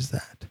sick is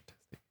that?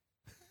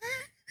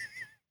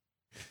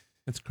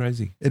 That's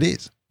crazy. It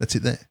is. That's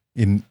it there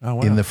in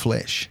the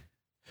flesh.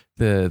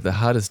 The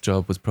hardest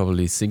job was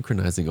probably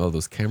synchronizing all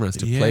those cameras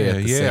to play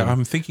at the same.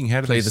 I'm thinking how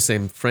to play the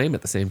same frame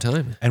at the same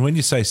time. And when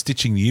you say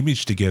stitching the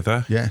image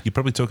together, you're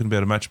probably talking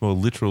about a much more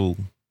literal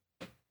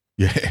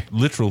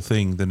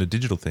thing than a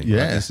digital thing.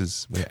 Yeah, right? This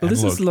is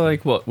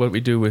like what we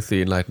do with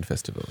the Enlighten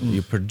Festival.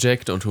 You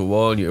project onto a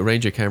wall and you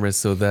arrange your cameras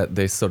so that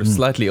they sort of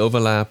slightly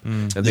overlap.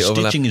 And the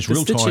stitching is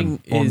real time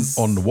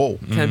on the wall.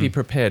 Can be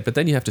prepared, but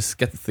then you have to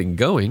get the thing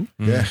going.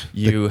 Yeah,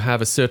 you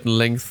have a certain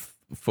length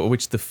for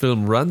which the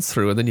film runs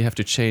through, and then you have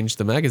to change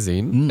the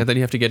magazine, and then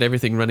you have to get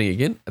everything running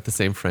again at the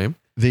same frame.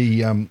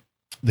 The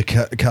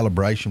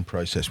calibration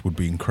process would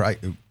be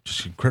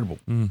just incredible,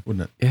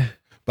 wouldn't it? Yeah.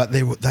 But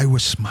they were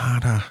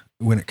smarter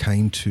when it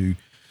came to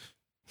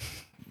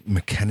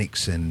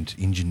mechanics and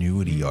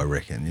ingenuity, I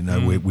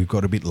reckon. We've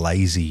got a bit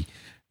lazy.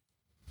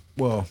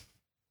 Well,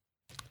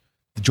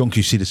 the John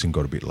Q. Citizen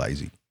got a bit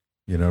lazy.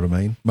 You know what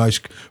I mean?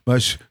 Most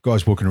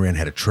guys walking around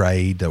had a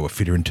trade. They were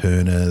fitter and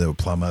turner. They were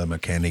plumber,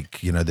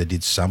 mechanic. They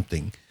did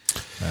something.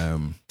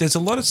 There's a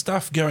lot of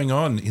stuff going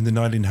on in the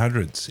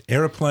 1900s.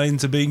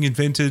 Aeroplanes are being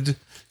invented.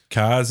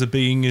 Cars are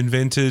being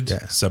invented.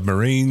 Yeah.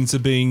 Submarines are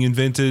being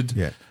invented.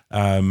 Yeah.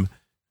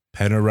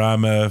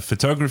 Panorama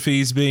photography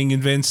is being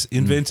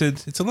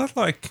invented. It's a lot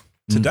like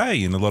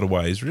today in a lot of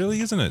ways, really,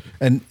 isn't it?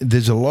 And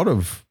there's a lot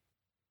of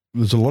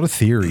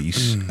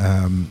theories.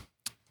 The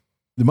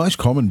most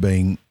common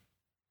being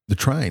the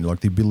train,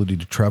 like the ability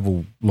to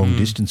travel long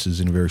distances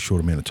in a very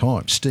short amount of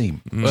time.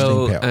 Steam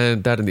power.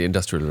 And that in the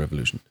Industrial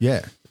Revolution.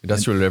 Yeah.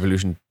 Industrial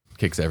Revolution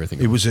kicks everything.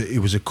 It was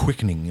a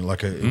quickening, it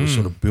was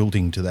sort of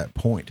building to that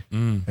point.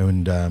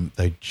 And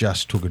they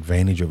just took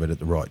advantage of it at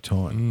the right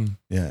time.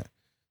 Yeah.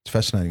 It's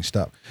fascinating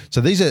stuff.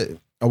 So these are,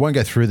 I won't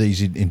go through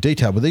these in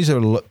detail, but these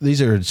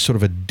are sort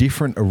of a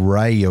different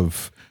array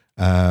of,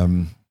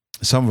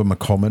 some of them are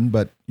common,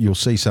 but you'll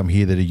see some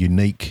here that are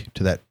unique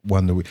to that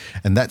one.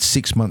 And that's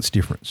 6 months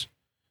difference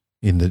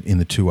in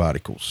the two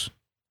articles.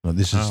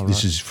 This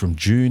is from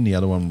June. The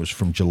other one was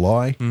from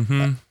July,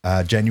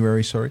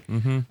 January. Sorry.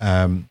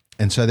 And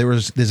so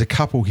there's a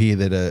couple here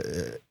that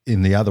are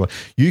in the other one.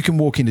 You can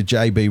walk into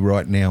JB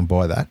right now and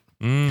buy that.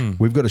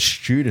 We've got a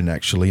student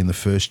actually in the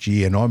first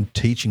year, and I'm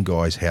teaching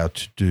guys how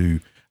to do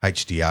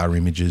HDR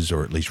images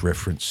or at least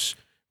reference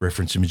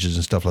images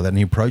and stuff like that. And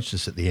he approached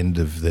us at the end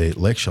of the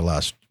lecture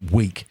last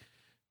week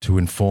to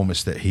inform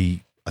us that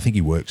I think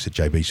he works at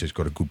JB, so he's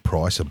got a good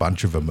price. A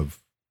bunch of them have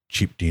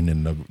chipped in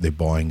and they're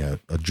buying a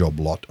job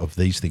lot of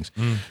these things.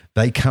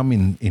 They come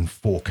in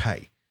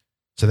 4K.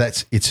 So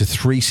it's a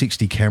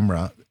 360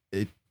 camera.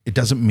 It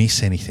doesn't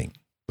miss anything.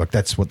 Like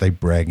that's what they're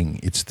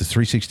bragging. It's the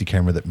 360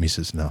 camera that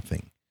misses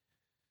nothing.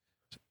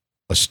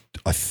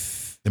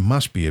 there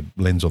must be a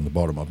lens on the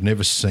bottom. I've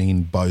never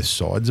seen both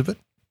sides of it.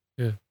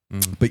 Yeah.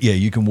 But yeah,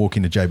 you can walk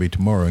into JB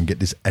tomorrow and get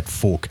this at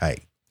 4K.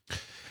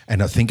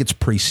 And I think it's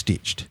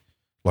pre-stitched.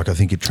 Like I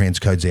think it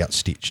transcodes out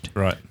stitched.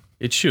 Right.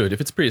 It should, if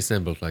it's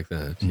pre-assembled like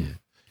that. Yeah.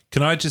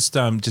 Can I just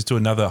do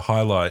another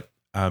highlight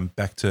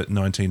back to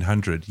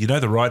 1900? You know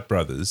the Wright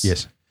brothers?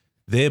 Yes.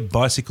 They're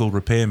bicycle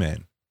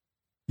repairman,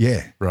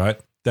 Yeah. right?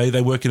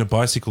 They work in a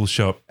bicycle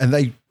shop. And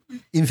they,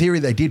 in theory,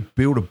 they did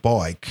build a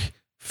bike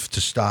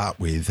to start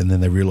with, and then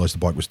they realised the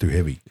bike was too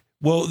heavy.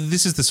 Well,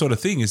 this is the sort of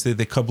thing is that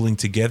they're cobbling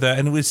together,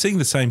 and we're seeing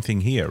the same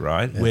thing here,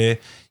 right? Yeah. Where,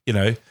 you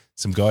know,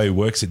 some guy who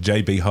works at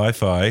JB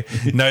Hi-Fi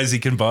knows he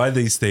can buy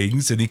these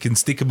things and he can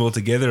stick them all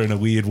together in a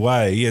weird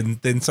way,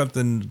 and then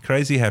something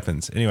crazy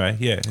happens. Anyway,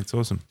 yeah, it's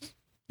awesome.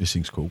 This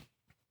thing's cool.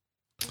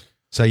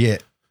 So, yeah,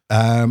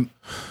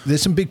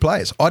 there's some big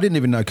players. I didn't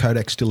even know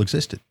Kodak still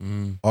existed.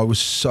 I was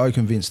so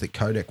convinced that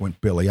Kodak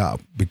went belly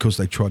up because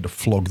they tried to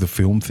flog the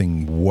film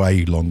thing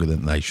way longer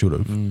than they should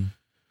have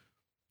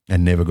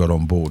and never got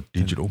on board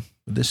digital.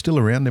 But they're still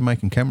around. They're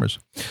making cameras.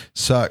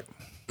 So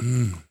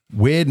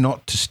where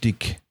not to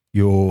stick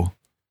your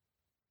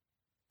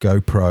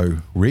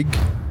GoPro rig?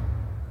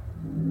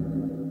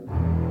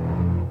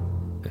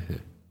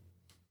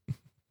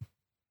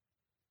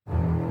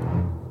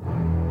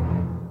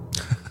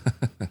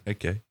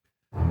 Okay.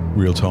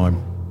 Real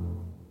time.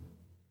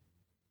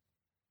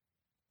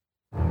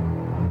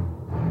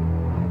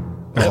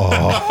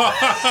 Oh.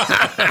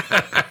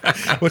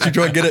 What's you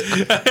try and get it?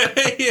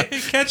 Yeah,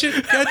 catch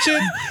it.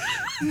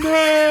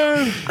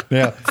 No.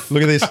 Now,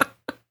 look at this.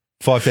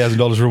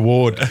 $5,000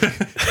 reward. You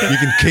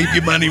can keep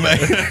your money, mate.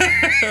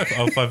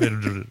 Oh,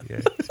 500.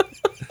 Yeah.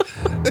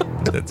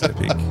 That's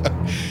epic.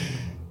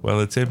 Well,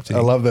 it's empty. I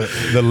love that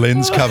the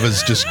lens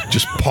covers just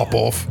pop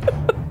off.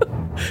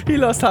 He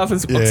lost half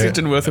his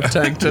oxygen worth of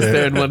tank just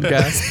there in one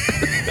gasp.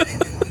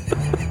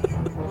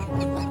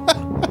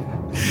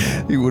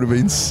 He would have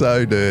been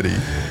so dirty.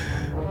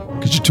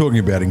 Because you're talking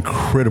about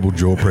incredible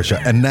jaw pressure,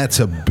 and that's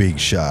a big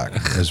shark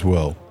as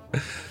well.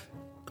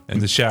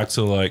 And the sharks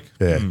are like,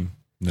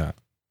 no.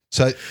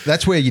 So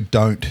that's where you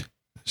don't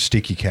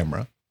stick your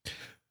camera.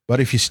 But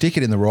if you stick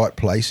it in the right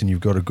place and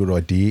you've got a good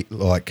idea,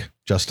 like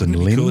Justin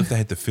Wouldn't it be Lin. cool if they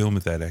had the film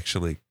of that,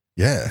 actually.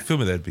 Yeah. The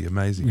film of that would be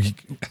amazing.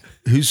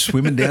 Who's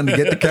swimming down to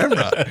get the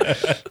camera?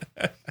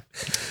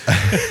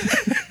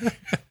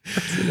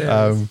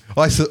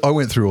 I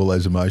went through all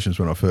those emotions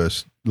when I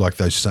first, like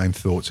those same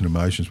thoughts and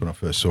emotions when I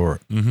first saw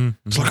it. Mm-hmm.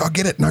 It's like, I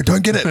get it. No,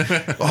 don't get it.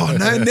 Oh,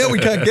 no, now we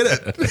can't get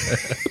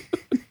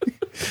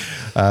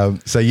it.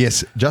 So,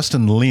 yes,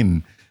 Justin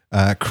Lin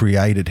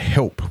created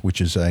Help, which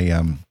is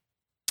a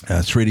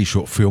 3D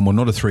short film, or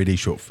not a 3D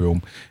short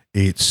film.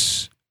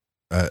 It's,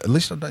 at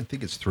least I don't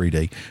think it's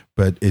 3D,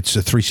 but it's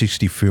a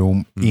 360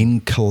 film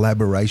in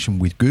collaboration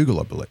with Google,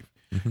 I believe.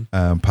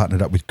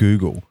 Partnered up with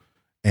Google.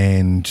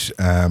 And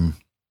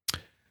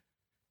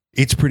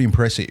it's pretty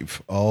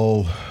impressive.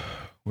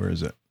 Where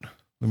is it?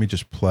 Let me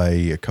just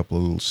play a couple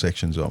of little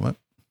sections of it.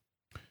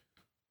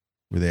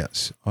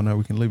 Without, oh no,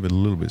 we can leave it a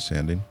little bit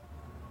sounding.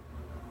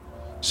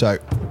 So,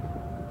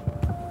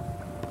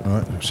 all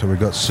right, so we've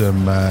got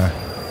some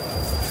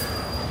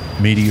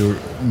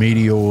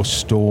meteor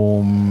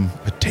storm,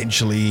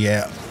 potentially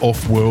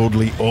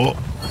off-worldly.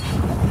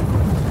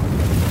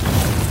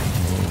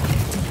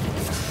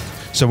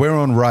 So we're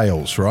on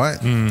rails, right?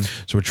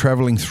 So we're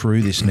traveling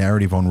through this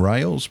narrative on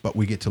rails, but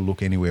we get to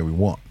look anywhere we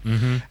want.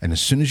 And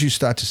as soon as you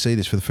start to see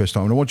this for the first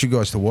time, and I want you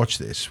guys to watch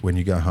this when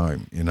you go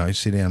home, you know,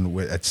 sit down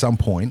at some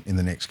point in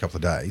the next couple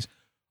of days,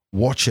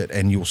 watch it,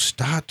 and you'll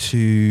start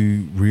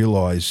to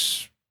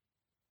realize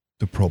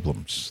the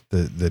problems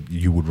that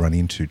you would run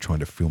into trying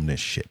to film this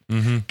shit.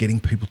 Getting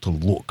people to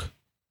look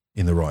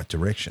in the right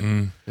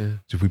direction. So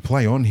if we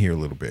play on here a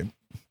little bit.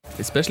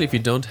 Especially if you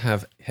don't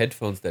have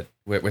headphones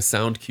where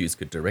sound cues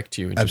could direct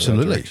you into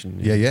Absolutely. the right direction.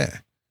 Yeah.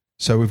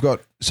 So we've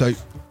got,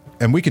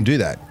 and we can do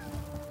that,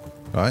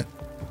 right?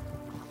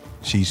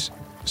 She's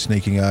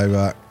sneaking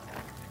over.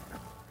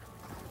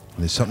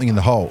 There's something in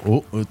the hole.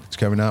 Oh, it's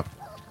coming up.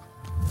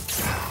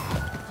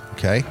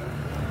 Okay.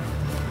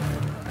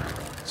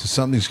 So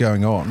something's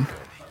going on.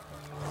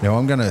 Now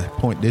I'm going to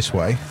point this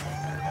way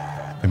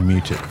and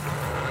mute it.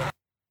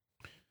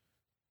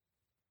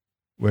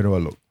 Where do I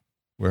look?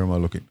 Where am I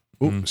looking?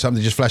 Oh,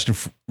 something just flashed in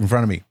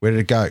front of me. Where did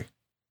it go?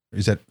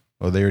 Is that,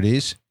 oh, there it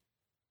is.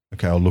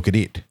 Okay, I'll look at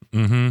it.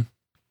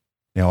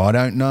 Now, I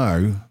don't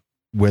know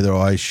whether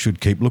I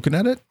should keep looking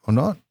at it or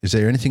not. Is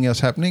there anything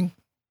else happening?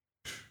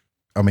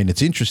 I mean,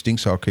 it's interesting,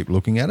 so I'll keep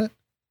looking at it.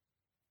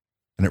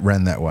 And it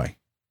ran that way.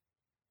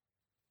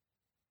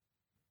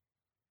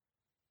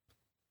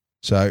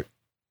 So,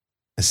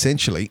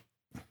 essentially,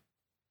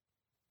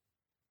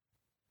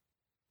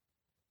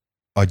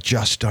 I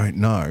just don't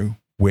know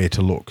where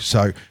to look.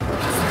 So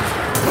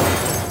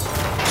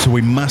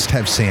we must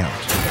have sound.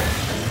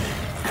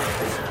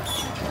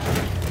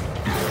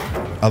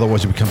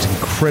 Otherwise, it becomes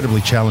incredibly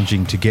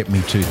challenging to get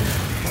me to.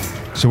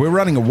 So we're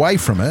running away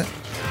from it.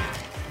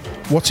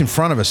 What's in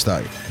front of us,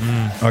 though?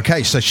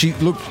 Okay, so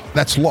look,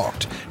 that's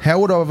locked. How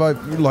would I have,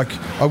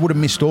 I would have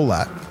missed all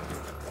that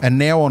And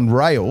now on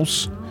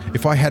rails,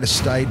 if I had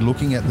stayed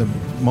looking at the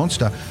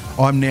monster,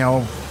 I'm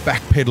now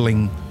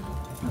backpedaling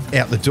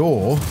out the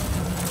door,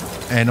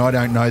 and I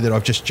don't know that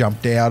I've just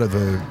jumped out of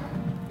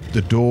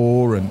the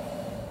door. And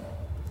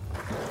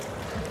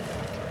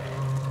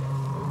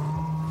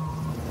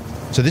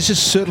so this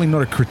is certainly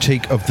not a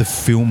critique of the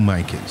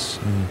filmmakers.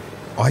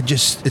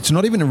 It's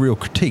not even a real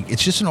critique.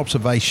 It's just an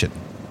observation.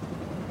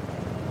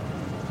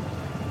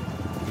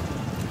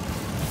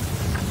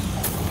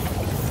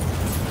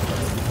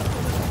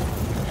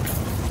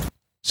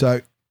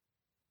 So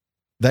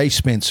they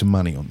spent some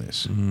money on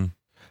this.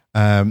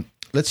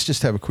 Let's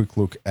just have a quick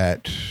look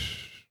at,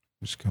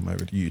 just come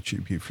over to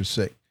YouTube here for a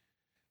sec.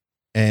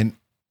 And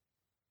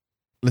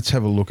let's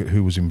have a look at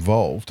who was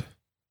involved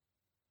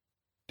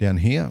down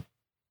here.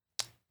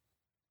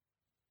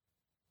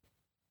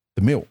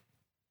 The Mill.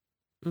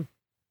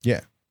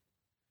 Yeah.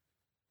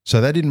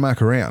 So they didn't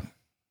muck around.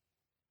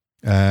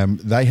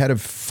 They had a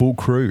full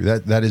crew.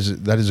 That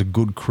is a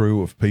good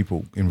crew of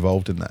people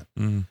involved in that.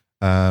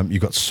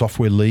 You've got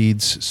software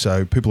leads,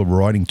 so people are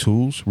writing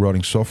tools,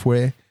 writing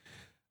software.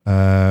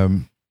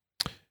 And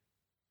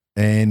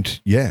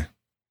yeah,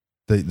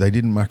 they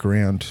didn't muck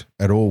around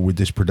at all with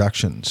this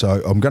production.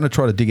 So I'm going to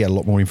try to dig out a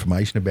lot more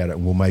information about it,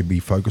 and we'll maybe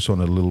focus on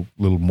it a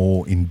little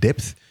more in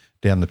depth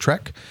down the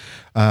track.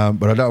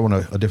 But I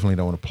definitely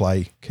don't want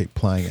to keep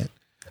playing it.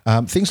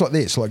 Things like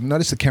this, like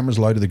notice the camera's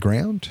low to the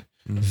ground,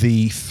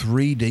 the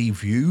 3D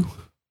view,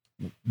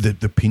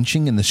 the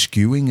pinching and the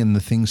skewing and the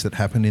things that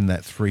happen in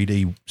that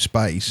 3D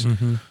space,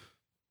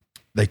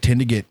 they tend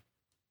to get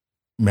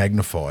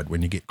magnified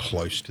when you get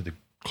close to the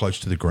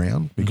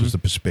ground, because the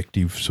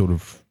perspective sort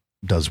of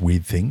does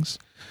weird things.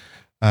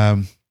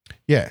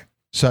 Yeah.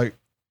 So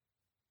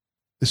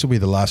this will be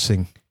the last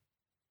thing.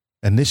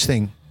 And this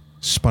thing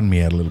spun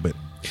me out a little bit.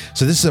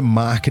 So this is a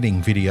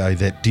marketing video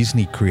that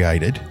Disney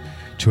created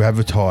to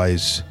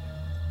advertise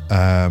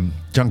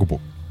Jungle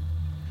Book.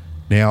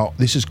 Now,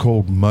 this is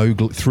called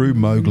Through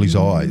Mowgli's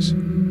Eyes.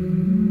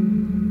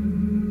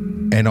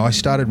 And I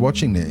started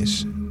watching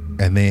this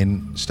and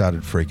then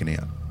started freaking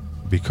out,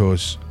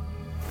 because,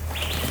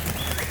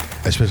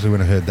 especially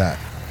when I heard that,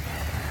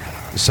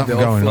 there's something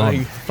going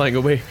on. Flying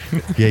away.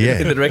 Yeah.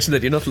 In the direction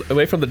that you're not,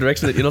 away from the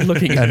direction that you're not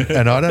looking at.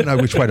 And I don't know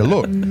which way to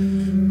look.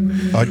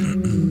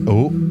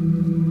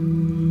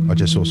 I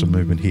just saw some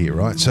movement here,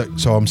 right?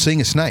 So I'm seeing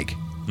a snake,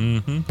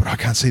 but I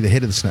can't see the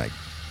head of the snake.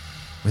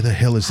 Where the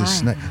hell is this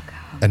snake?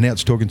 And now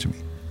it's talking to me.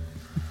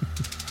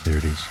 There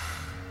it is.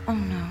 Oh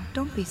no,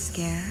 don't be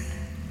scared.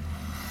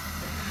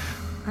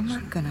 I'm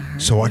not gonna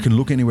hurt So you. I can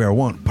look anywhere I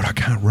want, but I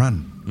can't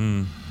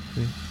run.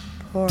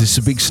 Poor This is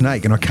a big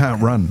snake and I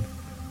can't run.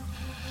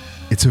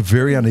 It's a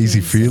very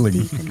uneasy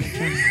feeling,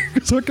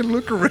 because I can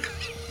look around.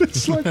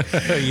 It's like,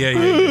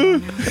 yeah.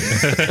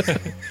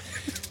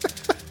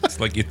 It's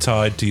like you're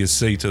tied to your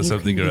seat or You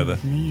something can or be other.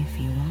 with me if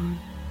you want.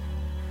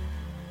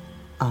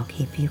 I'll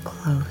keep you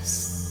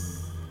close.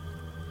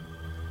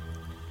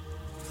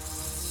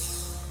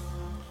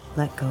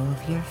 Let go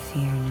of your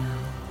fear now.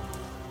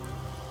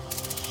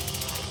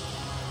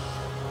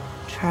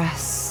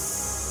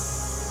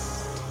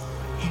 Trust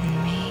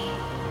in me.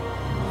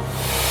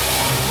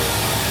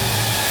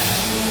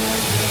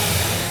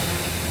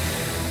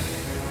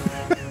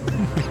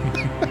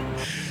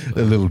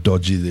 a little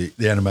dodgy.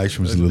 The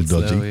animation was a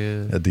little dodgy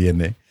at the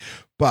end there.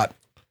 But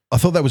I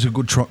thought that was a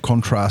good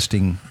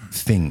contrasting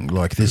thing.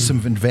 Like, there's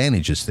some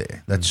advantages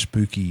there. That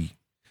spooky.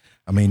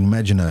 I mean,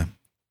 imagine a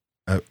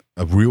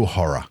real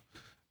horror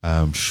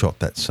shot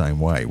that same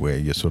way, where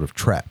you're sort of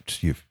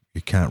trapped. You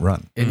can't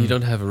run. And you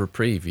don't have a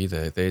reprieve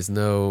either. There's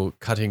no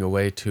cutting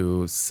away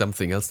to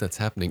something else that's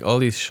happening. All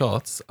these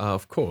shots are,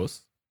 of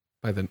course,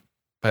 out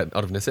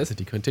of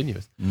necessity,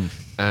 continuous.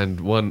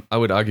 And I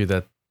would argue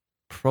that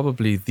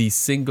probably the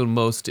single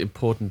most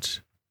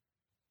important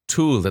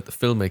tool that the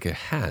filmmaker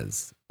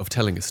has of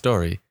telling a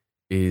story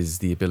is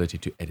the ability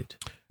to edit.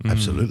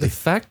 Absolutely. The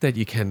fact that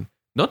you can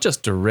not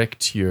just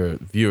direct your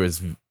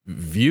viewer's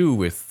view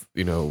with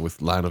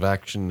line of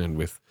action and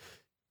with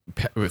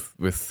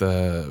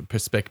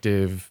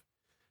perspective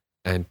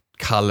and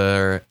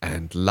color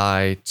and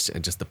light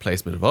and just the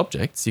placement of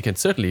objects, you can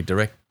certainly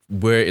direct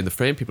where in the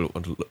frame people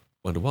want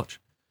to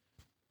watch.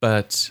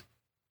 But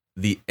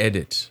the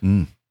edit,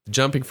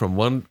 jumping from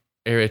one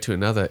area to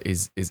another,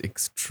 is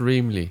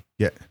extremely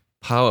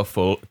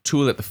powerful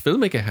tool that the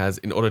filmmaker has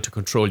in order to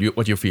control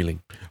what you're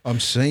feeling. I'm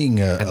seeing,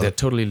 and they're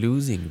totally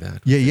losing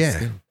that.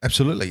 Yeah,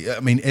 absolutely.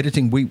 I mean,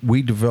 editing.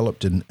 We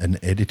developed an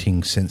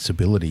editing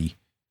sensibility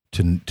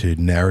to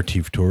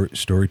narrative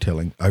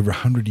storytelling over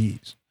 100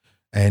 years,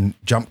 and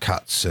jump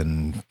cuts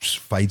and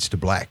fades to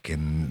black,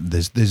 and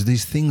there's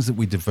these things that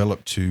we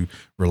develop to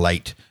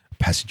relate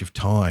passage of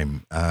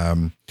time.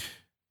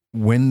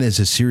 When there's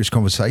a serious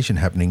conversation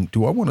happening,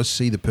 do I want to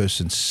see the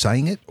person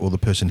saying it or the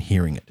person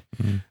hearing it?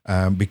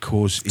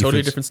 Because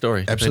totally different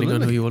story. Absolutely,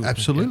 depending on who you want.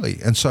 Absolutely.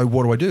 And so,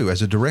 what do?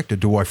 As a director,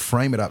 do I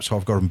frame it up so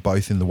I've got them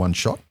both in the one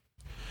shot?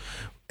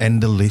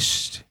 And the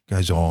list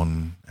goes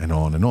on and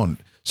on and on.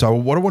 So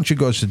what I want you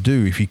guys to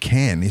do, if you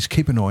can, is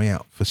keep an eye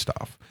out for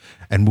stuff,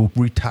 and we'll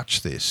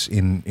retouch this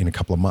in a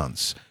couple of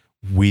months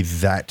with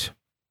that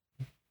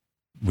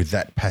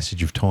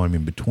passage of time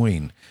in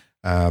between.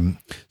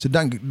 So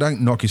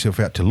don't knock yourself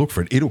out to look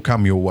for it. It'll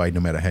come your way no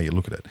matter how you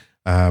look at it.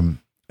 And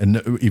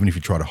even if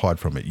you try to hide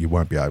from it, you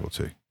won't be able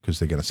to, because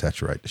they're going to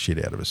saturate the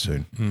shit out of us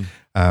soon.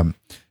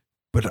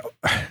 But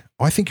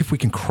I think if we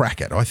can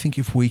crack it, I think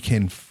if we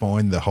can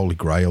find the holy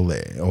grail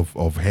there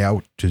of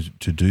how to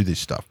do this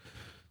stuff,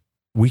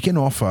 we can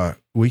offer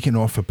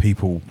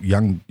people,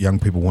 young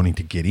people wanting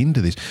to get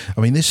into this.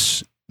 I mean,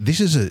 this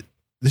is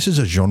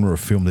a genre of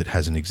film that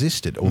hasn't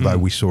existed, although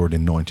we saw it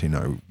in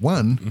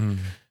 1901.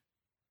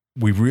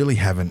 We really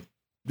haven't.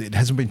 It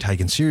hasn't been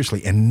taken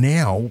seriously, and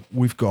now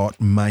we've got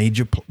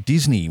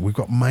Disney. We've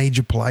got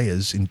major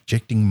players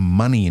injecting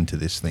money into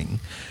this thing.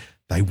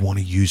 They want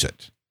to use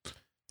it,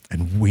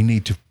 and we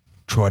need to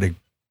try to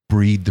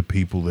breed the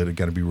people that are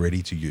going to be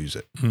ready to use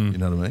it. You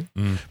know what I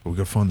mean? But we've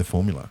got to find the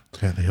formula.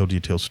 How the hell do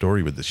you tell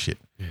story with this shit?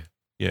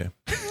 Yeah.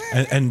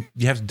 And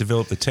you have to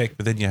develop the tech,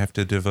 but then you have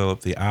to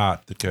develop the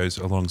art that goes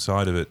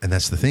alongside of it. And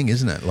that's the thing,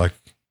 isn't it?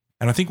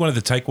 And I think one of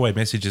the takeaway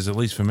messages, at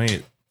least for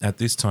me at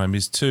this time,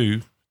 is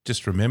to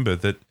just remember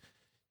that,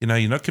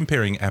 you're not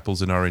comparing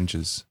apples and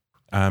oranges.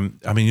 You're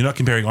not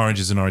comparing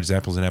oranges and oranges,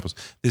 apples and apples.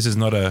 This is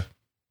not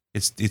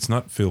it's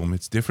not film.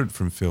 It's different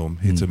from film.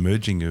 It's a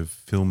merging of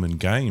film and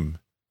game,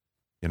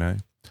 Yeah.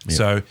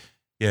 So,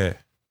 the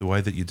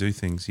way that you do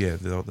things,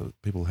 the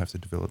people have to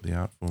develop the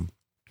art form.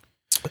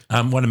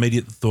 One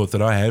immediate thought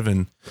that I have,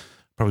 and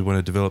probably want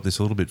to develop this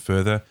a little bit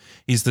further,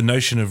 is the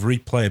notion of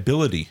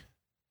replayability.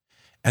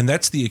 And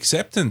that's the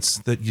acceptance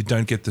that you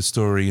don't get the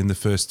story in the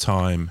first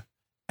time,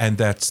 and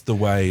that's the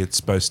way it's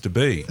supposed to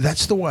be.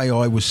 That's the way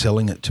I was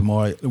selling it to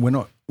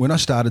when I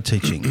started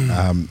teaching,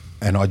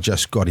 and I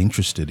just got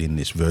interested in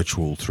this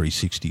virtual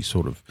 360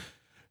 sort of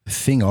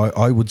thing.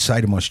 I would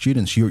say to my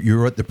students,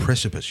 you're at the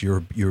precipice.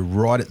 You're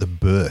right at the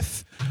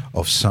birth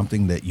of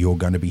something that you're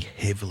going to be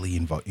heavily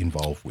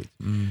involved with.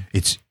 And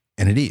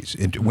it is.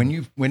 And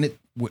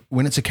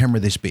when it's a camera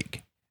this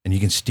big and you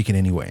can stick it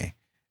anywhere,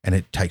 and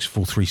it takes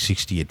full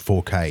 360 at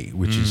 4K,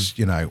 which is,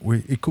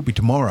 it could be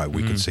tomorrow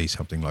we could see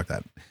something like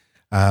that.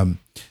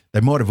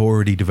 They might have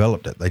already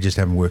developed it. They just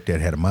haven't worked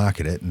out how to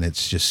market it, and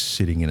it's just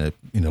sitting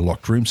in a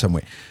locked room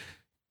somewhere.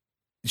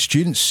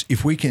 Students,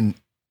 if we can,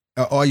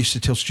 I used to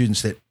tell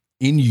students that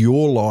in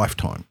your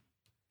lifetime,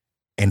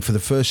 and for the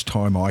first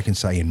time I can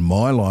say in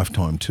my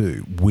lifetime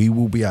too, we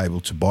will be able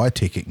to buy a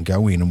ticket and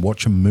go in and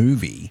watch a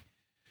movie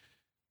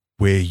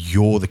where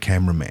you're the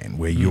cameraman,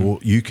 where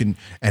you can,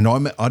 and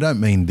I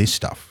don't mean this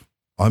stuff.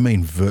 I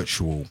mean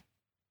virtual,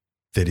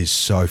 that is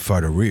so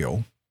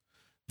photoreal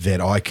that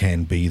I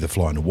can be the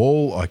fly on the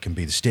wall, I can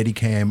be the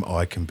Steadicam,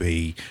 I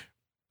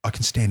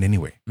can stand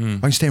anywhere. I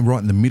can stand right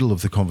in the middle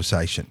of the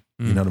conversation,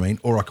 you know what I mean?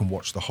 Or I can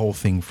watch the whole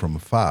thing from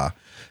afar.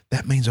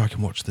 That means I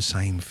can watch the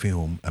same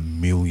film a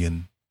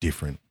million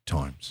different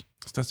times.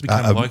 Starts to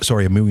become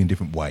a million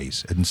different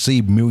ways, and see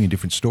a million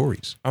different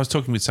stories. I was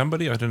talking with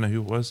somebody, I don't know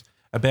who it was,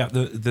 about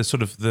the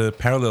sort of the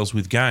parallels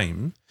with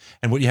game,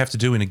 and what you have to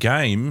do in a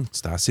game,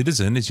 Star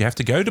Citizen, is you have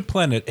to go to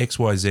planet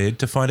XYZ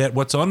to find out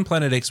what's on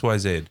planet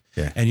XYZ.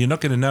 Yeah. And you're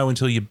not going to know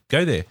until you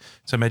go there.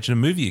 So imagine a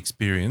movie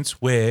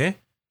experience where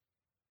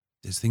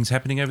there's things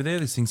happening over there,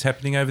 there's things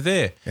happening over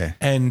there. Yeah.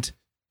 And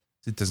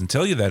it doesn't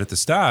tell you that at the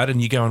start,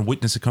 and you go and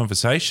witness a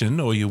conversation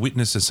or you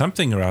witness a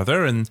something or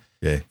other, and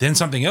then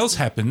something else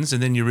happens,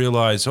 and then you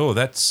realise,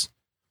 that's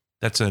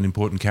an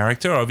important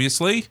character,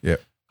 obviously. Yeah.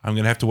 I'm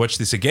going to have to watch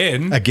this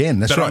again. That's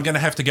but right. I'm going to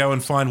have to go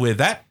and find where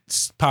that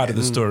part of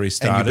the story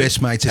started. And your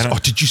best mate says,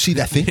 did you see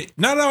that thing?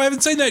 No, I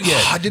haven't seen that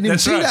yet. I didn't even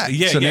see that.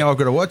 Yeah, so now I've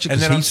got to watch it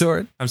because he saw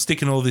it. I'm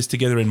sticking all this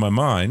together in my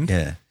mind.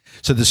 Yeah.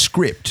 So the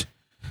script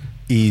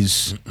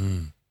is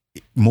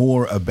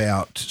more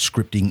about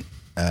scripting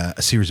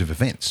a series of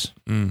events.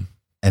 And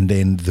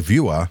then the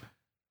viewer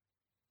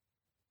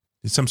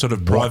is some sort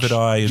of private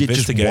eye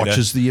investigator. Just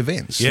watches the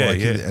events.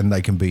 And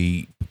they can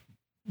be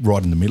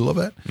right in the middle of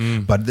it.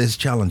 But there's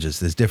challenges.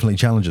 There's definitely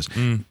challenges.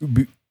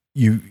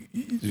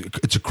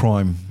 It's a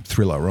crime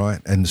thriller,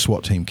 right? And the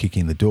SWAT team kick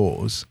in the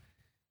doors.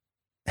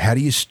 How do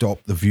you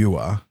stop the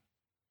viewer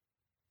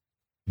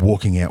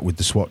walking out with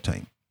the SWAT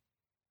team?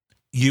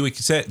 You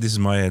accept, this is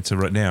my answer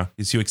right now,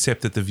 is you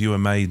accept that the viewer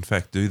may in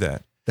fact do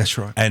that. That's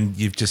right. And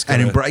you've just got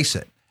to embrace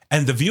it.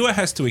 And the viewer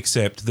has to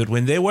accept that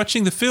when they're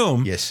watching the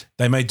film,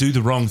 they may do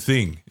the wrong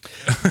thing.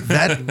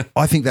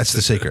 I think that's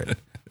the secret.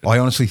 I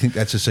honestly think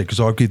that's the secret, because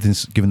I've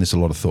given this a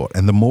lot of thought.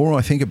 And the more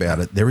I think about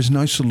it, there is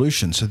no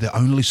solution. So the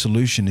only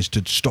solution is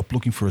to stop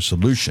looking for a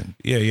solution.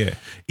 Yeah.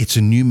 It's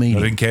a new medium.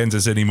 Not in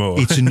Kansas anymore.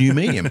 It's a new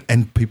medium,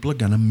 and people are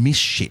going to miss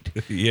shit.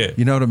 Yeah.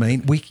 You know what I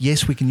mean? We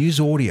can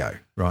use audio,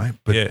 right?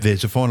 But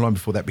there's a fine line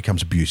before that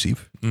becomes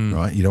abusive,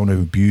 right? You don't want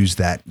to abuse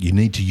that. You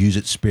need to use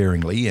it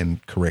sparingly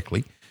and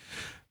correctly.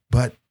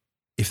 But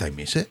if they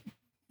miss it,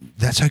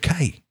 that's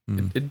okay.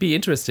 It'd be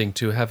interesting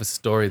to have a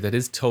story that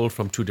is told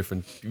from two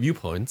different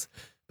viewpoints.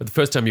 But the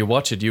first time you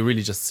watch it, you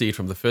really just see it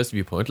from the first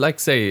viewpoint,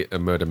 like, say, a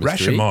murder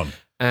mystery. Rashomon.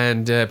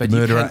 And but The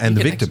murderer you can, and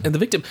you the can victim. and the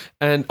victim,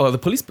 or the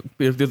police,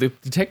 the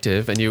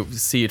detective, and you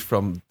see it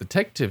from the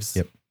detective's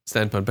Yep.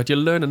 standpoint. But you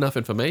learn enough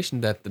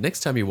information that the next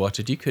time you watch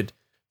it, you could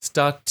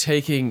start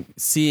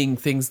seeing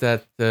things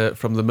that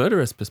from the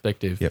murderer's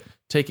perspective, Yep.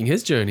 taking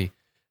his journey,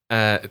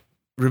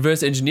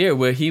 reverse engineer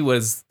where he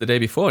was the day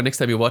before. Next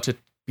time you watch it,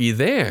 be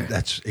there.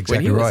 That's when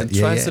exactly he was, right. and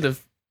Yeah, try yeah. sort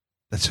of.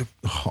 That's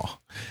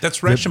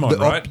Rashomon,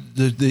 right?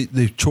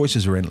 The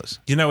choices are endless.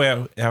 You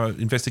know our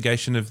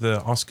investigation of the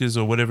Oscars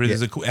or whatever it is,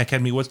 the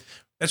Academy Awards?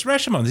 That's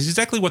Rashomon. This is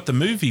exactly what the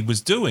movie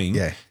was doing.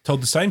 Yeah.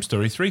 Told the same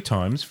story 3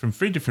 times from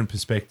 3 different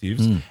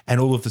perspectives, and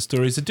all of the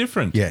stories are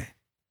different. Yeah.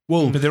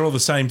 Well, But they're all the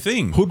same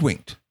thing.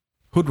 hoodwinked.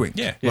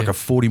 Yeah. Like a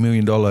 $40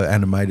 million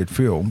animated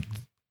film.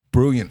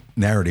 Brilliant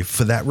narrative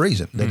for that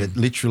reason. That it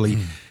literally,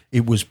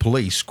 it was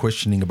police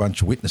questioning a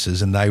bunch of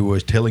witnesses and they were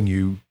telling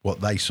you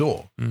what they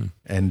saw.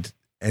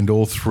 And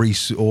all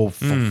 4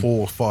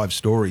 or 5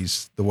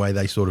 stories, the way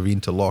they sort of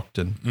interlocked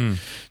and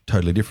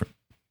totally different.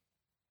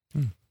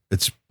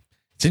 It's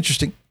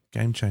interesting.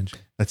 Game changer.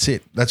 That's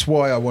it. That's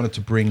why I wanted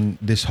to bring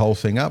this whole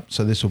thing up.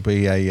 So this will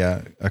be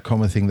a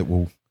common thing that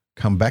we'll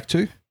come back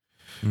to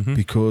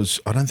because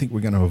I don't think we're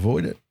going to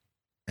avoid it.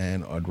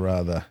 And I'd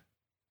rather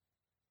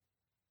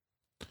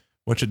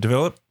Watch it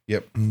develop.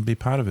 Yep. And be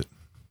part of it.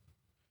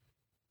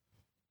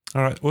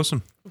 All right.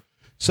 Awesome.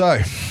 So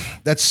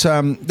that's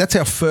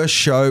our first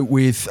show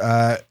with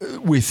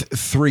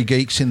 3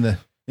 geeks in the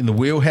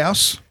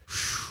wheelhouse.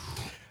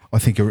 I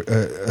think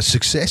a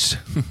success,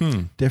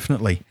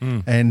 definitely.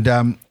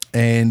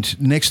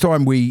 And next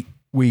time we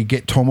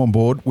get Tom on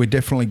board, we're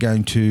definitely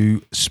going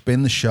to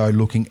spend the show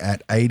looking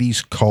at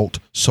 80s cult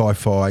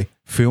sci-fi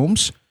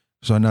films.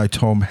 So I know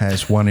Tom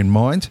has one in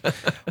mind.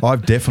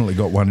 I've definitely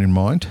got one in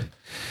mind.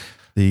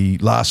 The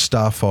Last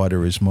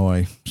Starfighter is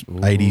my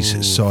 80s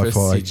sci-fi.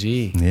 First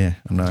CG. Yeah,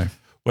 I know.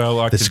 Well,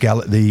 I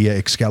The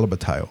Excalibur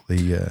tale,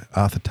 the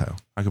Arthur tale.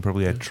 could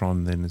probably add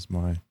Tron then as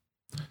my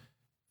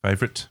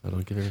favourite. I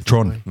don't give everything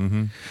Tron. away.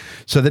 Mm-hmm.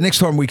 So the next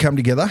time we come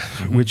together,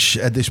 which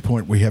at this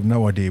point we have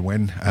no idea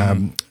when,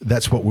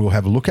 that's what we'll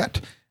have a look at,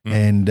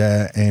 and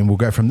we'll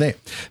go from there.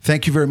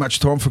 Thank you very much,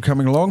 Tom, for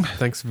coming along.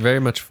 Thanks very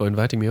much for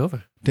inviting me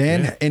over.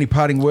 Dan, any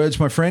parting words,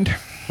 my friend?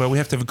 Well, we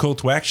have to have a call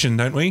to action,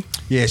 don't we?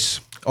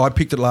 Yes, I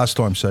picked it last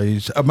time. So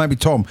maybe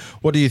Tom,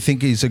 what do you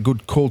think is a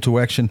good call to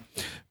action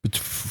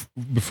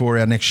before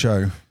our next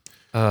show?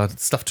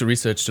 Stuff to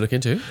research to look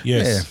into.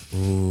 Yes.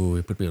 Ooh,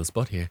 you put me on the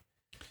spot here.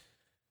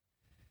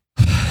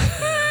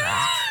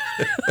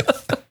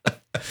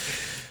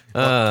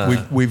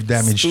 We've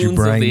damaged your Spoons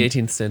brain. of the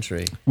 18th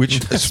century. Which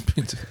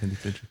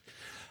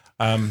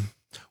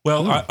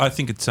Well, I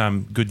think it's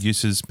good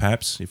uses,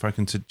 perhaps, if I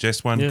can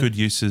suggest one, good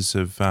uses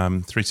of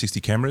 360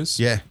 cameras.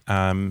 Yeah.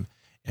 And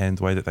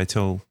the way that they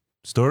tell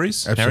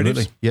stories, absolutely.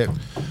 narratives. Yeah.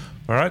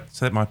 All right,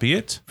 so that might be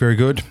it. Very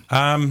good.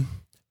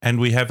 And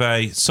we have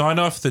a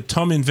sign-off that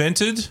Tom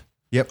invented.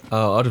 Yep.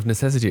 Out of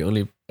necessity,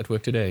 only at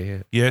work today. Yeah.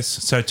 Yes.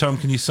 So, Tom,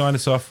 can you sign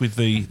us off with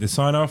the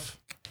sign-off?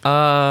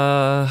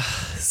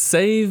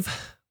 Save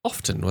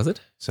often, was it?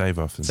 Save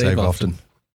often. Save often.